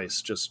my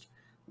voice, just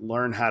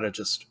learn how to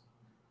just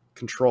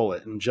control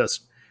it. And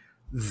just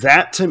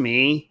that to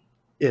me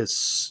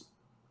is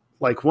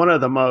like one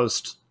of the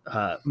most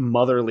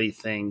motherly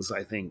things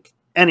I think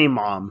any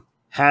mom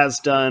has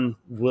done,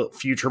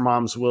 future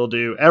moms will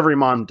do. Every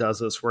mom does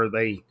this where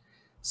they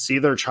see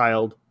their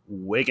child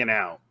wigging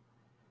out.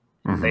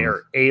 And they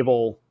are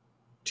able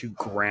to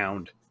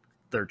ground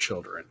their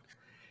children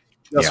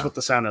just with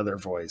the sound of their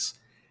voice.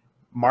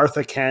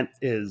 Martha Kent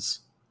is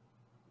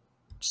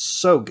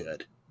so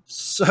good.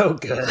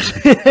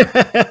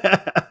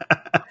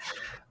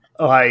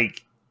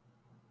 Like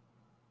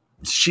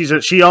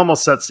she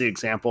almost sets the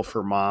example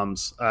for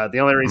moms. The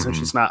only reason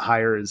she's not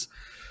higher is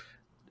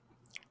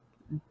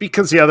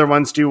because the other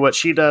ones do what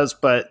she does,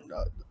 but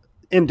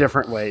in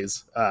different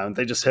ways.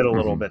 They just hit a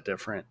little bit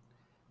different.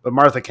 But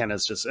Martha Kent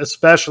is just,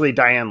 especially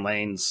Diane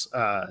Lane's.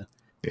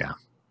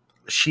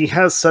 She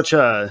has such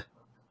a,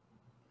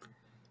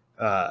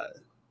 I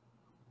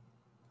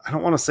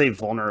don't want to say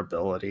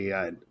vulnerability,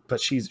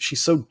 but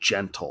she's so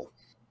gentle.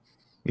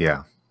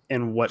 Yeah.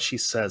 In what she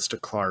says to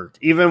Clark,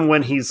 even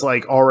when he's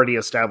like already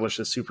established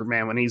as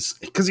Superman,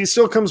 because he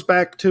still comes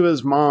back to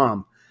his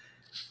mom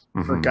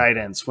for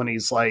guidance when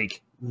he's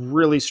like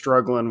really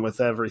struggling with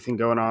everything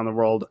going on in the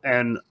world.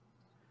 And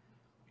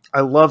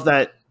I love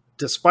that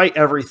despite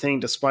everything,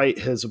 despite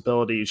his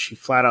abilities, she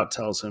flat out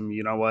tells him,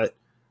 you know what,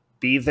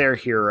 be their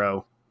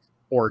hero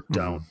or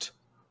don't.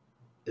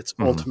 It's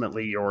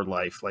ultimately your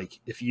life. Like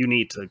if you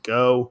need to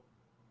go.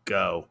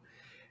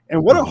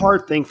 And what a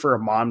hard thing for a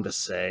mom to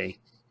say,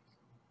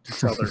 to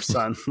tell their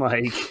son,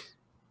 like,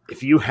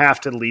 if you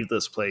have to leave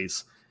this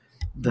place,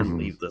 then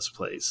leave this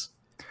place.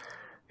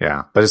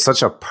 Yeah, but it's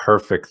such a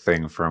perfect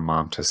thing for a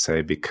mom to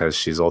say because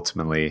she's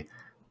ultimately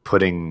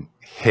putting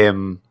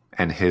him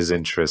and his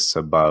interests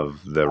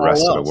above the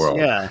rest of the world.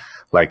 Yeah.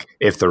 Like,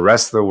 if the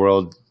rest of the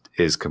world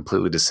is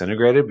completely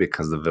disintegrated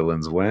because the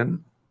villains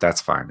win,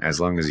 that's fine.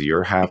 As long as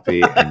you're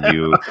happy and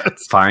you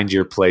find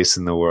your place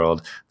in the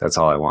world, that's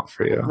all I want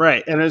for you.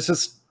 Right. And it's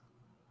just,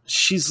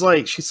 she's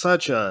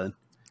an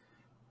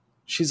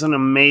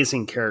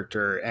amazing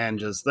character. And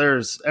just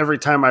every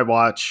time I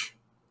watch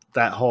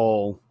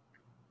the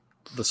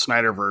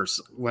Snyderverse,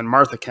 when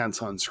Martha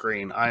Kent's on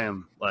screen, I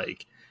am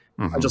like,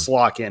 I just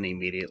lock in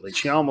immediately.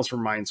 She almost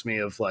reminds me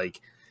of like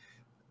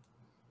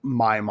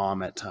my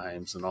mom at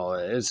times and all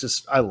that. It's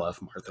just, I love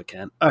Martha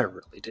Kent. I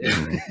really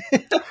do.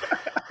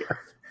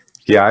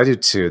 Yeah, I do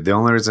too. The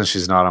only reason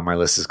she's not on my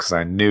list is because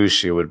I knew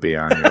she would be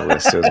on your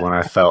list. It was when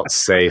I felt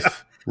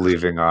safe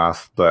leaving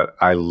off, but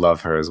I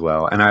love her as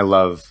well. And I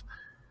love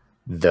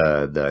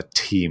the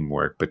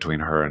teamwork between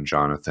her and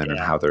Jonathan and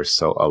how they're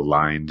so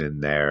aligned in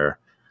their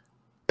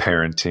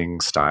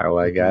parenting style,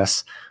 I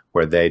guess,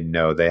 where they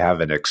know they have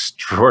an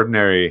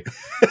extraordinary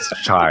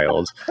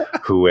child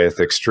who with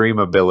extreme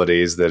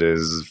abilities that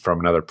is from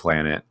another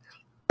planet,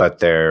 but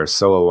they're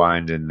so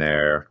aligned in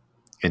their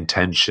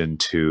intention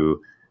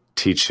to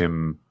teach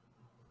him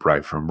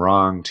right from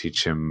wrong,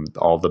 teach him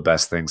all the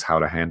best things, how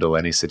to handle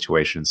any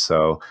situation.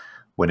 So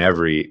when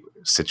every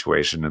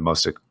situation, the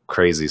most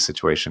crazy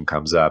situation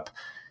comes up,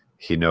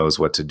 he knows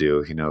what to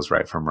do. He knows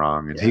right from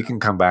wrong, and he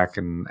can come back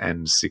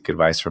and seek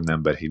advice from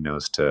them, but he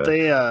knows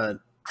to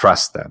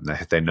trust them.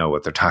 They know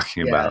what they're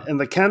talking about. And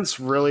the Kents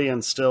really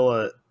instill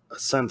a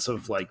sense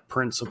of like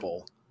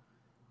principle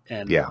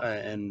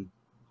and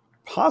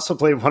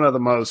possibly one of the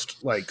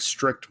most like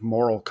strict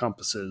moral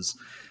compasses,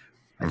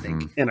 I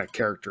think, in a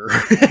character.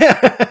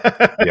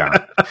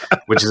 Yeah,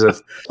 which is a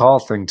tall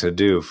thing to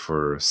do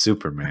for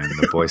Superman,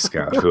 the Boy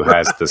Scout, who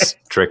has the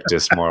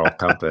strictest moral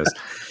compass.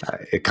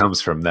 It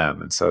comes from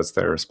them, and so it's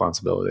their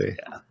responsibility.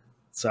 Yeah.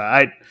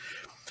 So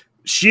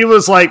she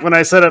was like, when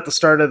I said at the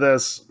start of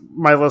this,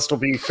 my list will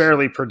be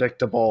fairly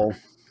predictable,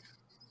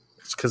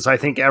 because I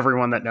think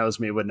everyone that knows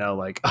me would know,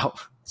 like, oh,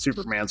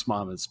 Superman's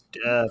mom is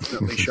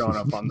definitely showing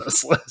up on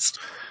this list.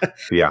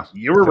 Yeah,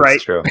 you were right.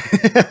 True.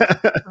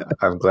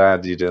 I'm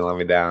glad you didn't let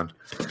me down.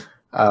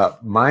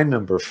 My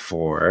number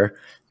 4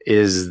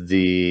 is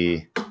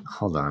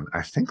hold on.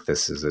 I think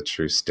this is a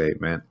true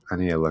statement. I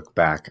need to look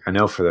back. I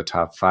know for the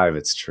top 5,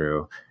 it's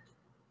true.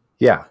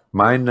 Yeah.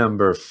 My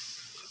number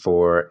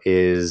 4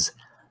 is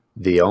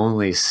the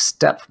only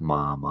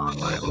stepmom on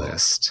my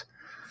list.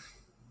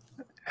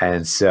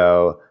 And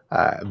so,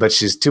 but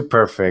she's too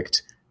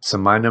perfect. So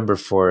my number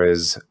 4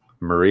 is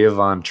Maria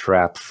Von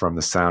Trapp from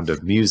The Sound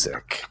of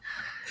Music.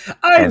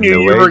 I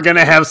knew you were going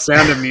to have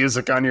Sound of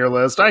Music on your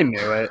list. I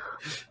knew it.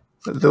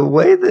 The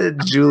way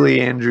that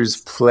Julie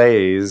Andrews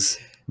plays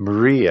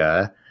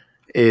Maria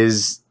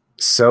is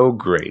so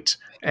great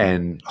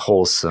and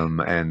wholesome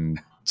and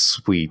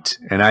sweet.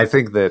 And I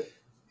think that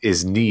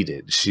is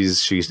needed. She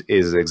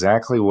is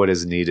exactly what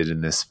is needed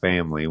in this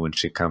family when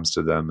she comes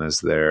to them as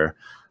their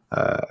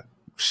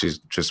she's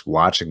just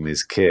watching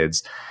these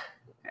kids,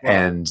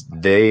 and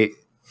the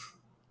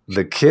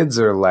kids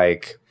are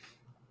like,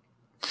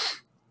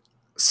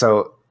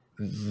 so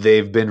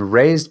they've been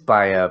raised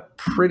by a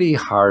pretty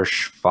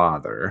harsh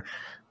father,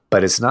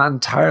 but it's not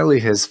entirely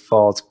his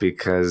fault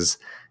because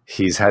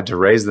he's had to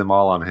raise them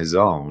all on his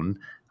own,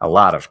 a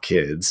lot of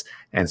kids.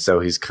 And so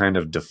he's kind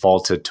of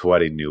defaulted to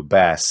what he knew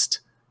best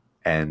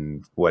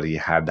and what he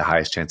had the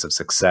highest chance of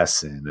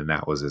success in. And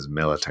that was his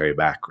military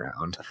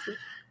background.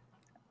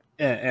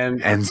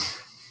 And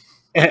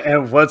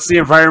what's the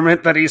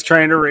environment that he's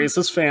trying to raise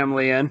his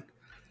family in?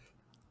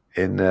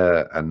 In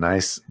a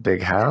nice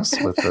big house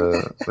with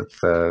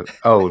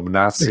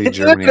Nazi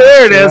Germany.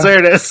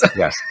 There it is.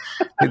 Yes.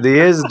 He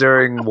is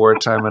during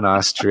wartime in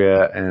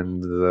Austria,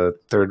 and the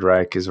Third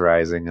Reich is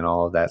rising and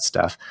all of that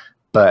stuff.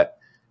 But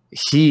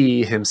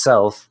he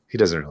himself, he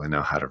doesn't really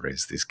know how to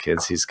raise these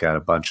kids. He's got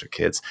a bunch of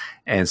kids.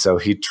 And so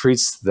he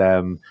treats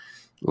them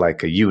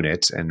like a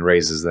unit and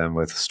raises them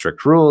with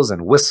strict rules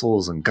and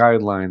whistles and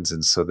guidelines.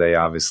 And so they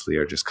obviously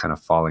are just kind of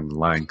falling in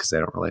line because they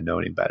don't really know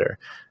any better.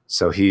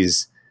 So he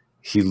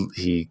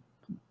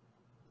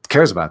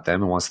cares about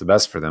them and wants the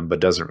best for them, but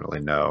doesn't really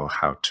know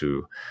how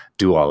to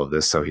do all of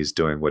this. So he's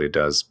doing what he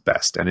does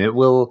best, and it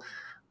will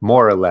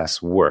more or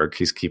less work.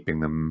 He's keeping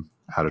them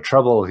out of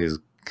trouble. He's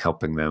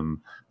helping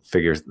them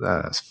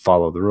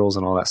follow the rules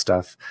and all that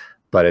stuff,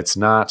 but it's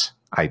not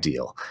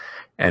ideal.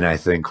 And I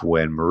think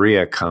when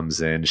Maria comes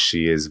in,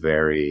 she is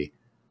very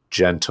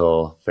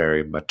gentle,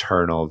 very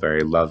maternal,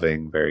 very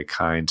loving, very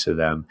kind to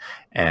them.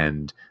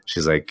 And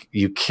she's like,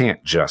 you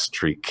can't just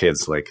treat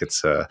kids like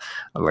it's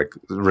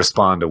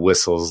respond to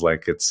whistles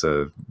like it's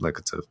a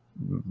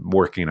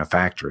working in a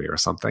factory or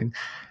something.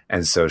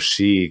 And so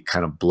she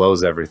kind of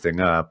blows everything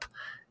up.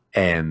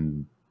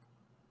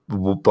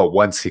 But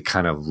once he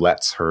kind of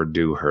lets her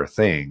do her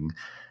thing,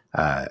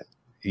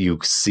 you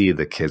see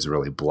the kids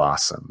really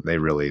blossom. They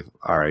really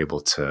are able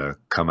to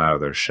come out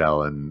of their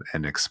shell and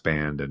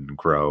expand and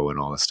grow and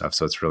all this stuff.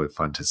 So it's really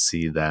fun to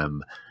see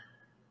them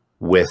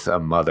with a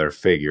mother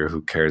figure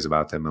who cares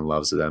about them and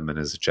loves them and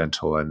is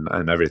gentle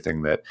and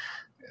everything that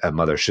a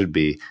mother should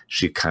be.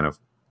 She kind of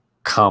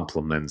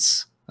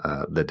complements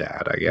the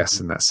dad, I guess,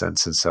 in that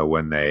sense. And so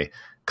when they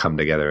come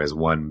together as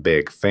one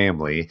big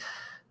family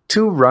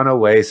to run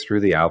away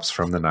through the Alps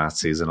from the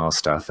Nazis and all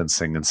stuff and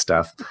sing and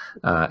stuff,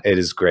 it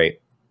is great.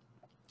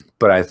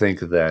 But I think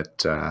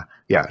that,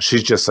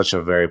 she's just such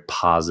a very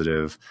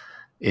positive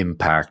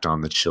impact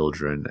on the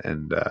children,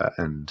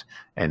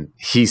 and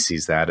he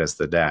sees that as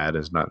the dad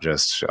as not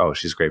just, oh,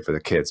 she's great for the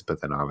kids,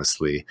 but then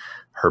obviously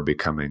her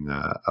becoming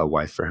a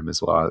wife for him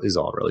as well is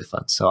all really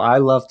fun. So I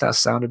love that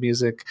Sound of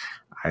Music.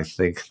 I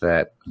think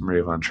that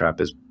Maria von Trapp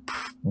is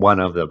one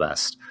of the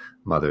best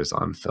mothers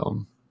on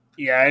film.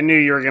 Yeah, I knew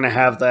you were going to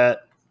have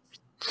that.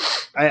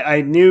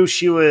 I knew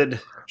she would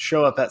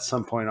show up at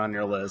some point on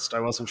your list. I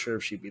wasn't sure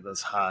if she'd be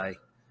this high.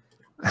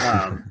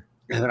 And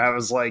then I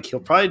was like, he'll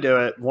probably do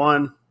it.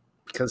 One,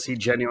 because he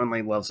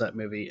genuinely loves that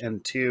movie.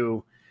 And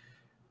two,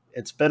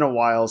 it's been a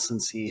while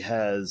since he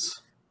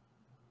has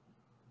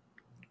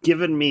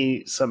given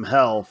me some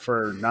hell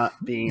for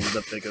not being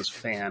the biggest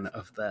fan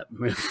of that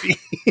movie.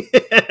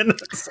 And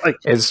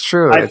it's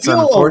true. I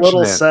feel a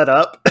little set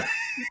up.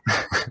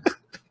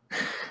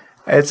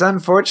 It's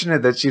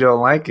unfortunate that you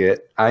don't like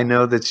it. I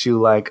know that you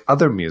like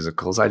other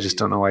musicals. I just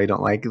don't know why you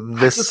don't like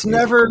this. I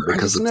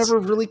just never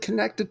really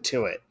connected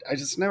to it.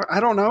 I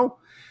don't know.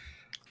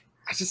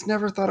 I just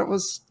never thought it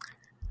was.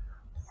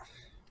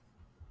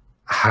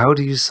 How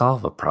do you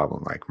solve a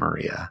problem like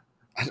Maria?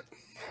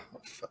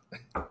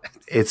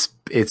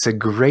 It's a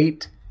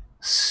great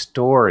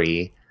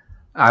story.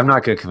 I'm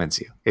not going to convince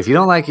you. If you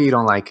don't like it, you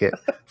don't like it.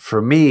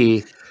 For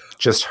me,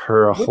 just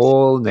her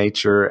whole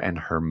nature and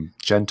her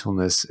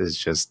gentleness is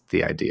just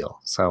the ideal.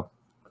 So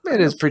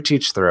it is for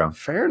each their own.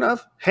 Fair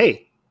enough.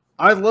 Hey,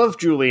 I love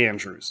Julie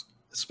Andrews,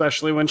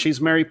 especially when she's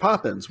Mary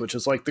Poppins, which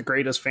is like the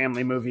greatest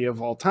family movie of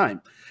all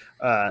time.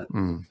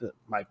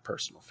 My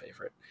personal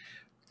favorite.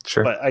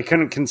 Sure. But I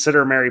couldn't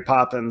consider Mary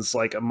Poppins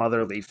like a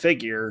motherly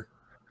figure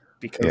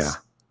because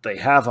they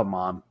have a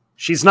mom.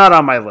 She's not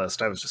on my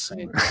list. I was just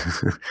saying.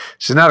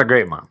 She's not a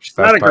great mom.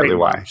 That's partly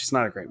why. She's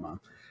not a great mom.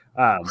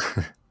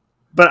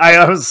 But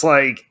I was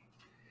like,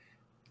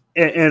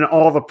 in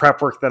all the prep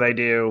work that I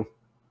do,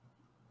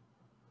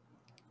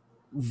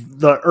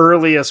 the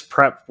earliest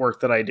prep work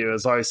that I do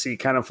is always see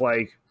kind of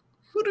like,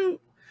 who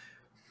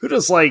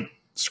does like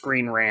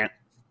Screen Rant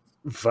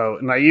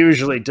vote? And I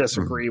usually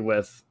disagree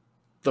with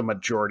the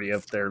majority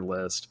of their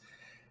list.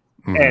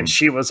 And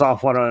she was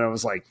off one, and I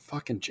was like,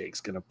 fucking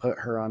Jake's going to put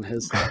her on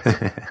his list.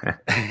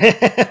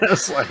 I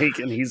was like,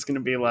 and he's going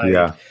to be like,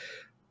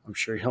 I'm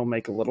sure he'll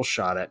make a little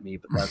shot at me,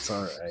 but that's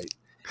all right.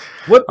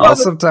 I'll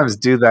sometimes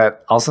do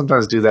that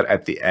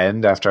at the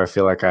end after I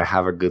feel like I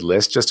have a good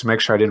list, just to make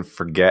sure I didn't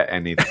forget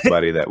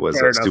anybody that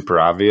was super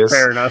obvious.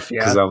 Fair enough,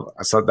 yeah.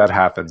 Because so that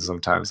happens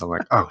sometimes. I'm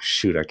like, oh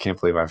shoot, I can't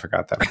believe I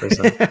forgot that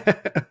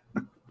person.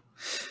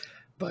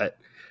 But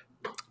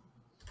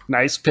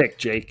Nice pick,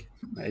 Jake.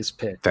 Nice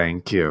pick.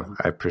 Thank you.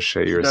 I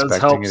appreciate you It does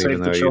respecting help it, save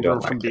even the though you children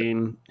don't from like it.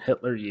 being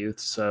Hitler Youth.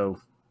 So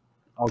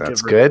I'll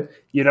That's give her. good.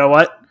 You know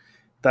what?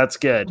 That's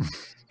good.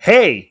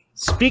 Hey,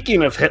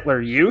 speaking of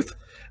Hitler Youth,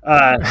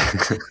 I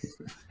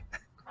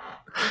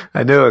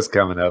knew it was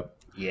coming up.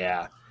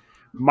 yeah,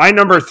 my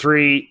number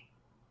 3.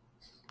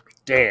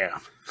 Damn.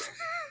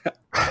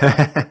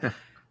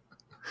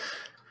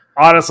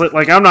 Honestly,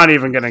 like I'm not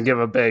even going to give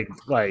a big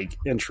like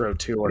intro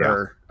to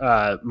her.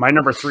 My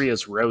number 3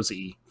 is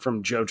Rosie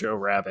from Jojo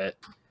Rabbit.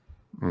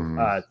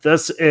 Mhm.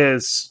 This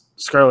is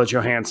Scarlett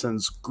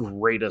Johansson's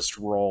greatest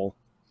role,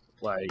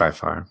 like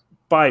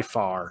by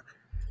far,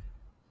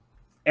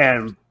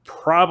 and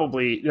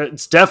probably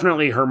it's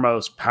definitely her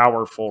most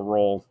powerful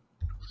role.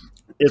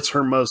 It's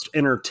her most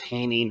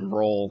entertaining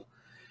role,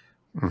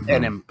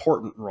 an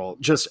important role.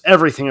 Just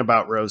everything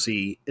about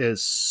Rosie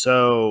is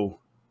so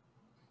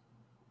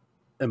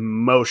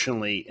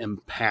emotionally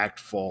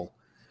impactful.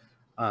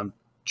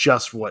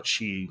 Just what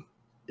she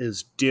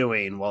is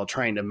doing while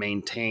trying to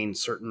maintain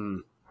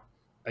certain,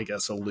 I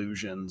guess,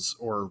 illusions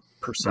or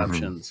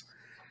perceptions.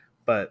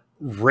 But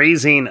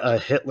raising a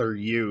Hitler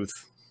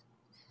Youth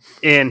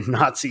in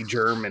Nazi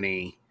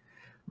Germany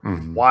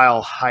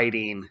while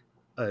hiding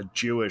a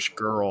Jewish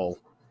girl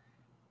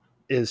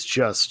is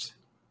just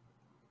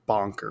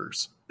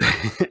bonkers.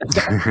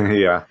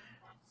 Yeah.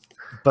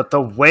 But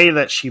the way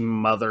that she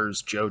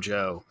mothers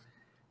Jojo,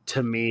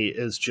 to me,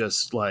 is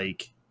just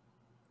like,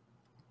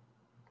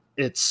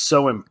 it's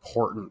so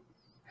important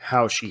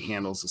how she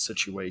handles the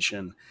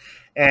situation.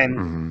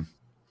 And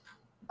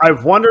I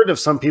wondered if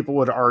some people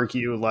would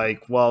argue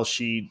like, well,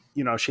 she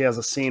has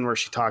a scene where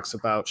she talks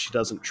about she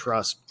doesn't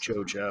trust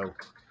Jojo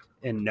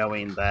in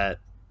knowing that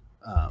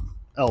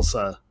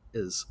Elsa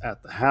is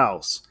at the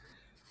house.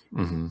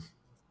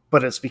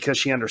 But it's because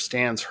she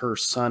understands her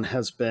son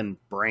has been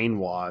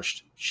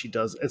brainwashed.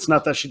 It's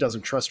not that she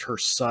doesn't trust her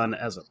son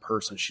as a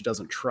person. She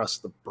doesn't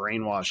trust the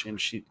brainwashing.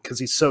 Because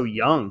he's so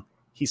young,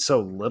 he's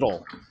so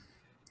little.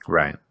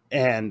 Right.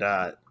 And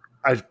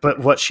but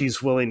what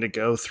she's willing to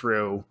go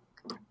through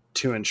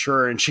to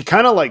ensure, and she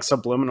kind of like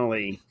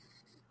subliminally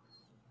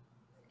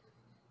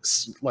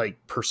like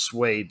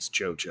persuades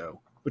Jojo,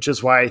 which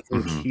is why I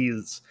think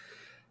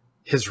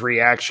his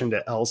reaction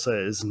to Elsa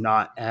is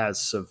not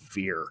as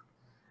severe.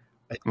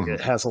 I think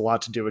it has a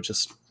lot to do with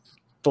just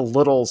the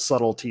little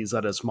subtleties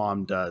that his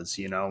mom does,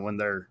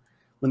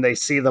 when they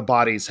see the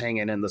bodies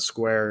hanging in the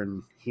square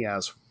and he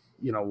asks,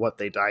 what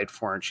they died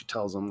for. And she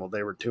tells him, well,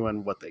 they were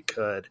doing what they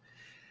could.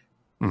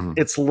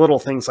 It's little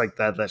things like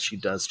that she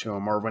does to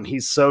him. Or when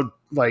he's so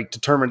like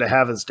determined to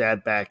have his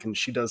dad back and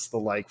she does the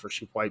like where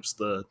she wipes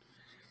the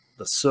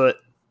soot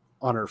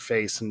on her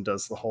face and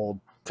does the whole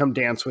come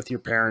dance with your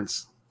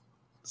parents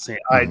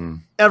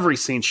scene. Every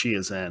scene she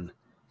is in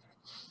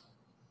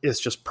is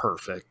just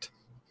perfect.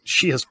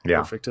 She is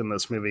perfect in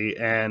this movie,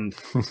 and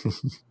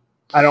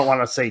I don't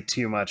want to say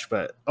too much,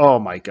 but oh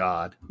my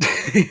god.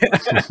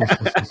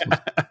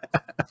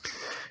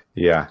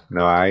 Yeah,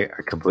 no, I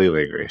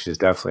completely agree. She's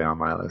definitely on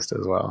my list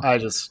as well.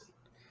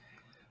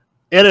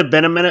 It had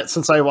been a minute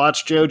since I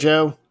watched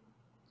JoJo,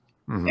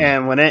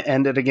 and when it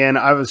ended again,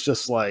 I was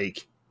just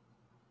like,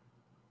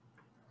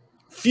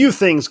 few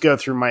things go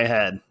through my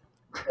head.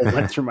 It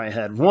went through my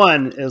head.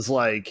 One is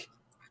like,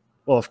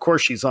 well, of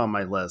course she's on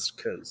my list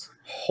because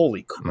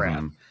holy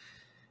crap.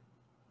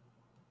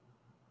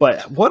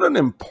 But what an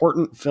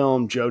important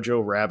film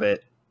Jojo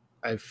Rabbit,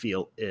 I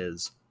feel,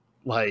 is.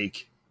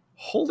 Like,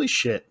 holy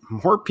shit,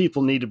 more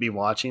people need to be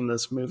watching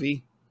this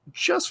movie.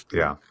 Just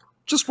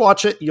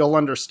watch it. You'll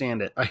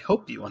understand it. I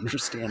hope you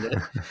understand it.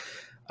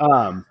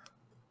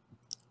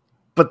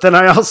 But then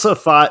I also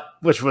thought,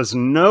 which was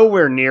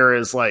nowhere near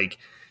as like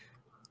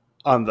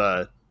on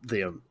the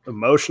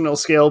emotional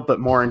scale, but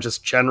more in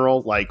just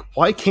general, like,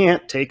 why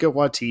can't Taika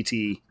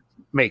Waititi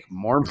make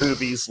more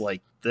movies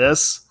like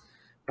this?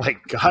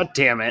 Like, god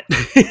damn it.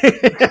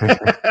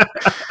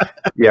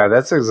 Yeah,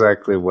 that's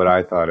exactly what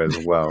I thought as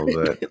well.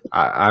 That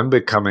I'm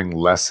becoming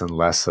less and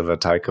less of a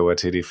Taika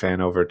Waititi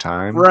fan over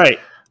time. Right.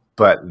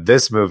 But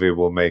this movie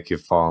will make you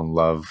fall in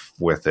love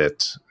with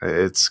it.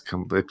 It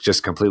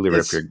just completely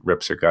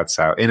rips your guts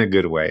out in a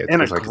good way. In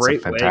a like great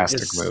it's a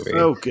fantastic way. Movie.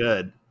 So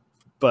good.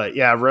 But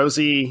yeah,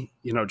 Rosie,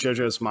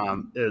 Jojo's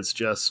mom is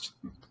just,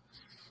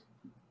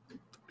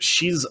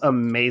 she's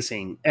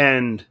amazing.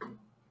 And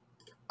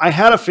I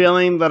had a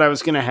feeling that I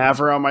was going to have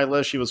her on my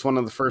list. She was one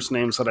of the first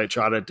names that I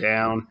jotted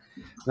down.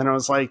 Then I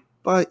was like,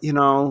 but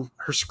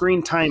her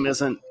screen time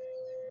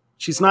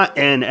she's not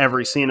in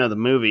every scene of the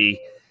movie.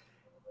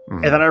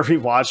 And then I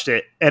rewatched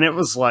it and it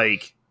was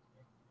like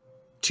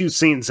 2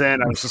 scenes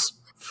in, I was just,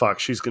 fuck,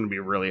 she's going to be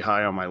really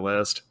high on my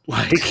list.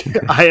 Like,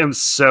 I am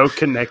so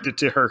connected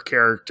to her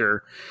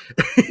character.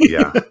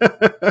 Yeah.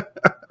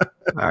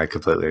 I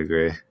completely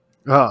agree.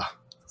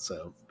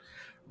 So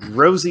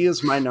Rosie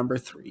is my number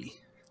 3.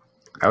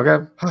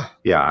 Okay.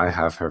 Yeah, I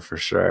have her for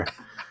sure.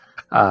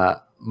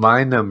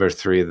 My number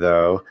 3,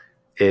 though,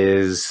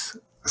 is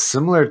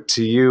similar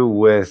to you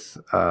with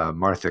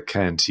Martha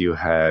Kent. You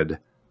had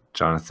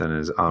Jonathan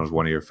is on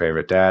one of your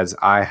favorite dads.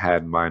 I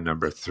had my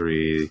number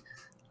 3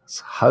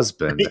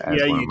 husband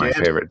as one of my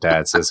favorite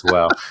dads as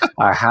well.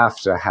 I have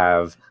to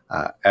have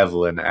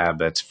Evelyn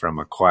Abbott from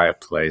A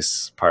Quiet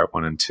Place, Part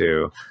 1 and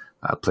 2,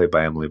 played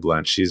by Emily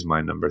Blunt. She's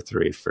my number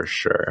 3 for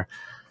sure.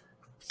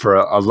 For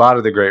a lot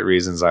of the great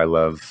reasons, I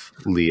love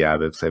Lee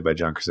Abbott, played by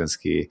John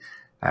Krasinski,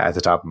 at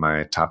the top of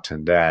my top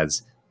 10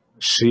 dads.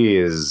 She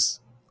is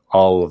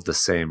all of the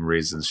same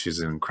reasons. She's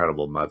an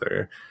incredible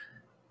mother.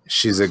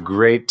 She's a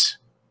great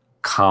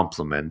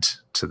complement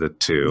to the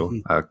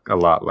two, a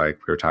lot like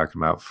we were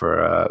talking about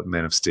for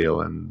Man of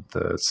Steel and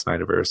the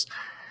Snyderverse.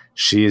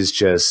 She is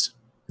just,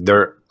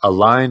 they're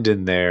aligned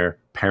in their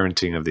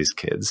parenting of these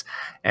kids,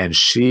 and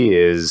she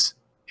is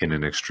in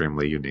an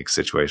extremely unique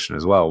situation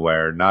as well,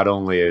 where not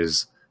only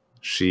is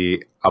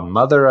she a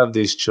mother of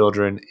these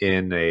children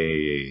in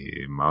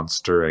a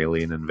monster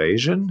alien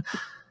invasion,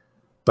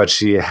 but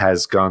she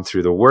has gone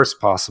through the worst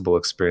possible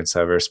experience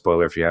ever.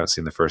 Spoiler if you haven't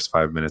seen the first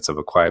 5 minutes of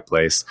A Quiet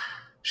Place.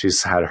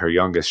 She's had her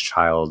youngest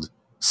child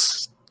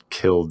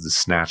killed,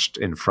 snatched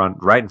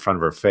right in front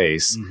of her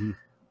face,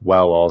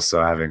 while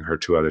also having her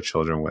 2 other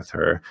children with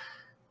her.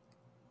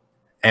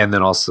 And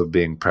then also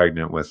being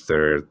pregnant with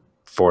their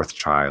 4th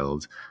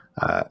child.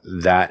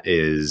 That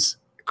is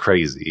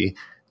crazy.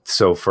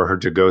 So for her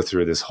to go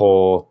through this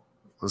whole,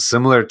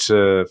 similar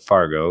to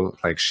Fargo,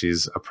 like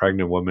she's a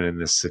pregnant woman in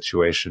this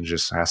situation,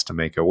 just has to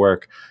make it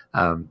work.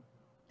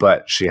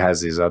 But she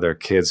has these other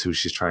kids who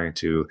she's trying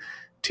to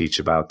teach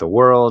about the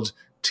world,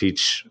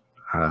 teach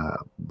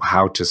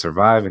how to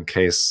survive in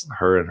case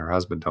her and her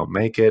husband don't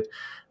make it.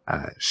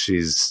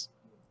 She's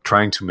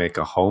trying to make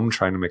a home,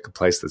 trying to make a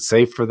place that's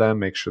safe for them,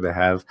 make sure they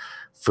have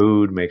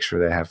food, make sure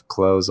they have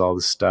clothes, all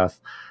this stuff,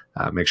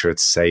 make sure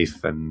it's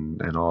safe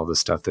and all the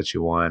stuff that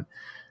you want.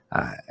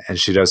 And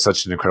she does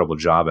such an incredible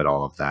job at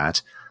all of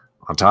that,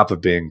 on top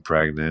of being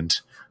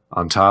pregnant,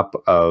 on top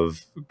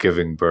of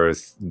giving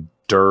birth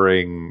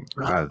during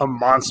a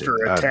monster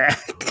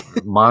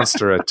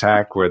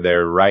attack where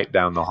they're right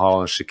down the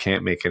hall and she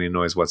can't make any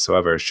noise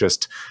whatsoever. It's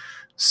just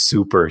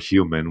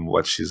superhuman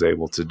what she's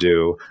able to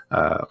do,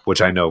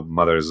 which I know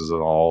mothers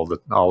all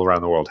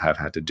around the world have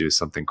had to do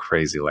something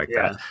crazy like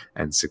that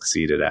and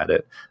succeeded at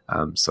it.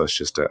 So it's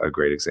just a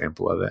great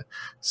example of it.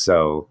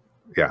 So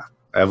yeah,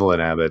 Evelyn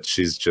Abbott,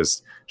 she's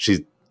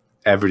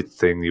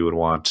everything you would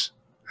want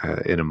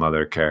in a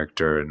mother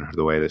character, and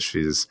the way that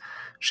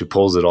she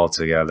pulls it all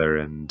together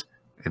and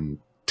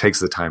takes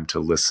the time to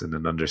listen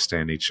and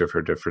understand each of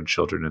her different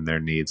children and their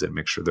needs and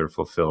make sure they're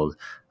fulfilled.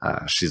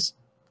 She's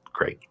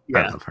great.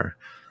 I love her.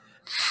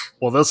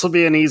 Well, this will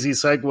be an easy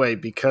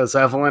segue because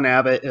Evelyn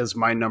Abbott is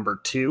my number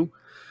 2.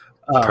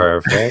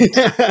 Perfect.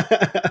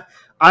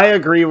 I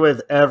agree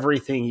with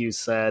everything you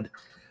said.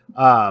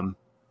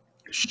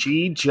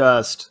 She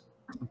just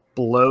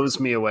blows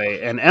me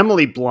away. And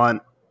Emily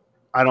Blunt,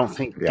 I don't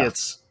think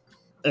gets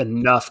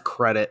enough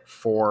credit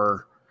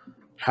for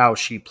how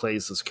she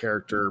plays this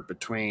character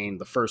between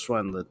the first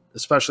one,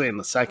 especially in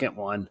the second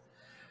one.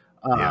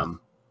 The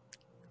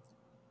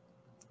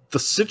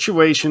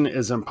situation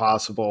is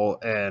impossible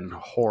and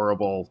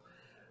horrible,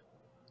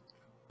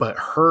 but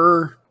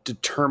her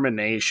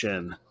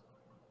determination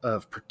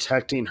of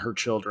protecting her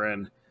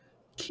children,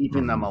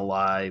 keeping them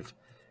alive,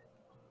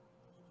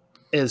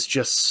 is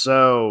just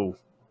so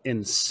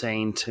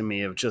insane to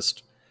me. Of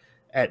just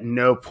at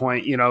no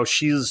point,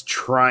 she's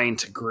trying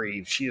to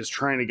grieve. She is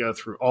trying to go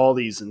through all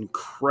these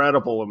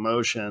incredible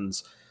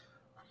emotions,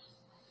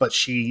 but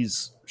she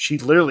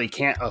literally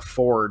can't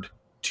afford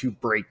to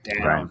break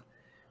down. Right.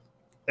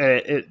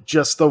 It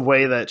just the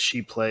way that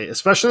she plays,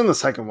 especially in the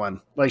second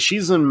one. Like,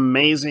 she's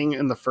amazing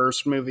in the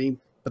first movie,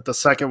 but the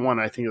second one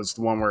I think is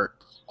the one where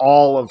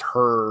all of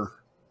her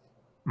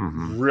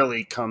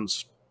really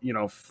comes,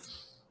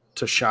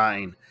 to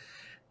shine.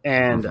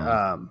 And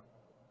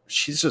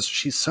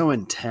she's so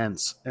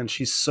intense and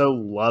she's so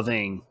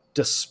loving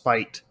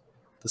despite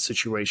the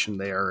situation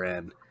they are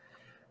in.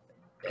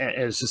 And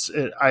it's just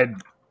I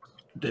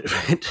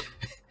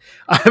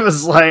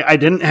was like, I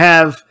didn't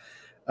have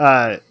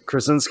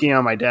Krasinski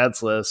on my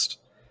dad's list.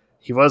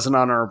 He was an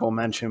honorable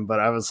mention, but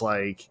I was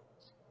like,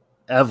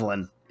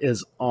 Evelyn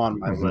is on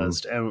my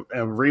list. And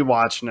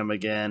rewatching him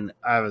again,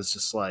 I was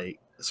just like,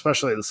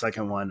 especially the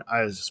second one,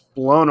 I was just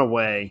blown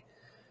away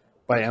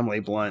by Emily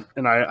Blunt.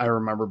 And I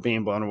remember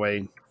being blown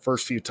away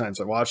first few times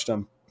I watched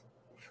him.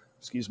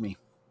 Excuse me.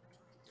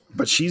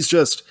 But she's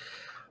just,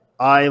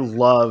 I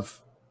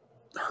love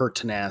her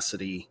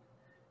tenacity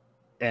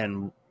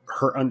and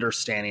her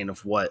understanding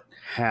of what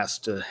has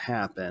to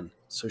happen.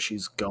 So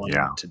she's going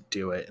to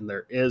do it. And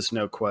there is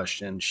no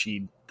question.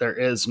 There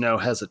is no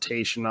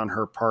hesitation on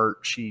her part.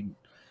 She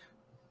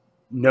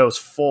knows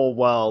full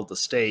well the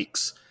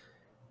stakes.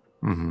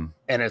 And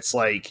it's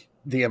like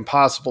the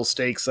impossible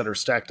stakes that are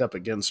stacked up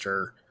against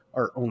her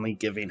are only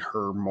giving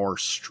her more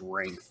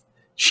strength.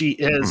 She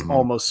is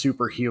almost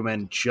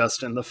superhuman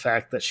just in the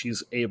fact that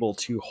she's able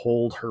to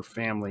hold her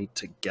family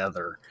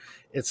together.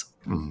 It's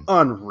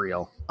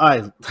unreal.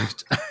 I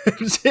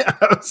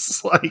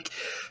was like,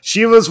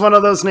 she was one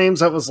of those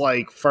names that was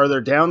like farther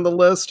down the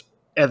list,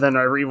 And then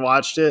I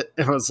rewatched it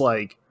and was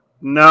like,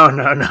 no.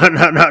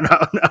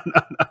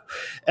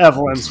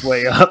 Evelyn's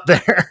way up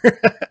there.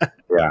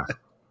 Yeah.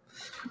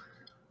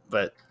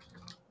 But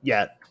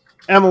yeah,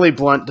 Emily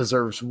Blunt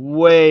deserves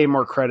way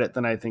more credit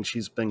than I think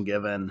she's been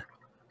given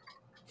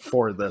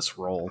for this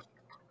role.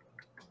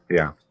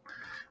 Yeah,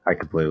 I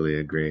completely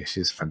agree.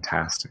 She's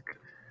fantastic.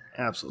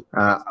 Absolutely.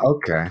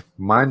 Okay.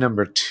 My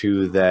number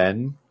 2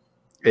 then,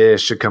 it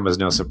should come as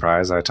no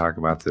surprise. I talk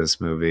about this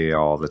movie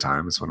all the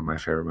time. It's one of my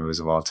favorite movies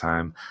of all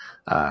time.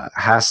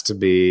 Has to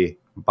be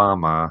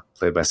Mama,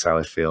 played by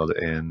Sally Field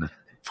in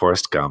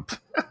Forrest Gump.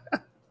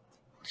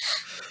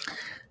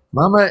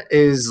 Mama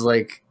is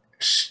like,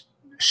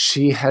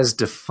 she has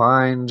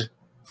defined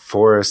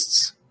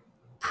Forrest's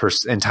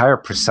entire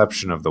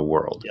perception of the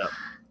world. Yep.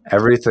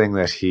 Everything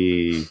that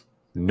he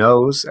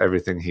knows,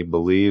 everything he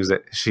believes,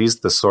 that she's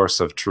the source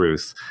of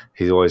truth.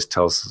 He always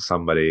tells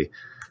somebody,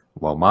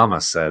 well,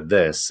 Mama said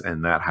this,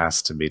 and that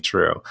has to be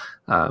true.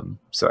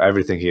 So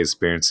everything he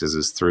experiences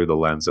is through the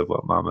lens of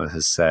what Mama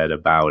has said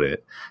about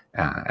it.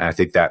 And I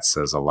think that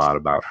says a lot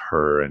about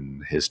her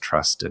and his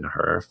trust in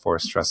her,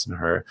 Forrest's trust in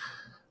her,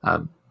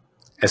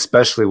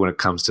 especially when it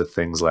comes to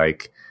things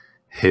like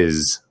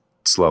his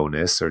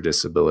slowness or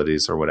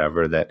disabilities or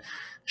whatever, that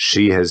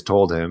she has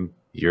told him,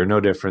 you're no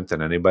different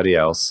than anybody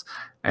else.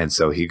 And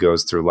so he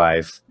goes through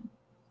life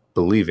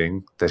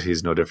believing that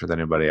he's no different than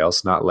anybody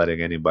else, not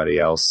letting anybody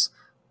else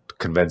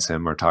convince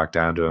him or talk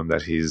down to him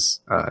that he's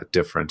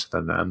different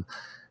than them.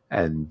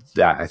 And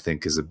that, I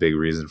think, is a big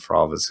reason for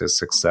all of his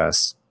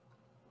success.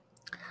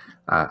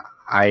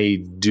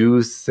 I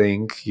do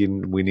think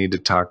we need to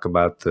talk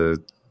about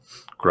the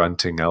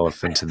grunting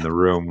elephant in the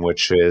room,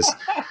 which is,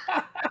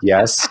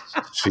 yes,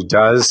 she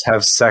does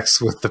have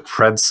sex with the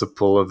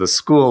principal of the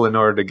school in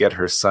order to get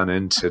her son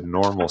into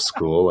normal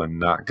school and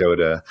not go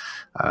to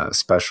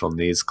special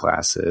needs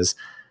classes.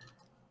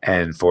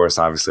 And Forrest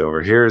obviously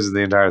overhears the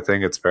entire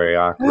thing. It's very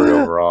awkward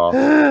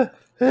overall.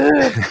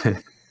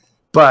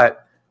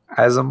 But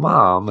as a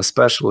mom,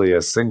 especially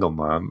a single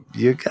mom,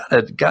 you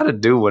gotta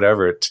do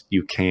whatever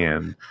you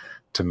can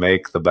to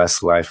make the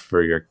best life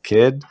for your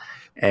kid.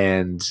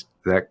 And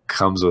that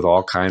comes with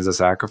all kinds of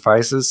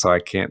sacrifices, so I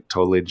can't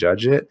totally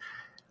judge it.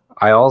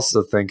 I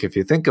also think, if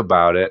you think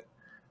about it,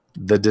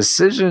 the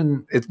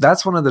decision,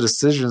 that's one of the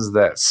decisions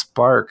that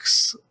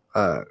sparks,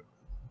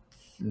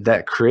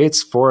 that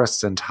creates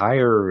Forrest's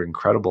entire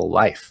incredible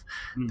life.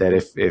 Mm-hmm. That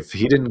if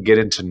he didn't get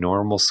into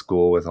normal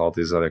school with all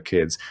these other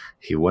kids,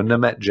 he wouldn't have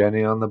met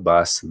Jenny on the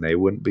bus, and they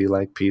wouldn't be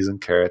like peas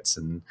and carrots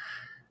and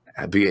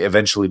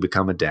eventually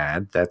become a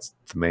dad. That's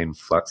the main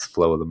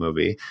flow of the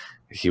movie.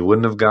 He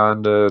wouldn't have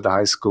gone to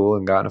high school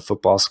and gotten a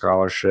football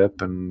scholarship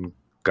and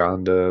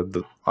gone to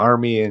the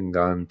army and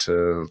gone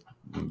to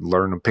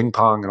learn ping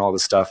pong and all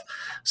this stuff.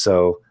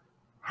 So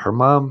her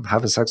mom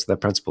having sex with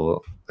that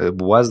principal, it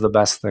was the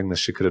best thing that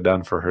she could have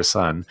done for her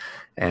son,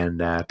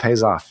 and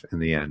pays off in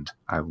the end,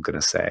 I'm going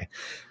to say.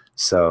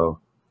 So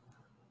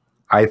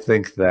I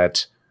think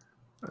that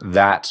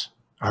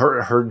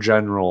her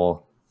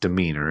general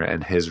demeanor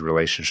and his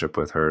relationship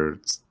with her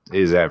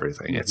is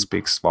everything. It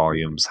speaks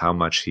volumes, how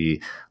much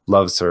he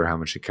loves her, how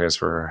much he cares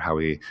for her, how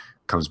he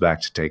comes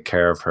back to take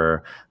care of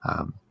her,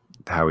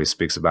 how he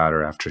speaks about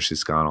her after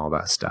she's gone, all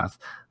that stuff.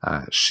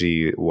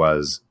 She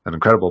was an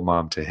incredible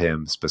mom to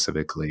him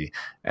specifically,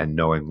 and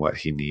knowing what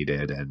he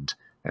needed and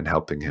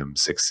helping him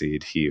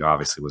succeed. He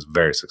obviously was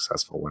very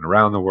successful, went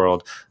around the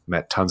world,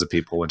 met tons of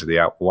people, went to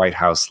the White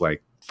House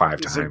like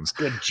 5 times.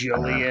 A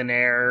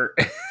gajillionaire.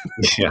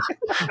 Yeah,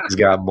 he's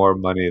got more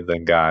money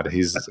than God.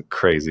 He's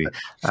crazy.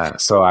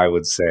 So I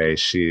would say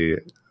she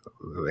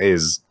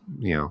is,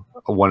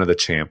 one of the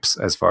champs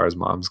as far as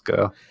moms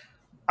go.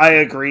 I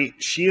agree.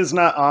 She is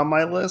not on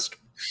my list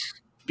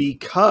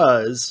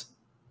because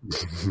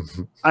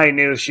I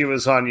knew she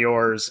was on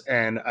yours,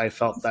 and I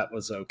felt that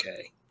was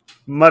okay.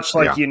 Much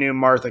like you knew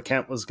Martha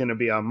Kent was going to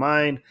be on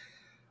mine.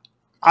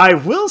 I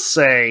will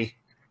say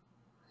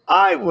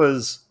I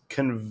was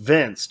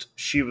convinced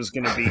she was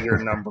going to be your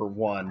number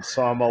one.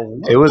 So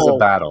it was a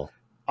battle.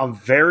 I'm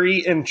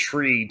very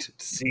intrigued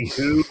to see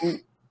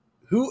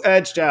who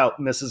edged out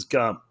Mrs.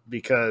 Gump,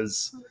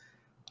 because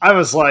I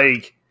was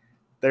like,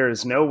 there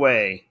is no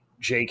way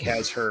Jake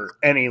has her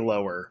any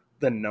lower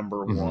than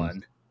number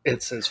one.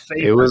 It's his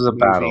favorite. It was a movie.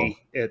 Battle.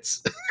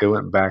 It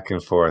went back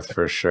and forth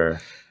for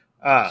sure.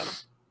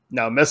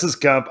 No, Mrs.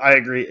 Gump, I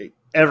agree.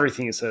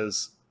 Everything he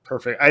says,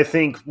 perfect. I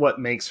think what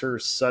makes her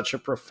such a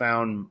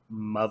profound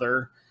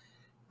mother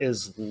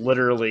is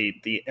literally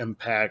the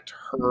impact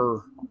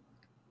her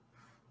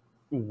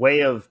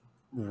way of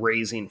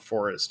raising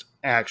Forrest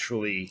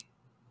actually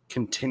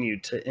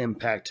continued to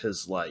impact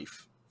his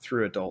life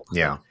through adulthood.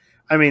 Yeah.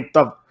 I mean,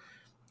 the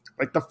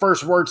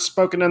first words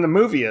spoken in the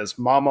movie is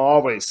 "Mama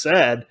always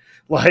said."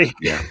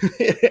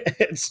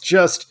 It's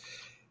just,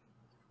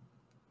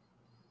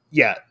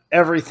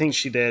 everything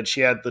she did.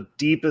 She had the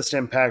deepest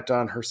impact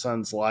on her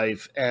son's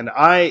life, and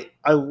I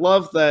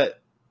love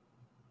that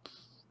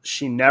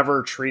she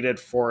never treated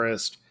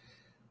Forrest.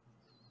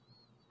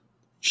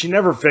 She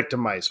never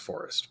victimized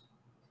Forrest.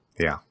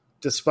 Yeah.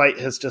 despite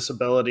his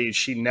disability,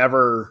 she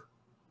never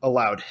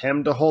allowed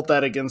him to hold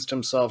that against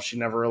himself. She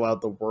never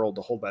allowed the world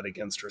to hold that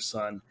against her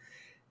son.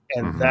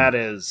 And that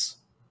is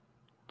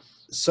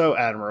so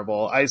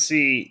admirable. I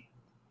see,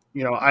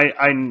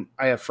 I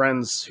have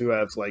friends who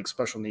have like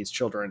special needs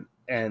children,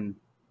 and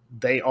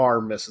they are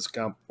Mrs.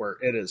 Gump, where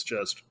it is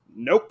just,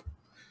 nope.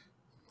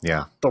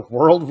 Yeah. The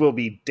world will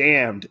be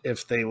damned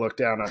if they look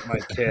down at my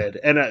kid.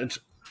 And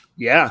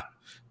yeah.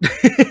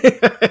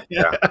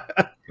 Yeah.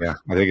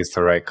 I think it's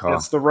the right call.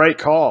 It's the right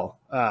call.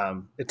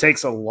 It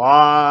takes a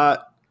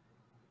lot.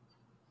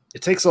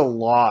 It takes a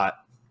lot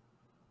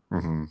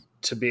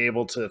to be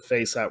able to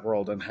face that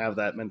world and have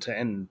that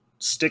and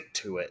stick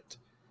to it.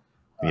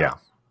 Yeah.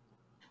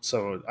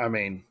 So, I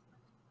mean,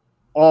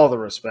 all the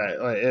respect.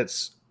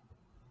 It's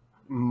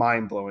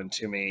mind blowing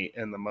to me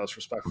in the most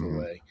respectful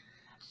way.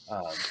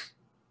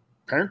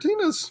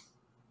 Parenting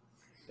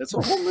it's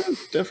a whole new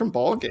different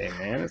ball game,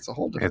 man. It's a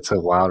whole different. It's a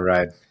wild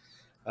ride.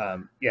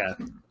 Yeah,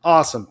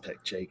 awesome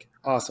pick, Jake.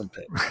 Awesome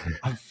pick.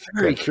 I'm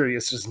very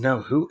curious to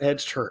know who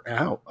edged her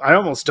out. I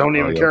almost don't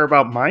even care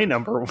about my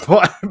number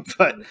one,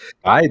 but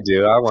I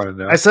do. I want to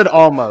know. I said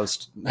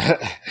almost.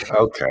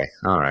 Okay.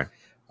 All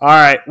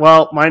right.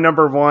 Well, my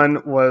number one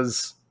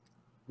is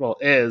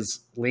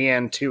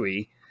Leanne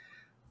Tui.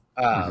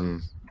 I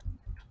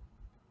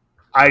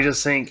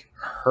just think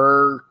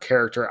her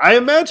character. I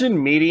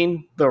imagine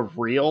meeting the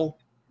real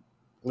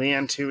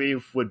Leanne Tui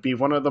would be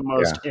one of the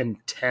most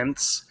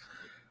intense,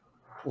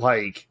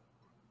 like,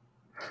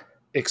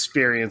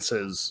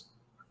 experiences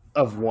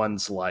of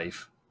one's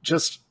life.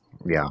 Just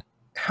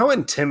how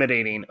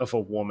intimidating of a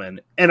woman,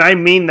 and I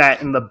mean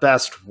that in the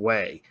best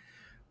way.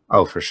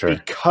 Oh, for sure.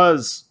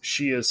 Because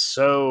she is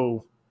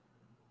so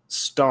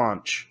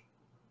staunch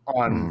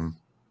on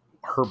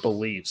her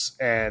beliefs,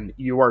 and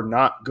you are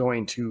not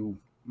going to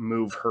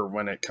move her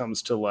when it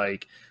comes to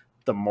like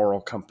the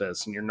moral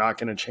compass, and you're not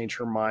going to change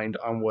her mind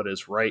on what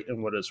is right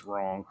and what is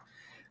wrong.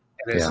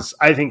 And it's just,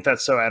 I think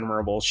that's so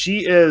admirable.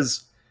 She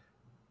has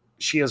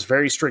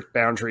very strict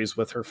boundaries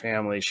with her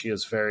family. She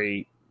is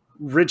very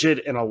rigid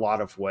in a lot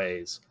of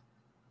ways.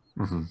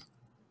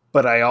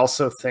 But I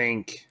also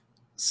think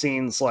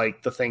scenes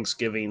like the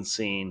Thanksgiving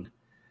scene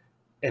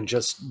and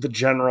just the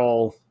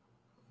general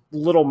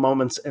little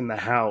moments in the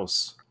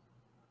house,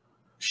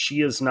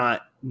 she is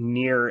not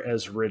near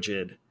as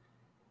rigid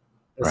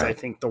as I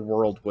think the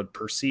world would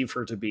perceive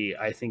her to be.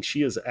 I think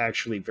she is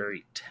actually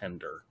very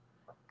tender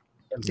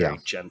and very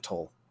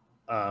gentle.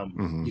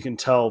 You can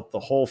tell the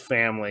whole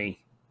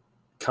family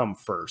come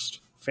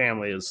first.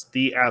 Family is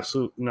the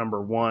absolute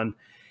number one.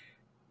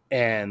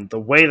 And the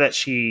way that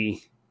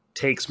she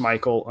takes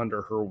Michael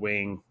under her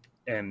wing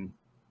and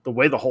the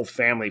way the whole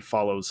family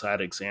follows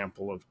that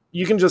example of,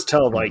 you can just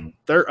tell like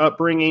their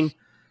upbringing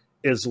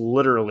is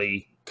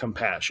literally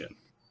compassion.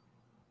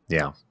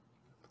 Yeah.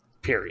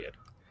 Period.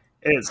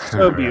 It's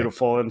so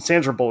beautiful. And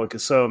Sandra Bullock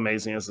is so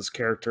amazing as this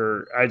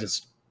character.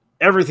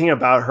 Everything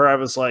about her, I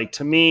was like,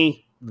 to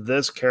me,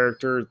 this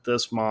character,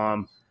 this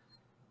mom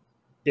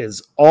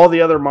is all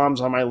the other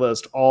moms on my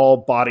list, all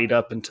bodied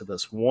up into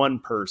this one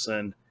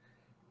person,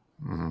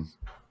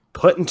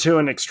 put into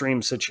an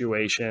extreme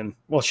situation.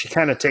 Well, she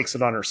kind of takes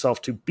it on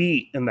herself to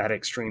be in that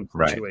extreme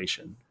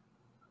situation.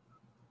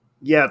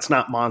 Yeah, it's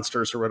not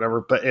monsters or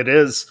whatever, but it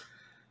is,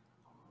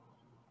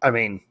 I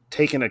mean,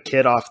 taking a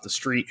kid off the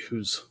street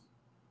whose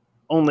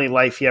only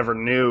life he ever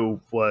knew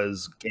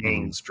was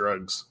gangs,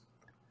 drugs,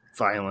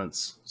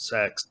 violence,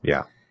 sex.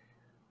 Yeah.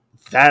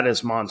 That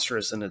is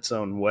monstrous in its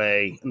own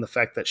way. And the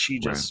fact that she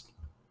just...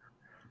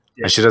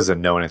 And she doesn't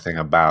know anything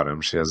about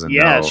him. She doesn't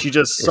know she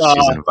just if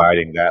she's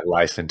inviting that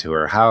life into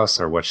her house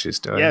or what she's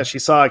doing. Yeah, she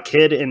saw a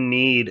kid in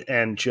need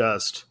and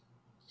just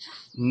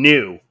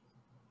knew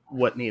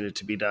what needed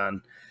to be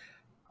done.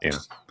 Yeah.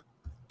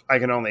 I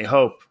can only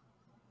hope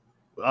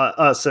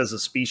us as a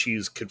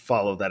species could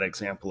follow that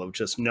example of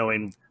just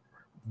knowing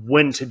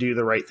when to do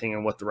the right thing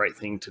and what the right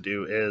thing to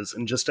do is,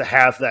 and just to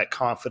have that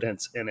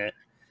confidence in it.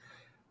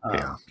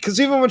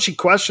 Because even when she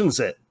questions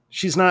it,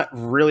 she's not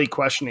really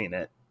questioning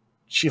it.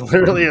 She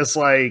literally is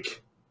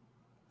like,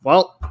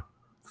 well,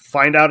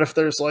 find out if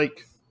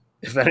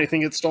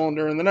anything gets stolen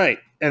during the night.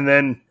 And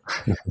then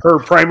her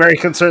primary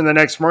concern the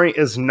next morning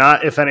is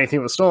not if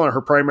anything was stolen.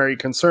 Her primary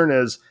concern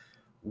is,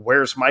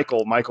 where's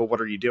Michael? Michael,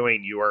 what are you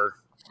doing? You're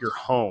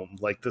home.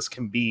 Like, this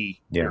can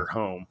be your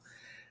home.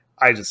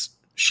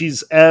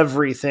 She's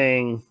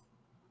everything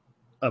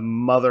a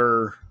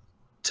mother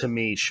to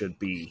me should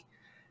be.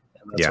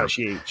 And that's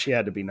why she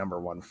had to be number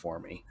one for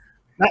me.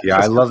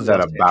 I love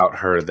that about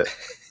her.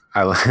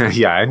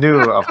 I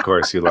knew, of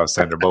course, you love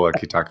Sandra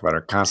Bullock. You talk about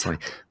her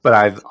constantly. But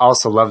I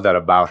also love that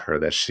about her,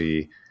 that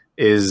she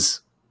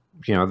is,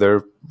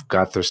 they've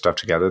got their stuff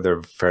together.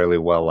 They're fairly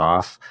well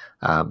off.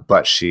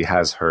 But she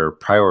has her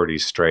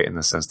priorities straight in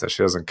the sense that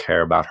she doesn't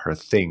care about her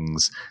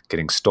things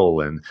getting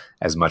stolen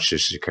as much as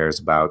she cares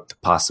about the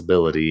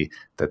possibility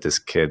that this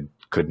kid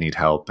could need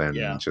help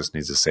and just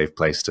needs a safe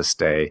place to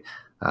stay.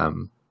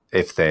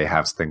 if they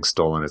have things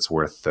stolen, it's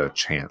worth the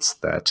chance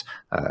that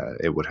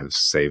it would have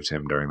saved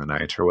him during the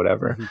night or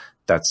whatever. Mm-hmm.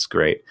 That's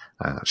great.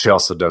 She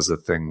also does the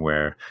thing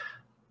where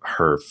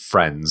her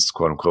friends,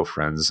 quote unquote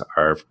friends,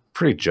 are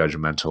pretty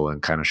judgmental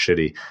and kind of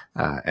shitty.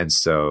 And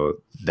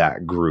so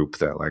that group,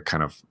 that like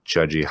kind of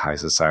judgy high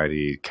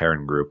society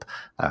Karen group,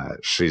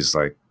 she's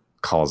like,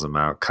 calls him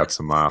out, cuts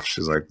him off.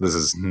 She's like, this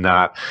is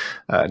not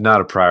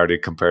a priority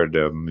compared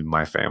to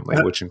my family,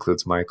 which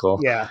includes Michael.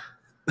 Yeah.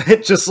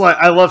 It just like,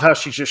 I love how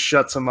she just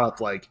shuts him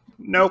up. Like,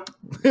 nope,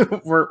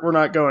 we're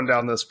not going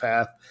down this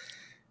path.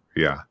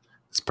 Yeah.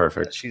 It's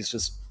perfect. Yeah,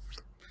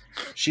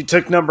 she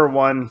took number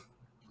one.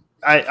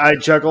 I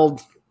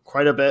juggled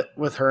quite a bit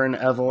with her and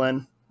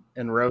Evelyn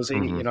and Rosie.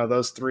 Mm-hmm. You know,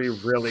 those three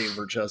really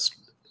were just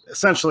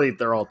essentially,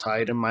 they're all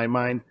tied in my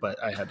mind,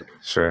 but I had to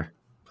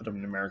put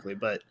them numerically.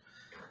 But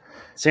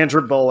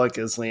Sandra Bullock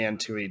as Leanne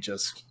Tui,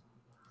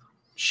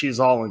 she's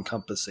all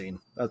encompassing.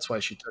 That's why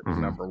she took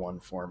number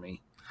one for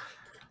me.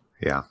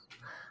 Yeah.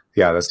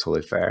 Yeah, that's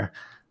totally fair.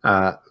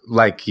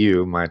 Like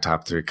you, my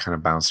top three kind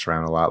of bounced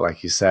around a lot.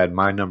 Like you said,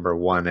 my number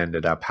one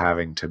ended up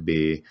having to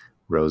be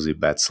Rosie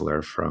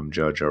Betzler from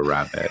Jojo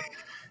Rabbit.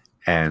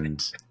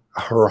 And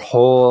her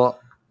whole,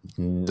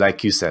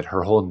 like you said,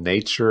 her whole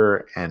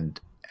nature and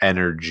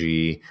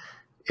energy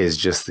is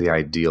just the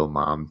ideal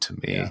mom to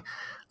me. Yeah.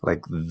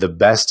 Like the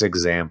best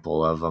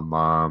example of a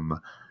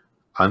mom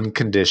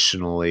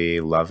unconditionally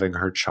loving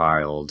her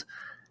child,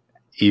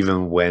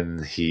 even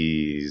when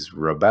he's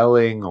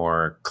rebelling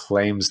or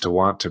claims to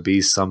want to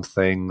be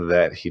something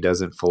that he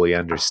doesn't fully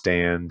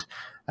understand.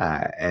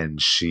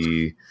 And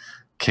she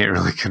can't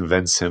really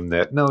convince him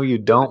that, no, you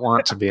don't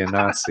want to be a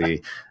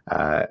Nazi.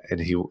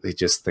 And he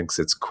just thinks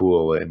it's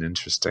cool and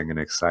interesting and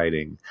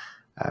exciting.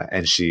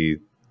 And she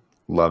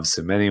loves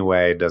him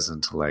anyway,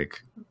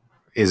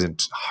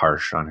 isn't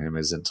harsh on him,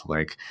 isn't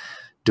like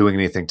doing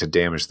anything to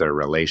damage their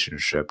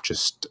relationship,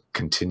 just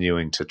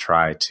continuing to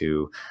try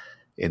to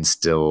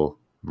instill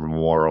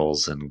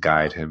morals and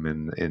guide him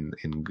in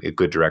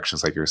good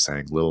directions, like you were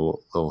saying,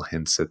 little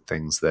hints at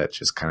things that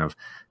just kind of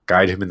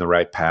guide him in the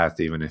right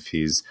path, even if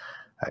he's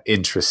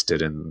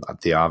interested in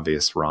the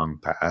obvious wrong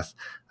path.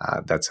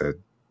 That's a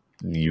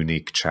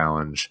unique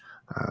challenge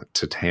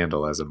to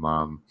handle as a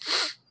mom.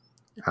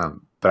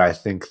 But I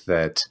think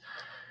that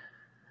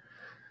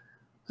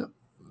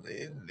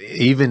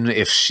even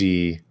if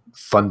she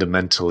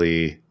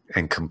fundamentally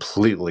and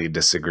completely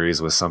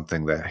disagrees with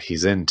something that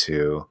he's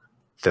into,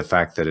 the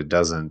fact that it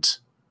doesn't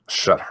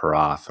shut her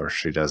off, or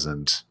she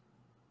isn't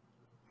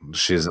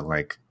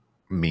like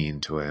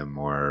mean to him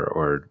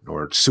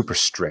or super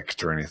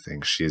strict or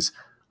anything. She's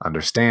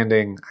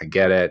understanding. I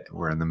get it.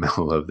 We're in the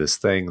middle of this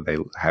thing. They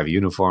have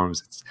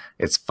uniforms.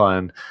 It's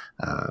fun.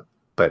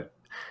 But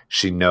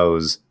she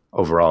knows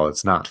overall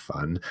it's not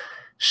fun.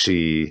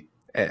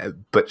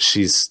 But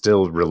she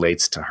still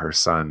relates to her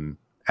son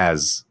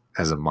as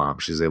a mom.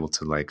 She's able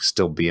to like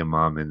still be a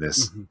mom in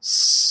this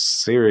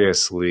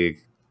seriously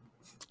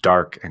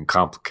dark and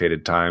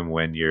complicated time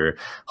when your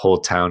whole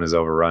town is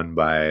overrun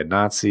by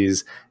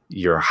Nazis.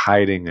 You're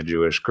hiding a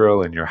Jewish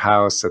girl in your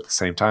house at the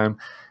same time,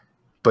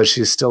 but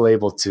she's still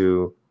able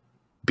to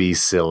be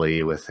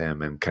silly with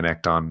him and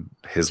connect on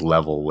his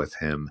level with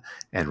him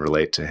and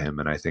relate to him.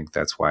 And I think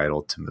that's why it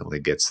ultimately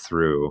gets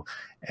through.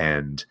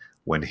 And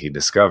when he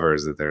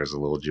discovers that there's a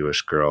little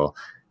Jewish girl,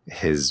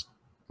 his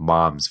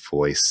mom's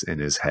voice in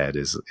his head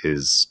is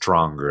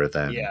stronger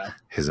than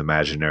his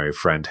imaginary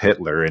friend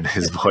Hitler in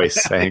his voice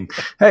saying,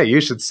 hey,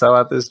 you should sell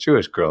out this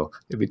Jewish girl.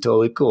 It'd be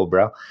totally cool,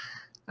 bro.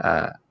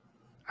 And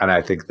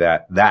I think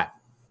that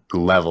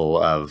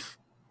level of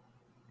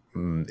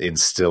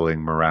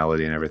instilling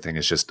morality and everything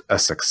is just a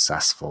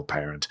successful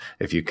parent.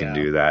 If you can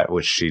do that,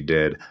 which she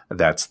did,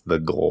 that's the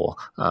goal.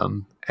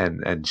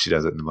 And she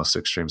does it in the most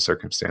extreme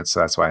circumstance. So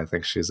that's why I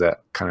think she's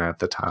kind of at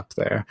the top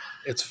there.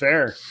 It's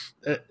fair.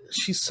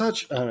 She's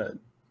such an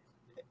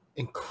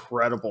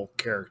incredible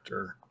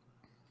character.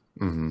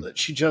 That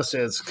she just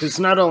is, because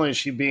not only is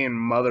she being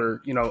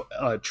mother,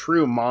 a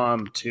true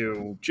mom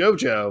to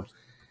JoJo,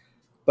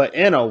 but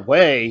in a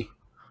way,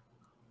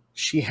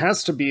 she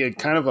has to be a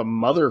kind of a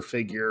mother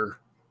figure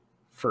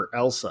for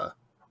Elsa.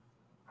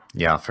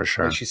 Yeah, for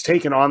sure. And she's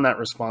taken on that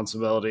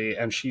responsibility,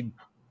 and she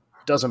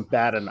doesn't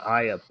bat an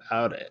eye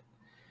about it.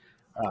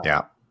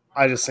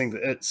 I just think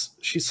that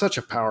she's such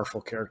a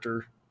powerful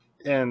character,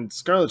 and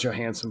Scarlett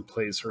Johansson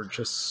plays her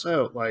just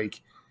so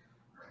like,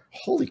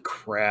 holy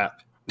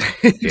crap.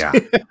 Yeah,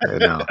 I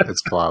know.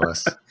 It's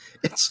flawless.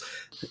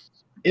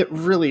 It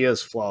really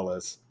is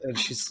flawless. And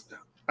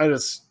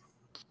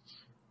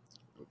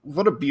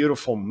what a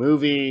beautiful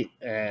movie,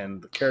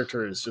 and the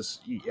character is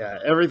just,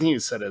 everything you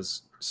said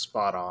is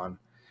spot on.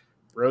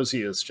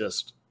 Rosie is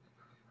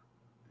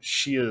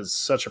she is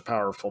such a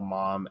powerful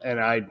mom, and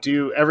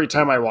every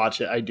time I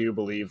watch it, I do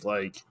believe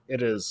like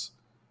it is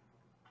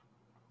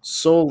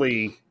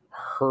solely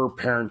her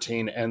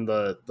parenting and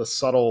the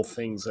subtle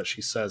things that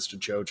she says to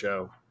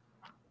JoJo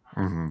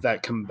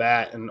that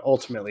combat and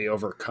ultimately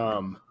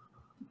overcome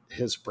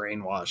his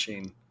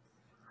brainwashing.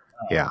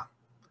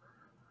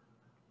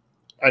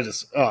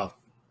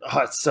 Oh,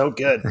 it's so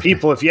good.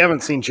 People, if you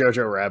haven't seen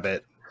Jojo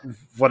Rabbit,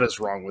 what is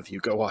wrong with you?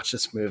 Go watch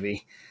this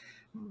movie.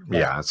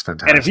 Yeah, it's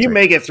fantastic. And if you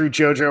make it through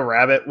Jojo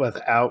Rabbit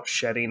without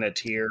shedding a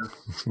tear,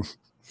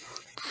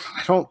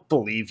 I don't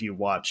believe you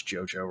watched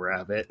Jojo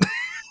Rabbit.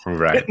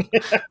 Right.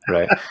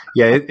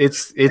 Yeah,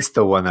 it's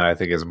the one that I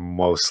think is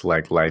most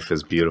like Life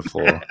is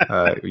Beautiful,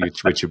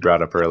 which you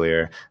brought up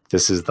earlier.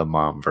 This is the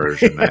mom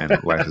version,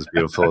 and Life is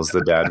Beautiful is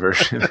the dad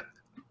version.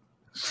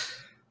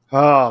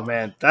 Oh,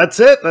 man. That's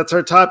it. That's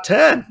our top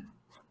 10.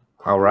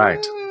 All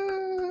right.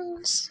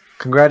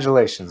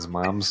 Congratulations,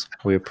 moms.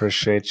 We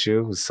appreciate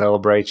you. We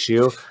celebrate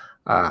you.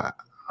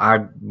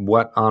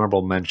 What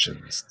honorable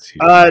mentions do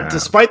you have?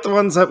 Despite the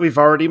ones that we've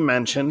already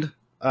mentioned,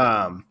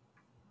 I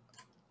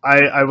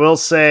will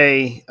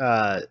say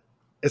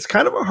it's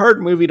kind of a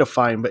hard movie to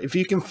find, but if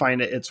you can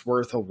find it, it's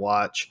worth a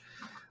watch.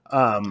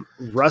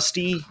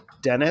 Rusty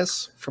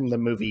Dennis from the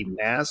movie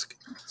Mask.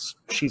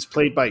 She's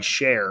played by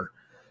Cher.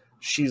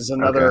 She's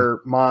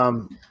another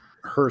mom.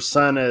 Her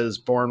son is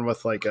born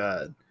with like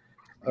a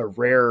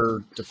rare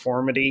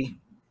deformity,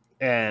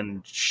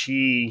 and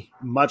she,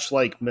 much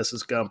like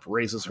Mrs. Gump,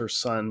 raises her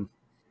son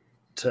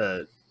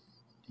to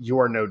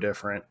 "you're no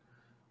different.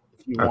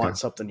 If you want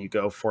something, you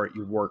go for it.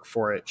 You work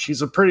for it."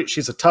 She's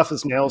a tough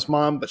as nails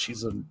mom, but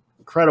she's an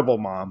incredible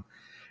mom,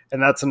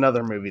 and that's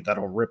another movie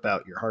that'll rip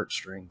out your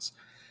heartstrings.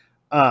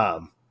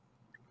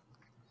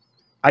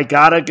 I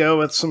gotta go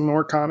with some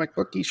more comic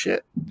booky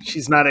shit.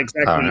 She's not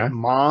exactly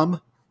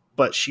mom,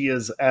 but she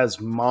is as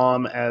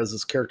mom as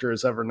this character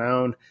has ever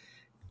known.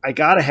 I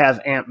gotta have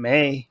Aunt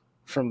May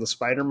from the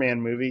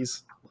Spider-Man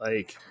movies.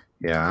 Like,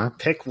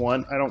 pick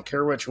one. I don't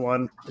care which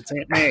one. It's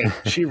Aunt May.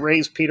 She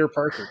raised Peter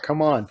Parker.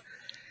 Come on.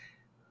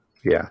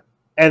 Yeah.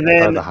 And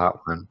then the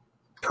hot one.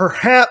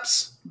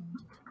 Perhaps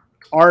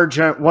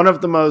one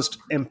of the most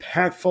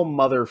impactful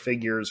mother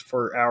figures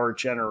for our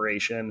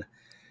generation,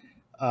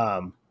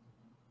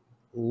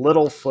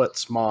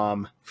 Littlefoot's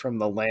mom from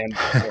The Land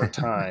Before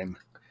Time.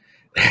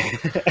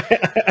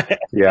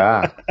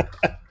 Yeah.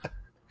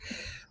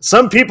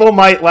 Some people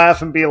might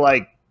laugh and be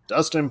like,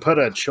 Dustin put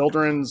a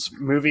children's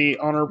movie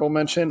honorable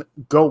mention.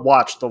 Go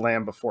watch The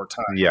Land Before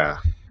Time. Yeah.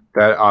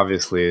 That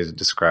obviously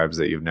describes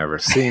that you've never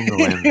seen The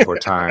Land Before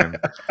Time,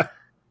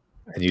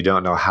 and you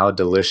don't know how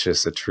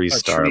delicious a tree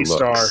star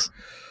looks.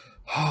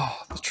 Oh,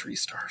 the tree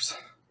stars.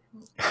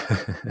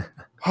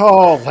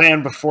 Oh,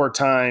 Land Before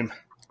Time.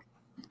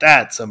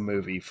 That's a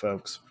movie,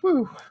 folks.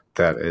 Woo.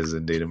 That is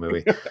indeed a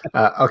movie.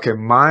 Okay,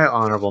 my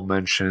honorable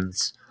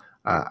mentions.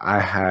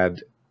 I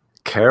had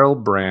Carol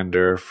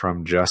Brander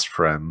from Just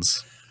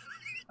Friends,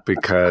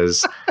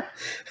 because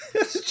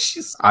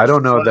I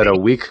don't know that a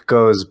week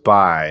goes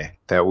by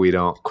that we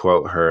don't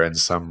quote her in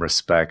some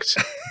respect,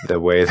 the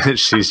way that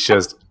she's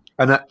just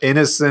an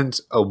innocent,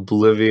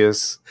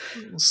 oblivious,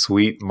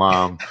 sweet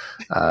mom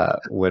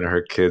when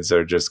her kids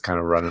are just kind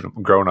of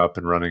grown up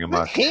and running amok.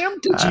 What ham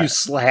did you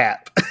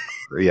slap?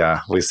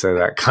 Yeah, we say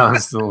that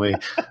constantly.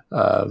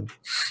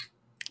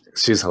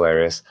 She's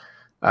hilarious.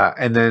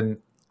 And then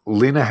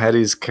Lena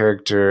Headey's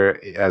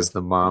character as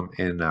the mom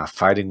in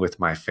Fighting with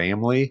My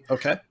Family,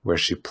 where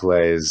she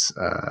plays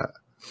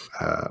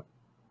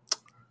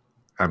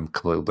I'm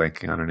completely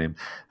blanking on her name,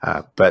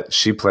 but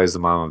she plays the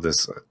mom of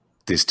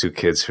these two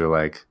kids who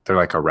are they're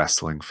like a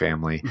wrestling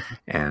family,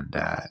 and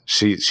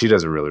she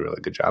does a really,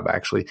 really good job,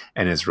 actually,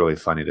 and it's really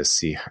funny to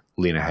see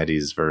Lena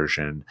Headey's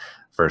version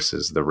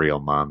versus the real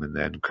mom, and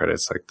then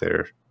credits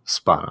they're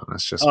spot on.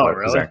 That's just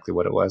exactly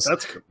what it was.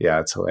 That's cool. Yeah,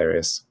 it's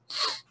hilarious.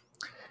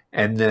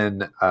 And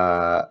then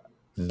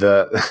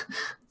the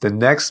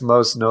next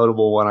most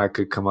notable one I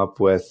could come up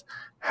with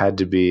had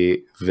to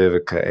be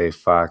Vivica A.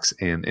 Fox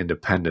in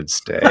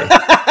Independence Day.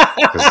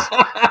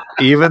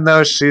 Even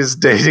though she's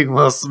dating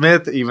Will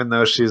Smith, even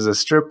though she's a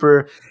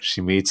stripper,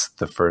 she meets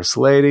the first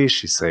lady.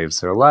 She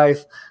saves her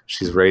life.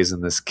 She's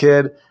raising this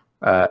kid.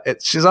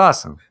 She's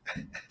awesome.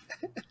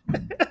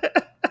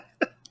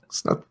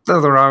 There's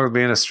nothing wrong with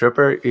being a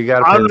stripper. You got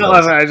to.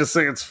 I just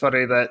think it's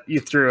funny that you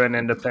threw in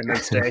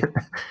Independence Day.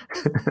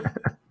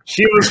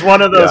 She was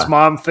one of those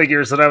mom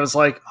figures that I was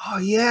like, oh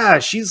yeah,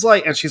 and she's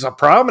a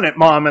prominent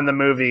mom in the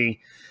movie.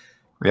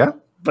 Yeah.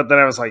 But then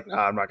I was like, no,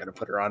 I'm not going to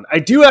put her on. I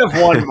do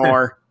have one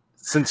more.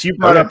 Since you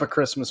brought up a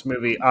Christmas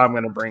movie, I'm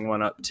going to bring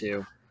one up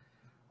too.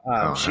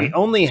 She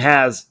only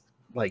has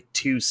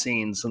 2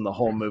 scenes in the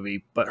whole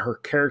movie, but her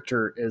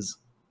character is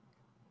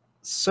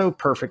so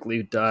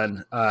perfectly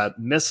done.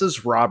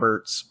 Mrs.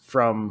 Roberts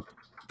from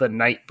The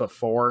Night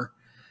Before.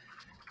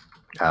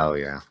 Oh,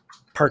 yeah.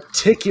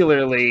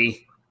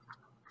 Particularly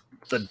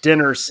the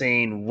dinner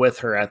scene with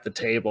her at the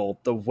table,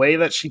 the way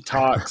that she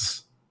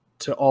talks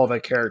to all the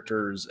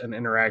characters and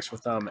interacts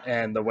with them,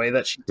 and the way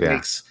that she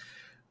takes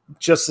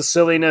just the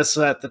silliness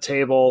at the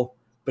table,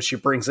 but she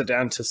brings it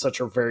down to such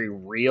a very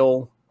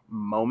real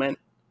moment.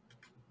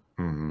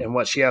 Mm-hmm. And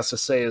what she has to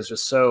say is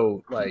just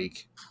so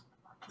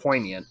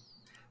poignant.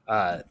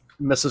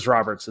 Mrs.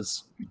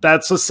 Roberts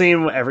that's the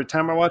scene every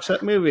time I watch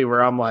that movie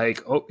where I'm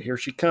like, oh, here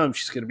she comes.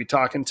 She's going to be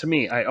talking to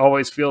me. I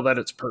always feel that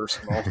it's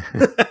personal.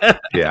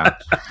 Yeah.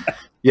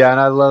 Yeah. And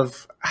I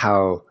love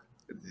how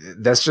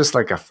that's just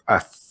like a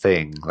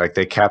thing. Like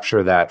they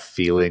capture that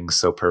feeling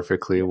so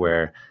perfectly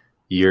where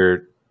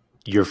your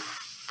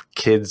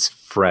kids'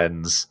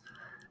 friends,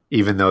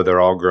 even though they're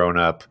all grown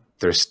up,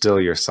 they're still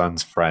your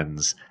son's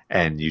friends,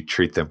 and you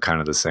treat them kind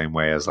of the same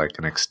way as like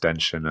an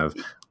extension of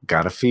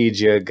gotta feed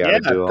you, gotta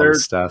do all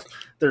this stuff.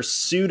 They're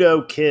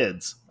pseudo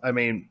kids. I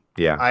mean,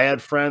 yeah, I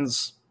had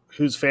friends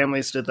whose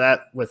families did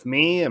that with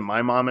me, and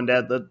my mom and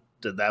dad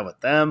did that with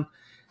them.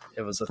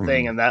 It was a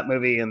thing in that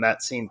movie, and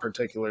that scene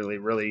particularly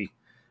really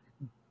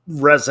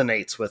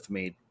resonates with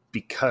me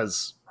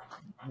because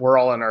we're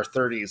all in our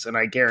 30s, and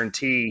I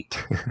guarantee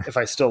if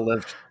I still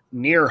lived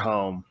near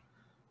home,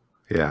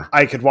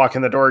 I could walk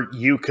in the door,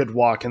 you could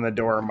walk in the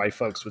door, and my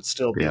folks would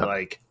still be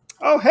like,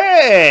 oh,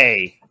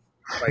 hey!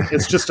 Like,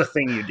 it's just a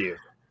thing you do.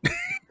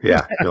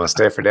 Yeah. You want to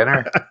stay for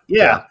dinner?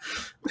 Yeah.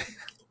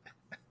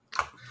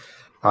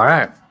 All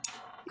right.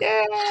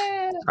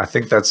 Yeah. I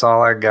think that's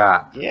all I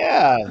got.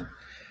 Yeah.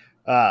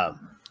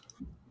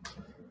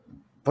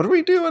 What are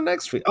we doing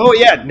next week? Oh,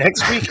 yeah.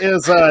 Next week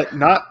is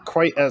not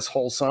quite as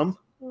wholesome,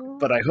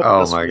 but I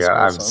hope this is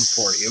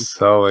wholesome for you. I'm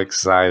so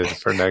excited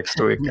for next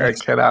week. I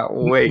cannot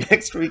wait.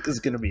 Next week is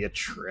going to be a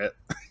trip.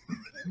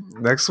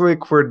 Next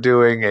week, we're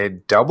doing a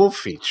double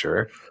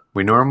feature.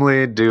 We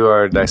normally do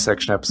our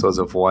dissection episodes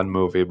of one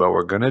movie, but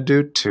we're going to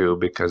do two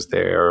because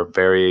they are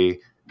very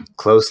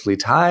closely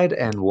tied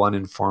and one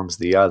informs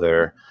the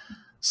other.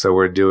 So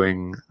we're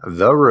doing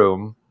The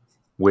Room,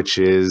 which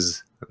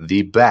is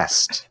the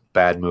best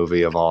bad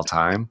movie of all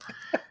time,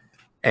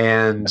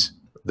 and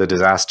The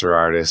Disaster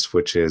Artist,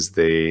 which is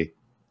the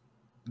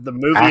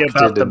movie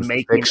about the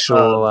making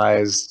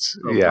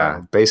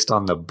fictionalized, based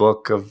on the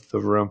book of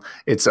The Room.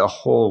 It's a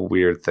whole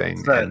weird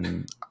thing,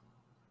 and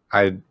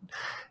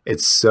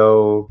it's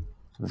so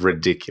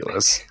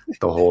ridiculous,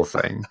 the whole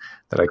thing,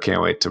 that I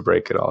can't wait to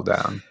break it all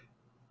down.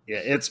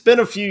 Yeah, it's been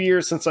a few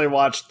years since I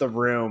watched The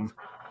Room.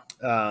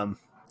 I'm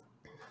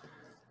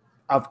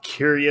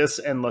curious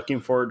and looking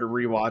forward to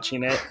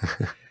rewatching it.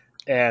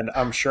 And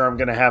I'm sure I'm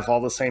going to have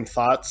all the same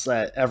thoughts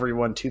that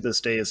everyone to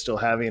this day is still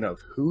having of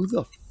who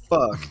the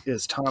fuck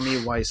is Tommy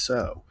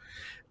Wiseau?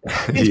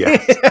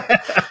 Yes.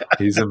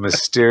 He's a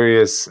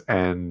mysterious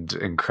and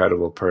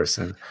incredible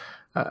person.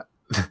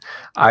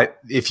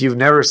 If you've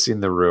never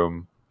seen The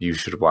Room, you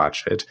should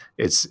watch it.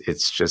 It's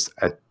just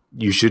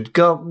you should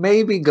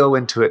maybe go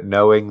into it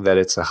knowing that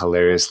it's a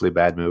hilariously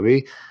bad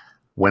movie.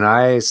 When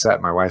I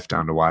sat my wife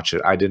down to watch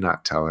it, I did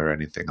not tell her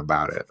anything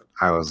about it.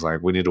 I was like,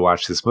 we need to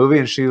watch this movie.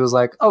 And she was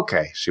like,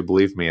 okay. She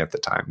believed me at the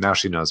time. Now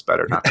she knows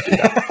better not to do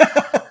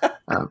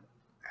that.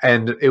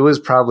 And it was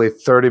probably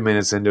 30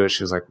 minutes into it.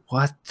 She was like,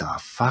 what the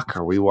fuck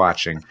are we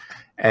watching?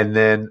 And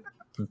then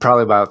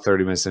probably about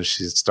 30 minutes in,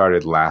 she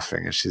started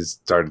laughing and she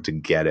started to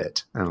get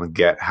it and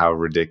get how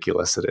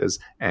ridiculous it is.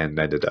 And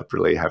ended up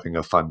really having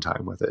a fun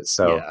time with it.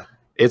 So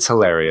it's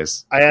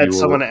hilarious. I had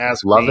someone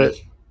ask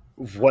me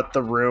what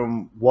The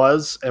Room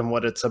was and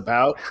what it's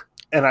about.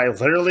 And I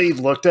literally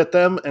looked at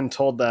them and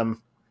told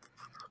them,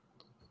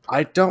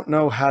 I don't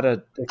know how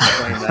to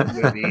explain that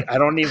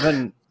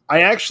movie.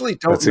 I actually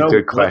don't know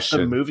what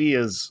the movie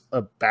is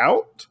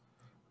about,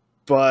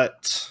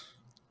 but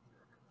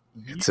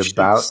it's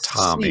about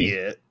Tommy.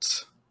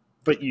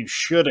 But you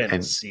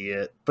shouldn't see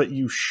it, but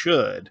you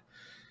should.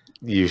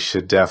 You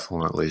should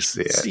definitely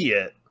see it. See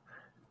it.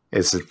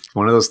 It's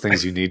one of those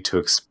things you need to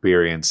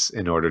experience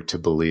in order to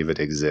believe it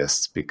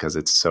exists because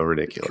it's so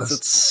ridiculous.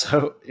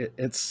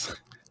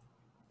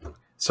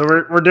 So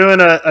we're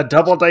doing a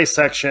double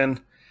dissection,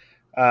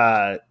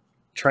 trying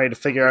to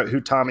figure out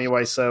who Tommy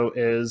Wiseau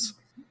is.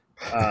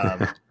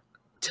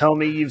 Tell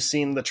me you've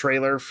seen the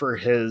trailer for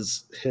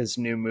his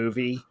new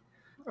movie.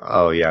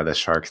 Oh yeah, the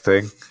shark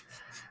thing.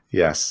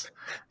 Yes.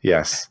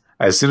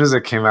 As soon as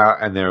it came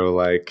out, and they were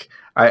like,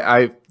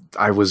 I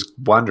was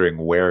wondering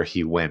where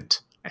he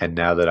went, and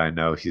now that I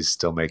know he's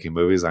still making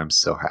movies, I'm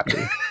so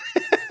happy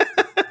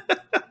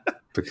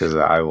because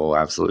I will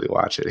absolutely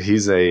watch it.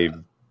 He's a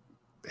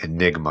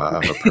enigma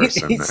of a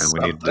person, and we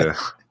need to.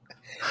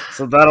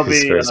 So that'll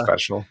be very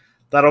special.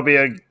 That'll be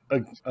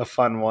a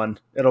fun one.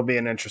 It'll be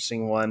an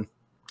interesting one.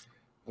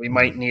 We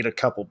might need a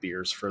couple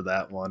beers for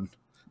that one.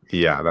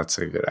 Yeah, that's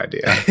a good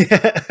idea.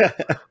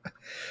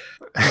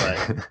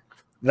 But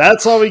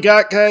that's all we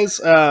got, guys.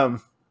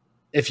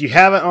 If you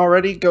haven't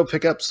already, go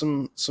pick up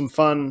some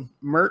fun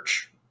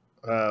merch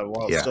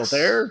while it's still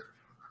there.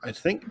 I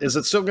think. Is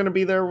it still going to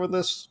be there with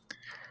this?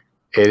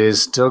 It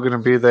is still going to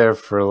be there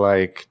for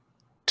like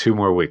 2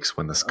 more weeks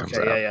when this comes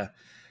out. Yeah.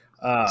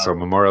 So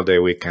Memorial Day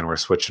weekend, we're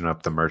switching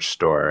up the merch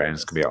store, and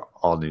it's going to be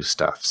all new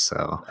stuff.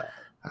 So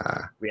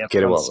we have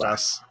get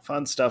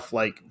fun stuff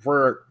like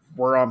we're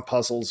on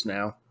puzzles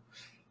now.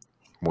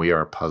 We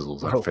are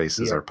puzzles. Our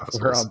faces are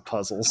puzzles. We're on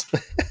puzzles.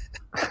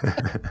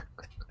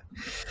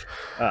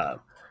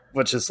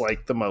 Which is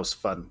like the most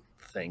fun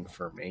thing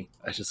for me.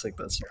 I just think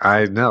that's.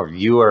 I know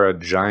you are a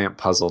giant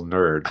puzzle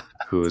nerd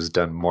who has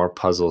done more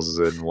puzzles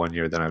in 1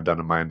 year than I've done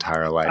in my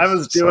entire life. I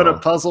was doing a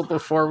puzzle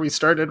before we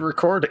started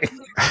recording.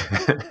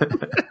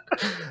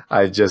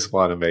 I just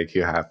want to make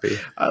you happy.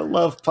 I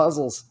love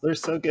puzzles; they're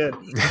so good.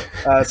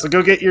 So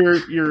go get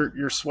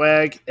your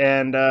swag,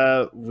 and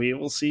we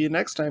will see you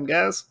next time,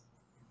 guys.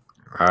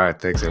 All right,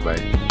 thanks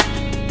everybody.